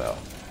all this, though.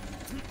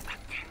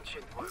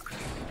 Attention workers.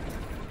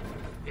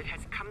 It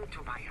has come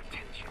to my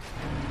attention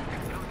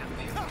that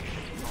productivity has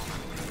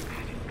fallen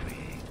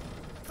dramatically.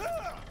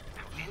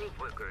 Now, any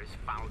workers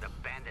found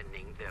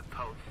abandoning their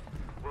posts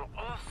will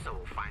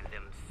also find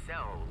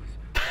themselves...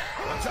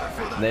 Watch out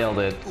for that. Nailed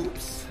it.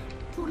 Oops.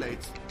 Too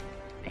late.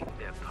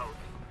 Their posts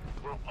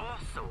will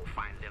also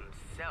find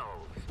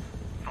themselves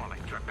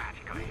falling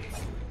dramatically.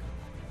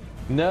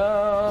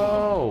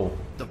 No!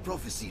 The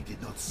prophecy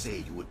did not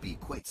say you would be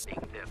quite...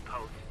 Their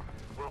posts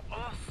will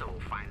also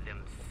find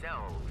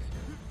themselves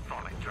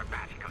falling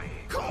dramatically.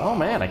 Oh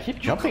man, I keep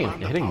jumping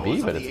and hitting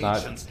B, but it's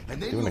not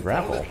doing the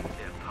grapple. Their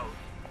posts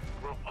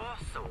will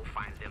also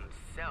find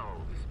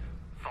themselves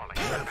falling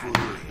Careful,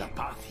 dramatically. the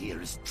path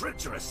here is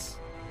treacherous.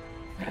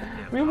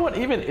 I mean, what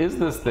even is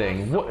this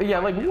thing? What, yeah,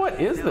 like,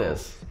 what is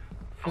this?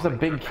 There's a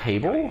big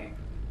cable?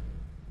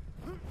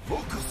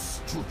 Focus,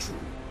 Choo-Choo.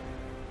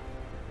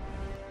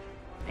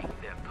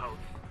 Their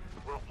posts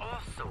will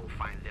also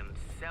find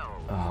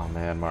themselves Oh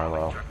man,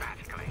 Marlow.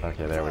 dramatically.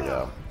 Okay, there we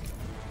go.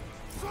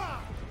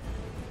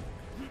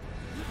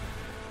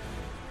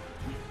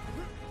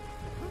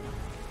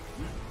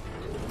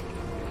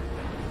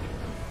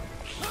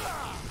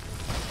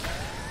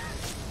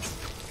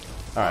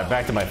 All right,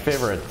 back to my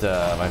favorite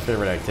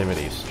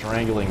activity: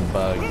 strangling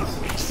bugs.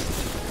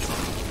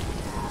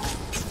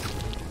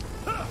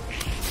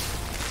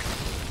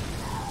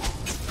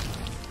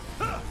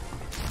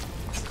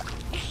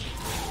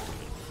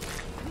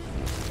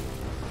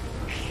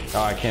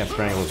 Oh, I can't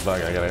strangle this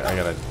bug. I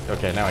gotta.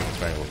 Okay, now I can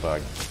strangle this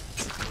bug.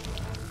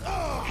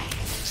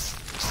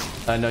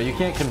 No, you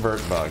can't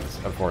convert bugs.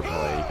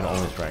 Unfortunately, you can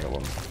only strangle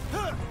them.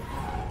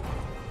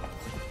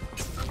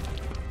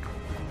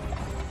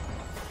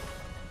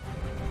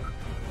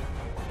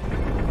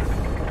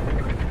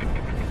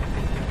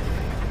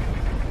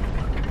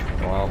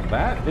 Well,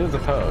 that is a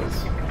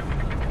pose.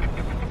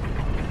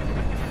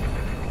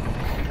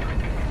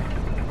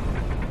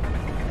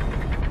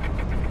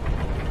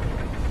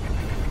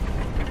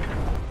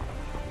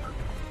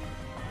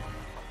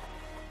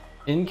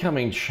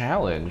 Incoming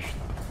challenge?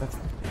 That's...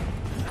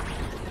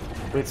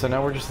 Wait, so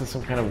now we're just in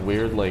some kind of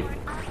weird, like...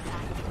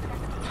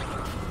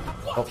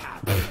 What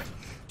happened?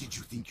 Did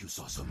you think you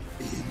saw some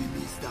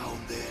enemies down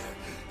there?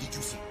 Did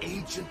you see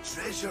ancient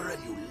treasure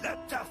and you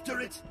leapt after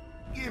it?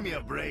 Give me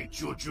a break,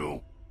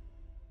 Choo-Choo.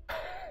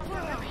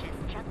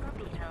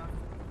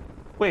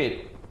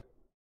 Wait.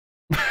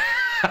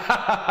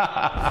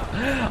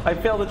 I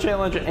failed the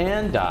challenge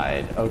and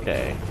died.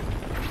 Okay.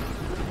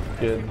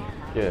 Good,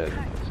 good.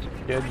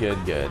 Good,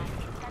 good, good.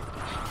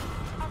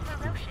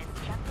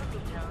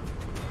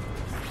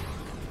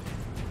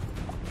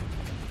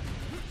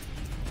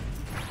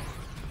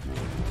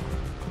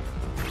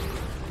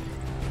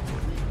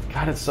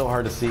 God, it's so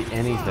hard to see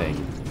anything.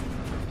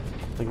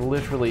 Like,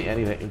 literally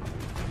anything.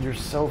 You're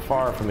so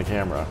far from the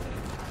camera.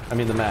 I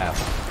mean, the map.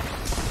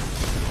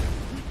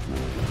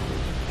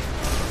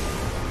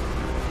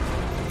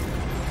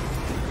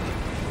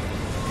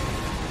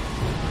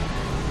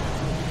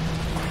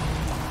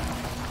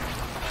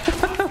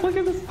 Look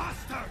at this.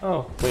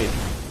 Oh, wait.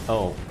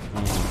 Oh.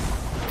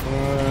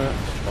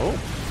 Oh.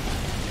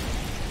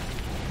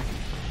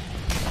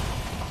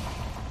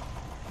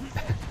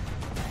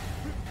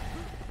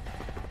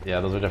 Yeah,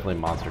 those are definitely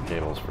monster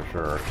cables for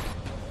sure.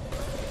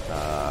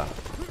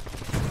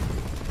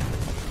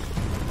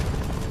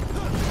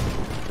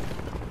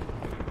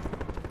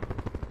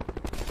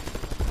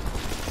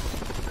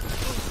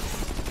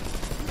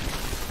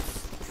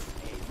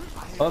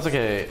 Well, that's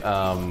okay.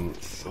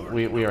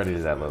 We already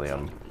did that,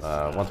 Lilium.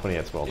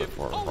 128 spoiled it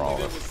for all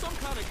of us.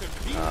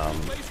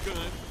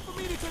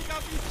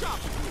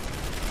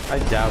 I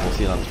doubt we'll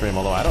see it on stream,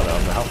 although I don't know.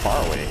 How far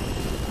are we?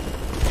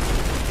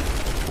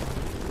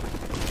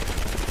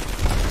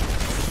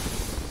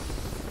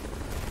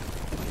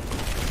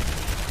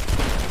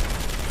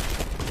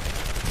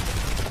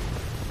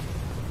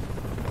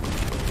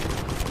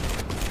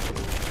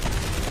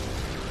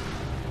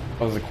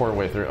 Oh, it was a quarter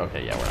way through?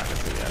 Okay, yeah, we're not gonna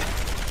see the end.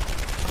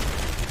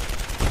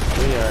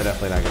 We are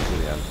definitely not gonna see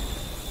the end.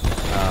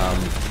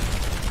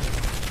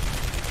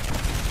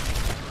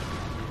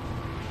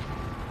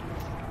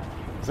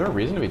 Is there a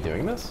reason to be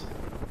doing this?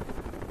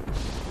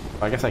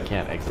 I guess I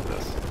can't exit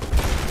this.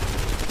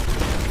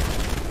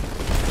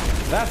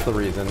 That's the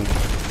reason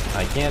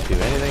I can't do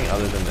anything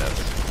other than this.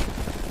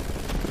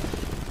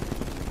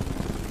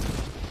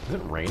 Is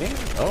it raining?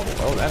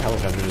 Oh, that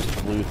helicopter just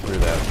flew through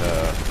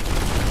that,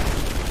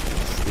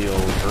 steel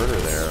girder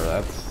there.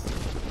 That's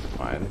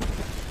fine.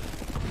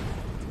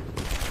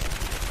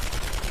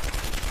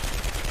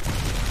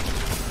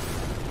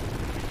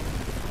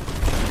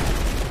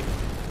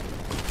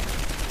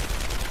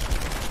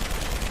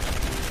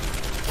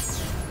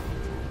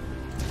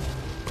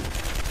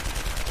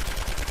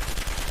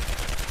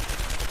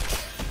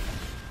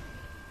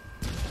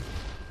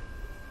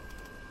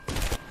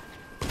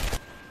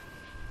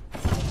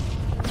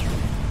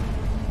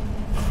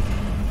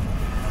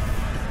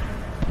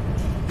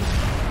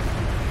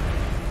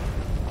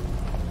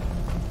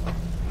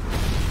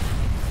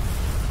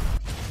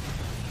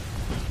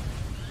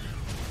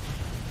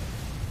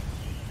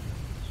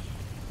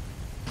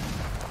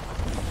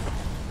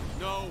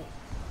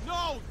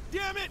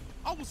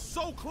 was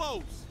so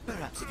close.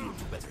 Perhaps if you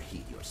do better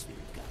heed your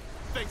spirit guide.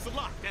 Thanks a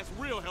lot. That's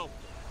real helpful.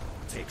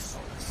 Take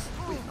solace.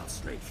 We have not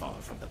strayed far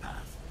from the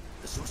path.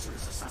 The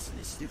sorcerer's assassin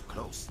is still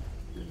close,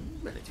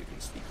 relatively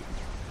speaking.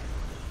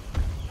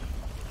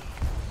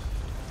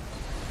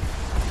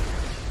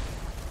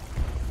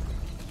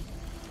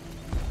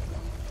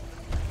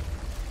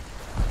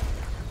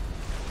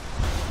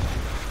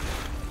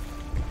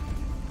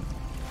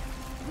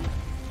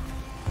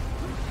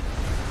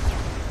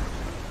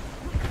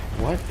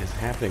 What is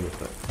happening with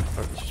the...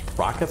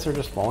 rockets are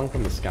just falling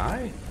from the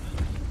sky?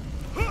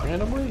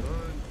 Randomly?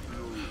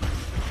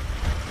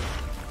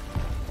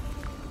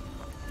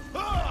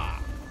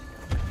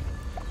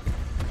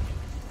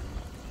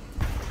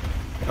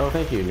 Oh,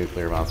 thank you,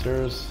 nuclear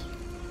monsters.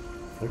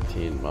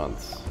 13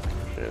 months.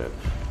 Appreciate it.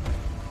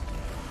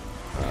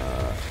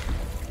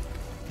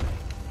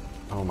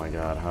 Oh my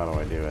god, how do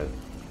I do it?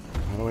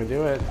 How do I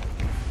do it?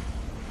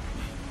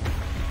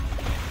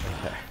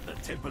 Okay. The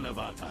Temple of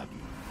Atab.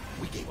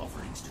 We gave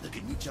offerings to the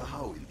Genicha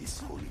Hao in this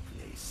holy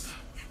place.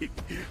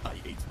 I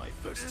ate my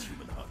first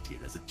human heart here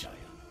as a child.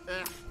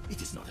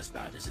 It is not as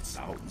bad as it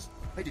sounds.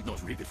 I did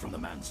not rip it from the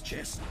man's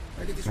chest.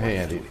 I did this Hey,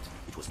 to Andy. it.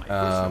 It was my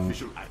first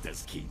official act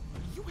as king.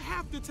 You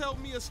have to tell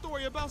me a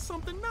story about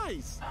something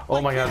nice. Oh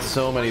my god,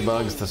 so many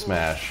bugs to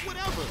smash.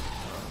 Whatever.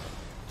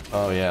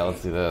 Oh yeah,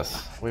 let's do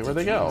this. Wait, where'd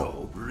they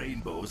go? No,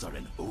 rainbows are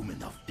an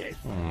omen of death.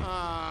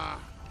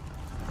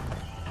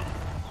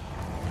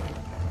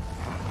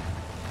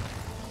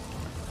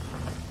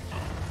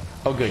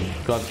 Oh good,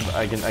 God,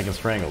 I can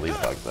strangle these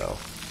bugs though.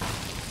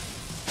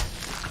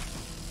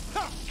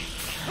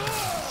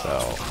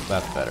 So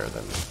that's better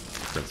than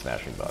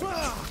smashing bugs.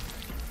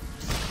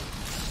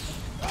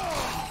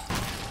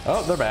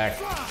 Oh, they're back.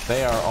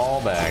 They are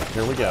all back.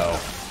 Here we go.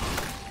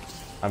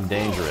 I'm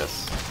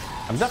dangerous.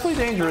 I'm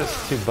definitely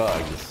dangerous to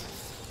bugs.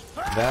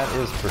 That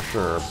is for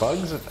sure.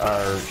 Bugs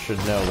should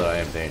know that I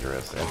am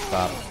dangerous and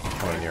stop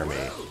coming near me.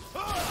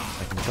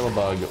 I can kill a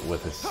bug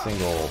with a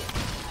single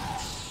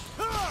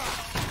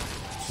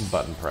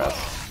button press.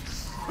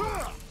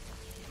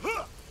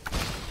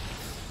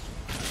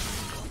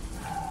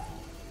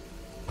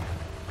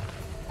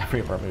 Every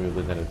apartment we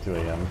lived in at 2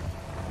 a.m.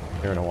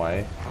 here in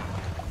Hawaii.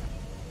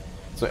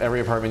 So every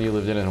apartment you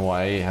lived in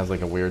Hawaii has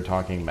like a weird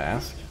talking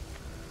mask?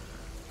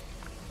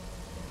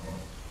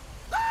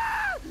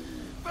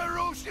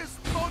 Ferocious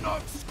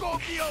monarch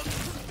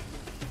scorpions!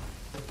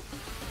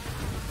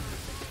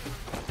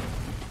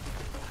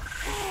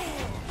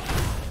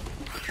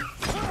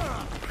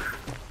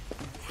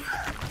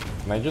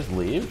 Can I just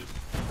leave?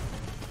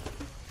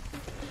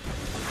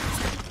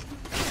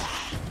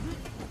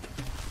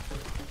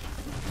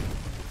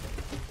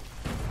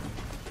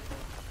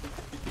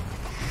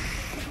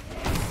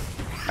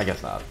 I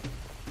guess not.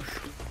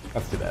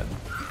 That's too bad.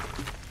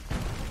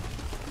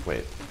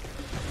 Wait.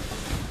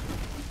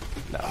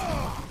 No.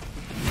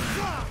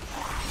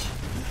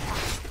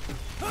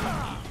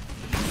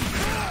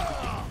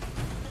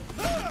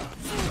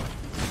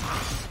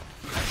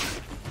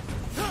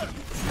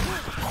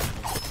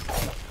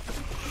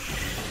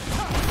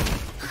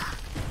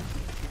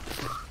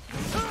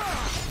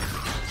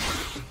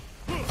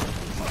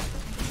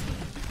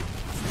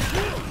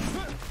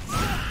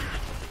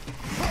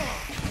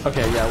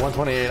 Okay, yeah,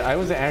 128. I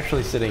was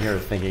actually sitting here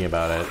thinking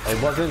about it.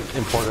 It wasn't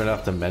important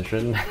enough to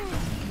mention.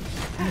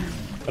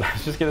 But I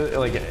was just gonna,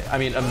 like, I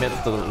mean,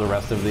 amidst the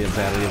rest of the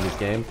insanity of this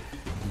game.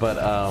 But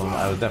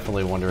I was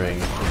definitely wondering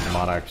if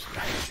monarchs,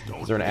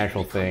 is there an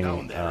actual thing,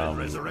 an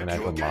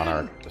actual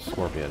monarch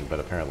scorpion? But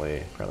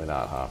apparently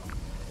not, huh?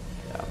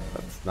 Yeah,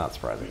 that's not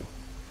surprising.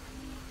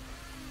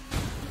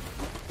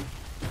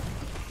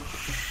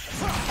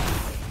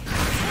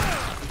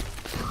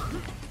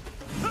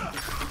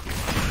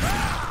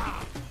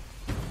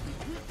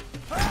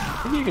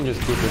 I think you can just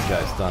keep this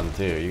guy stunned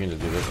too. You can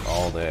just do this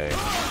all day.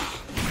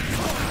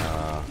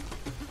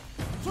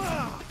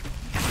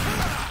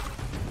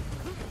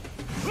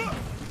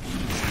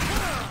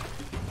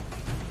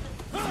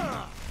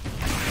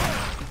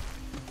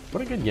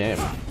 What a good game.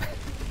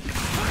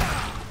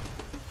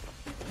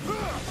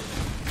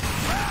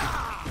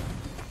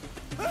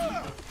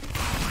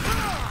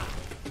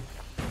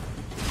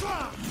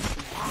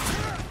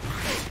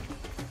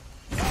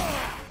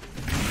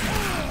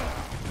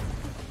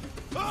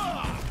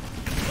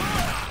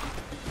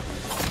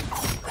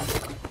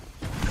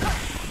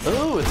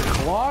 Ooh, it's a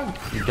clog?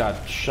 You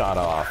got shot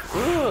off.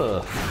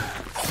 Ugh.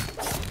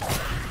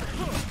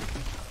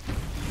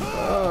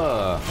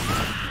 Ugh.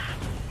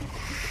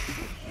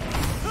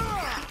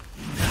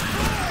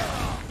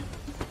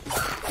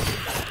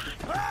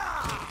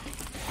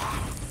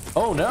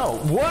 Oh no,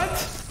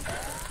 what?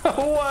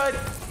 What?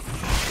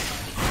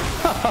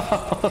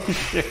 Oh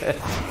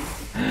shit.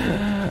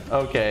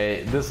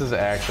 Okay, this is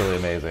actually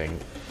amazing.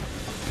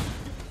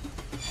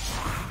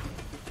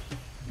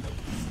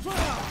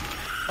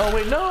 Oh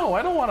wait, no,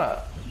 I don't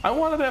wanna. I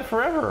wanted that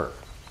forever.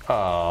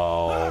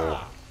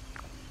 Oh.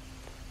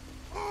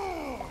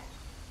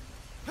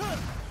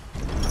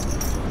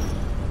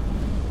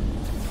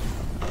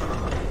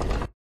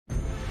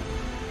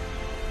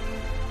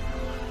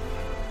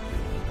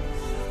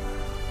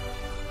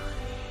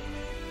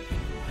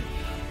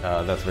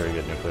 That's very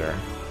good, Nuclear.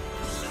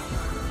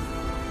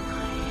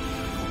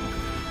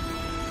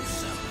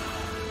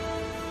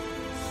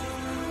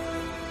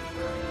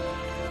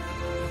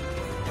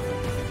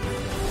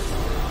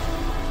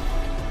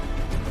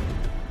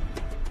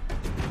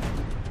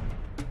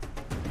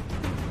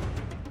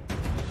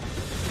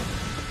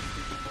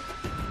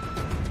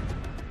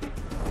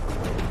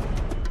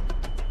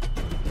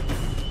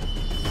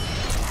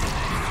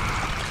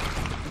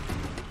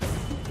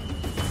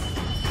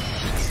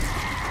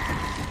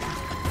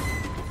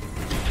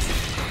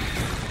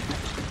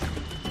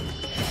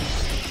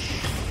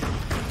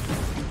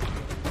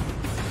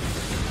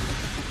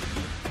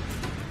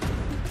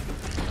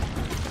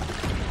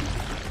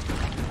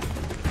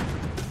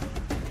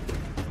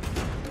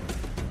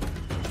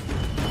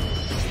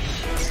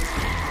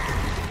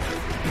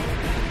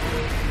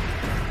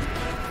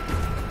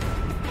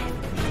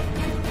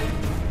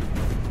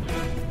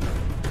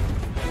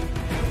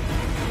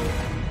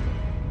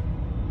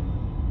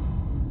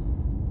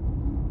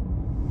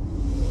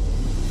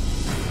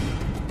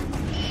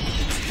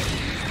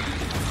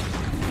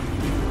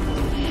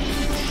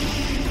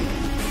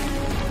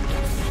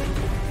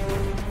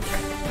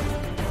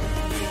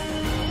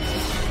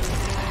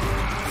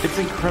 It's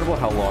incredible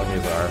how long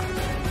these are.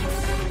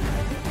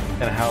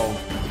 And how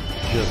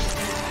just...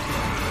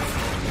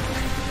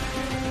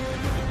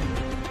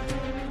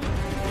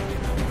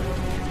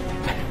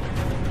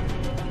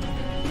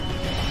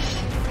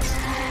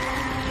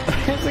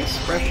 his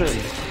expression.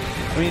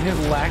 I mean,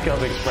 his lack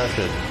of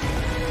expression.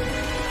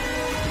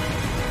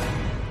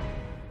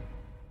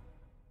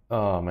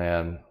 Oh,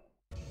 man.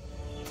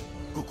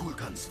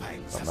 Kukulkan's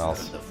fangs has learned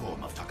the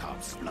form of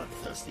Takab's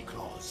bloodthirsty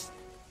claws.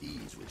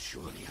 These will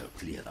surely help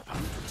clear the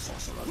path to the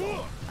Sorcerer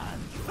Lord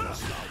and your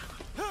lost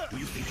life. Do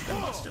you think you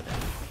can master them?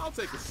 I'll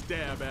take a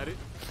stab at it.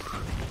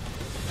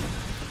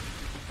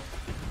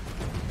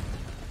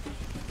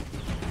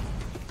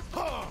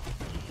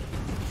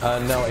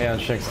 No,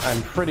 and Shinx,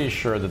 I'm pretty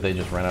sure that they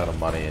just ran out of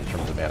money in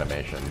terms of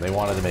animation. They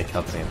wanted to make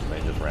cutscenes and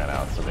they just ran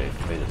out, so they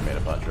just made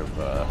a bunch of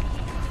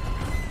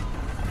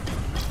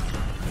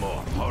more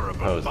horrible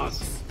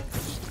poses.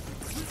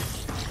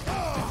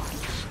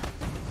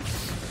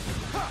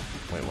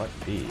 Wait, what?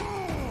 B?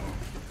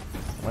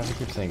 Why do I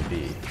keep saying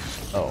B?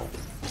 Oh.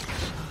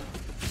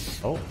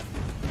 Oh.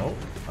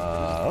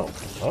 Oh.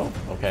 Oh,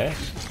 okay.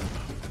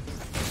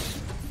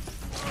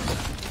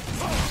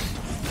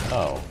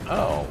 Oh.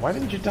 Oh, why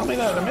didn't you tell me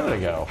that a minute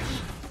ago?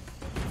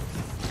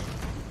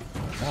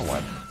 Now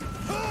what?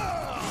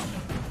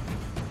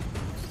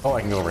 Oh,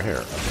 I can go over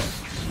here. Okay.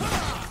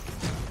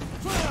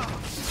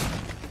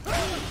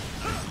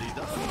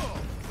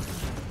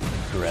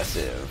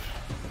 Aggressive.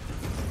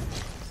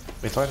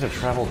 Wait, so I have to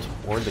travel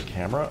toward the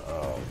camera?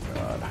 Oh,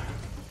 God.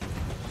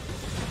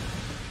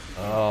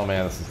 Oh,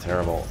 man, this is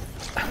terrible.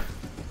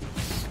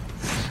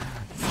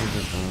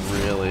 This is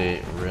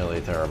really, really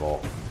terrible.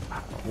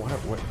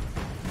 What?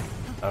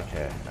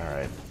 Okay,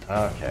 alright.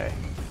 Okay.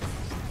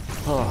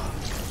 Oh.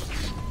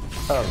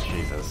 Oh,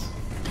 Jesus.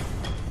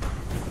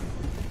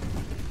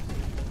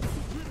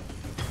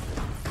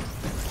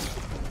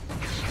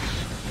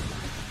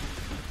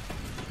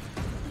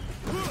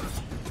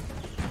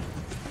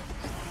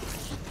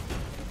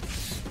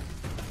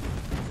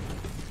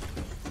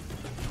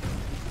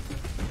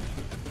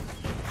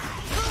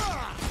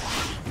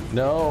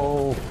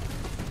 No.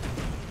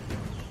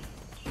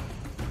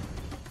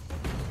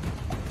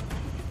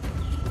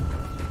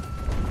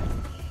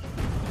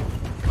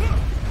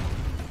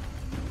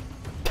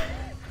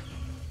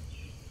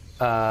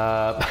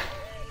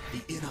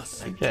 The inner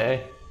sanctum.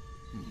 Okay.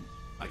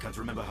 I can't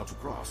remember how to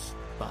cross,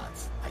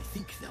 but I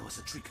think there was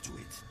a trick to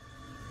it.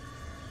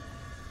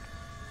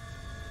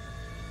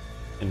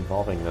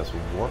 Involving this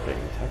warping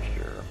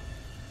texture.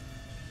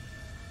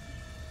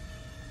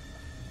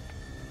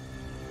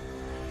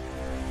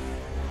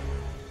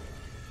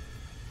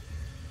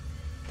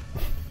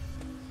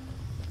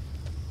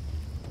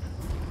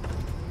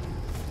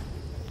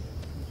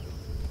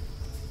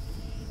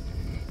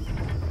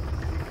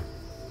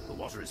 The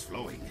water is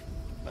flowing,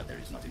 but there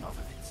is not enough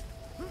of it.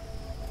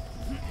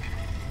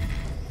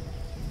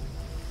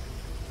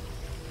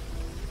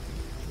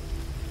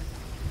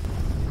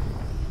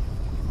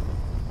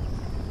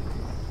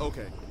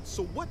 Okay,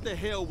 so what the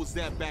hell was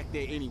that back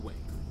there anyway?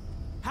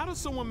 How does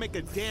someone make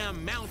a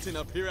damn mountain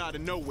up here out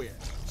of nowhere?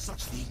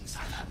 Such things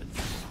have happened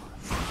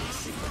before. A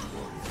sacred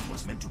warrior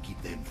was meant to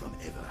keep them from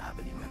ever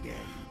happening again.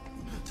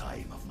 In the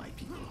time of my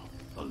people,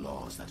 the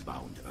laws that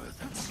bound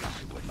earth and sky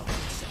were not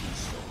set in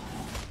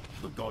stone.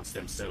 The gods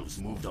themselves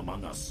moved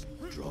among us,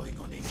 drawing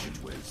on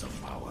ancient wells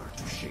of power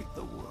to shape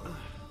the world.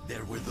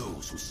 There were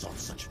those who sought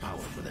such power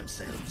for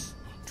themselves,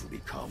 to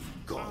become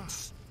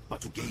gods.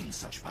 But to gain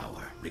such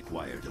power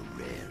required a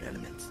rare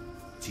element,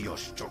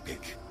 Tiosh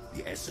Jokik,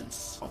 the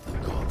essence of the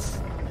gods,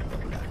 the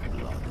black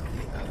blood of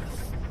the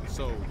earth.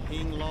 So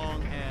King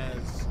Long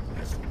has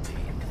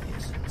obtained the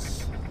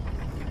essence.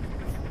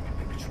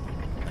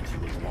 He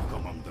will walk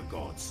among the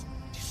gods,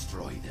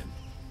 destroy them.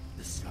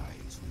 The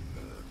skies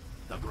will burn,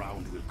 the ground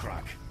ground will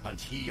crack, and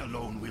he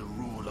alone will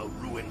rule a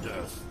ruined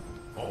earth.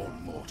 All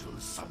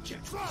mortals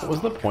subject. What was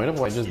the point of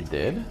what I just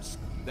did?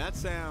 That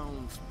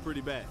sounds pretty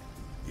bad.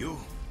 You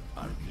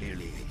are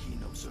clearly a keen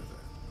observer.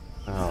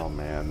 Oh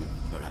man.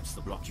 Perhaps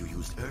the block you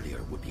used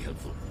earlier would be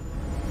helpful.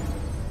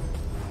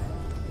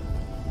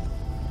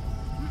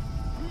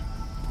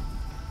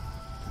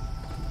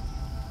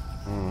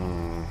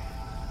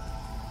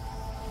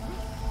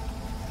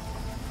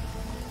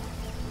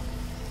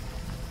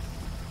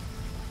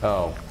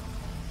 Oh.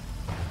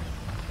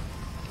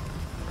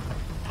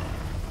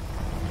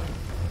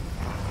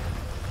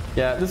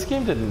 Yeah, this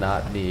game did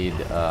not need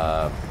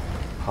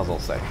puzzle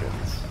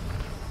sections.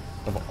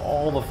 Of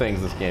all the things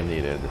this game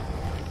needed,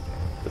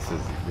 this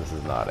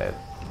is not it.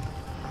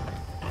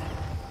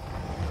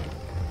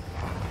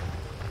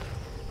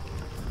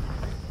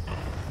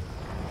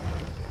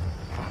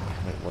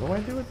 Wait, what do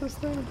I do with this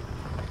thing?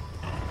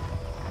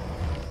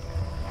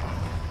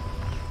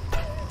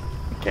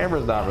 The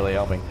camera's not really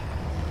helping.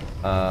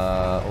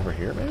 Over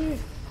here maybe?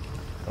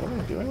 What am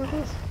I doing with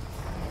this?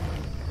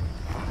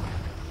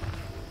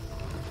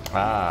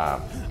 Ah.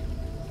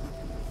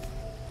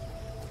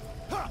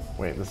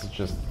 Wait, this is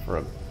just for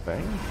a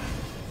thing?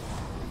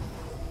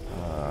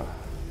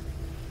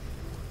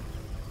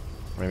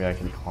 Maybe I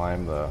can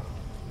climb the...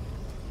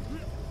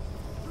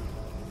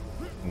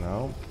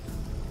 No?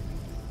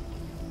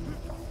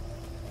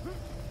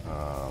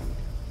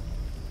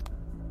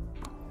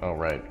 Oh,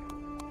 right.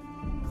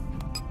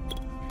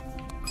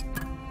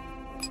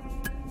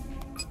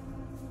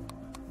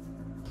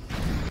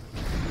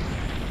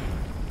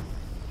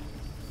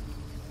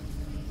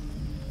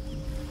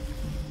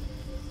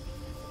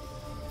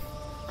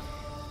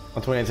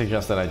 That's when I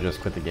suggest that I just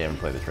quit the game and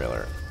play the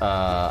trailer.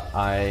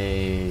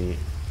 I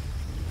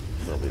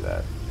will do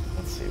that.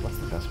 Let's see, what's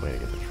the best way to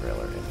get the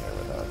trailer in here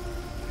without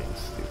being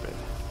stupid?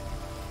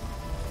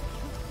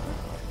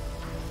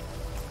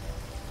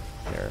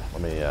 Here,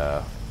 let me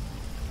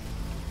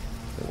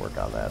work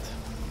on that.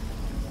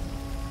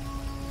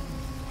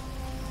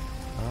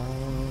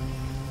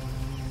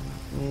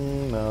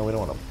 No, we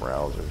don't want a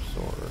browser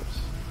source.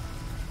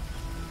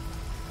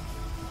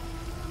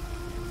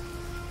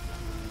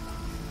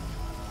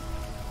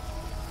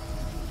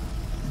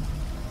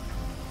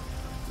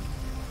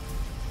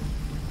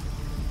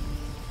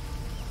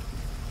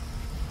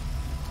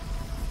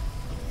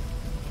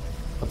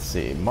 Let's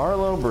see,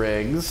 Marlow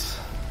Briggs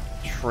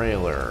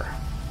trailer.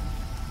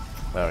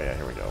 Oh yeah,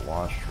 here we go.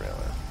 Watch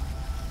trailer.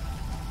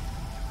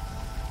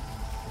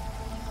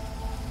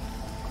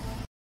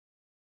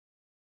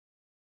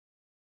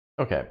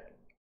 Okay.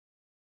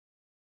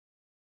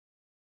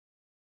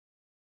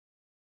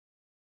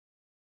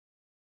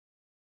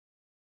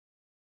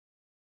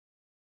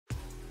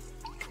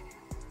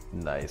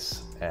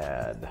 Nice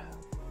ad.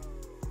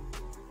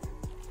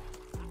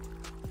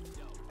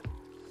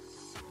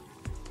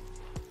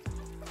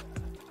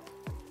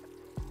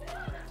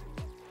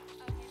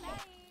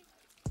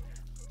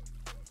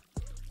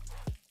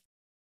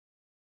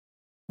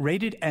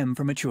 Rated M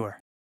for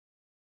mature.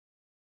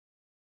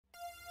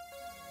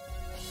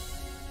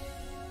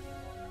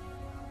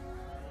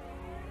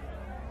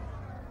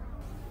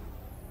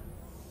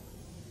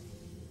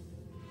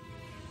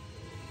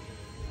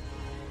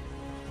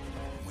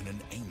 When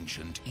an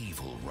ancient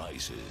evil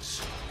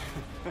rises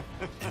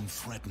and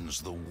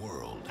threatens the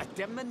world, A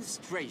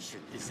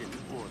demonstration is in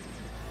order.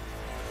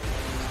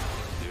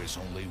 there's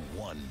only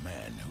one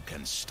man who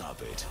can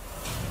stop it.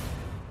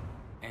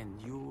 And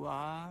you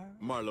are?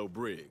 Marlow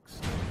Briggs.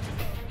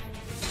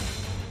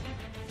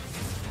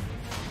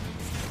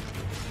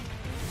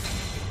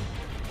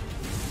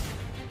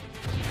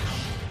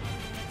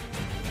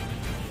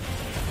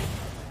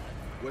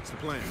 What's the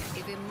plan?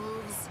 If it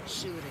moves,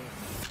 shoot it.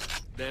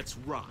 That's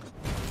rock.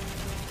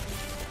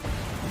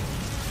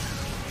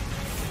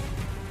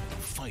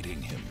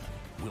 Fighting him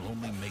will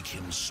only make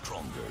him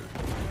stronger.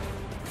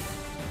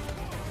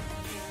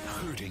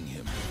 Hurting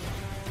him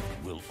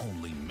will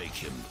only make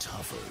him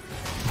tougher.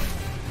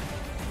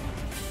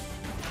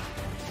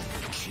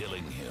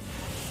 Killing him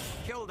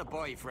Kill the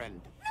boyfriend.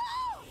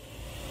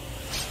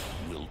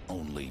 will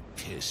only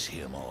piss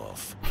him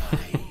off.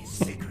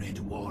 Sacred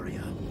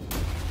warrior.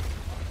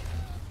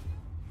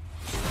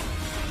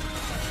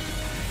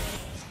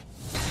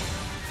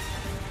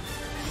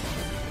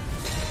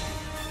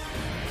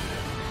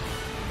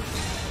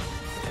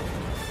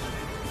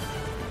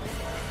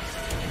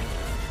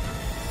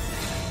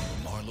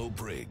 Marlow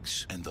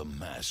Briggs and the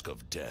Mask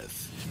of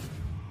Death.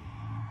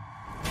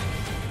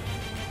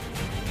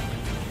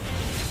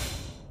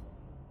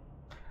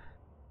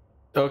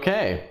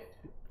 Okay.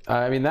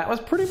 I mean, that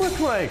was pretty much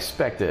what I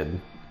expected.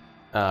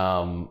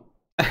 I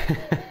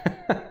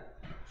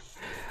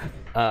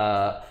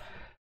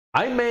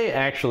may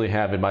actually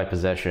have in my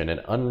possession an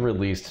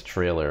unreleased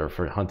trailer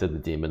for Hunted the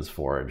Demon's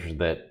Forge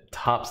that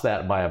tops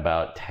that by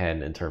about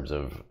 10 in terms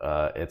of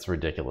its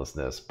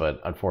ridiculousness,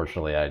 but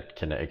unfortunately it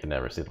can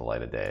never see the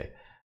light of day.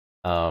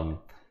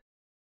 Well,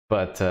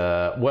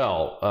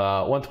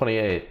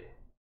 128,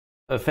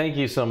 thank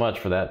you so much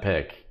for that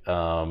pick.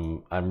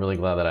 I'm really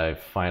glad that I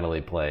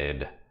finally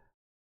played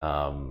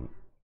Marlow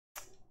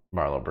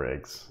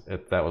Briggs.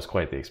 That was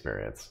quite the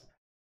experience.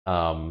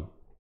 Not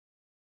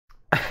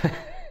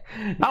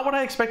what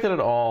I expected at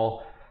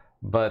all,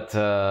 but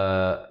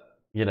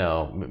you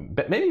know,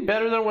 maybe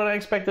better than what I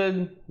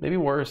expected, maybe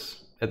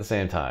worse at the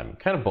same time.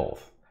 Kind of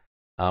both.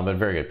 But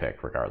very good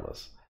pick,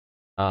 regardless.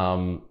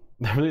 The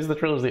release of the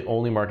trailer is the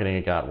only marketing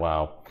it got.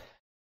 Wow.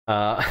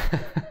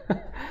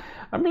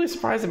 I'm really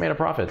surprised it made a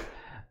profit.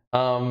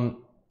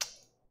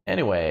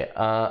 Anyway,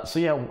 so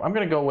yeah, I'm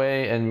gonna go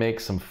away and make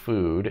some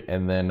food,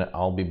 and then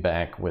I'll be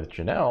back with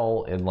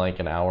Janelle in like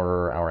an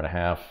hour, hour and a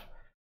half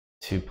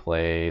to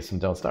play some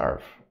Don't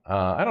Starve.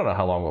 I don't know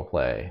how long we'll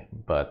play,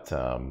 but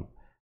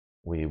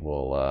we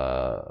will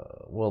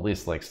we'll at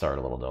least like start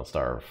a little Don't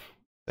Starve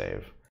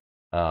save.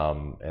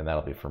 And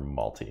that'll be for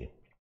multi.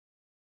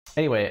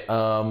 Anyway,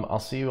 I'll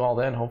see you all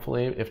then,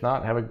 hopefully. If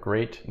not, have a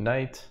great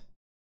night.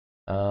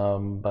 Yeah,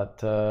 I'm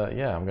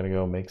gonna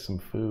go make some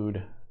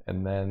food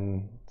and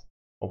then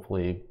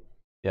hopefully,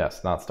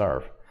 yes, not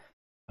starve.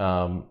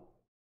 I'll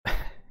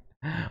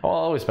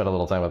always spend a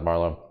little time with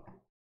Marlow.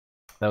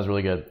 That was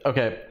really good.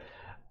 Okay,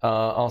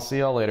 I'll see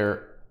y'all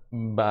later.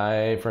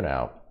 Bye for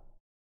now.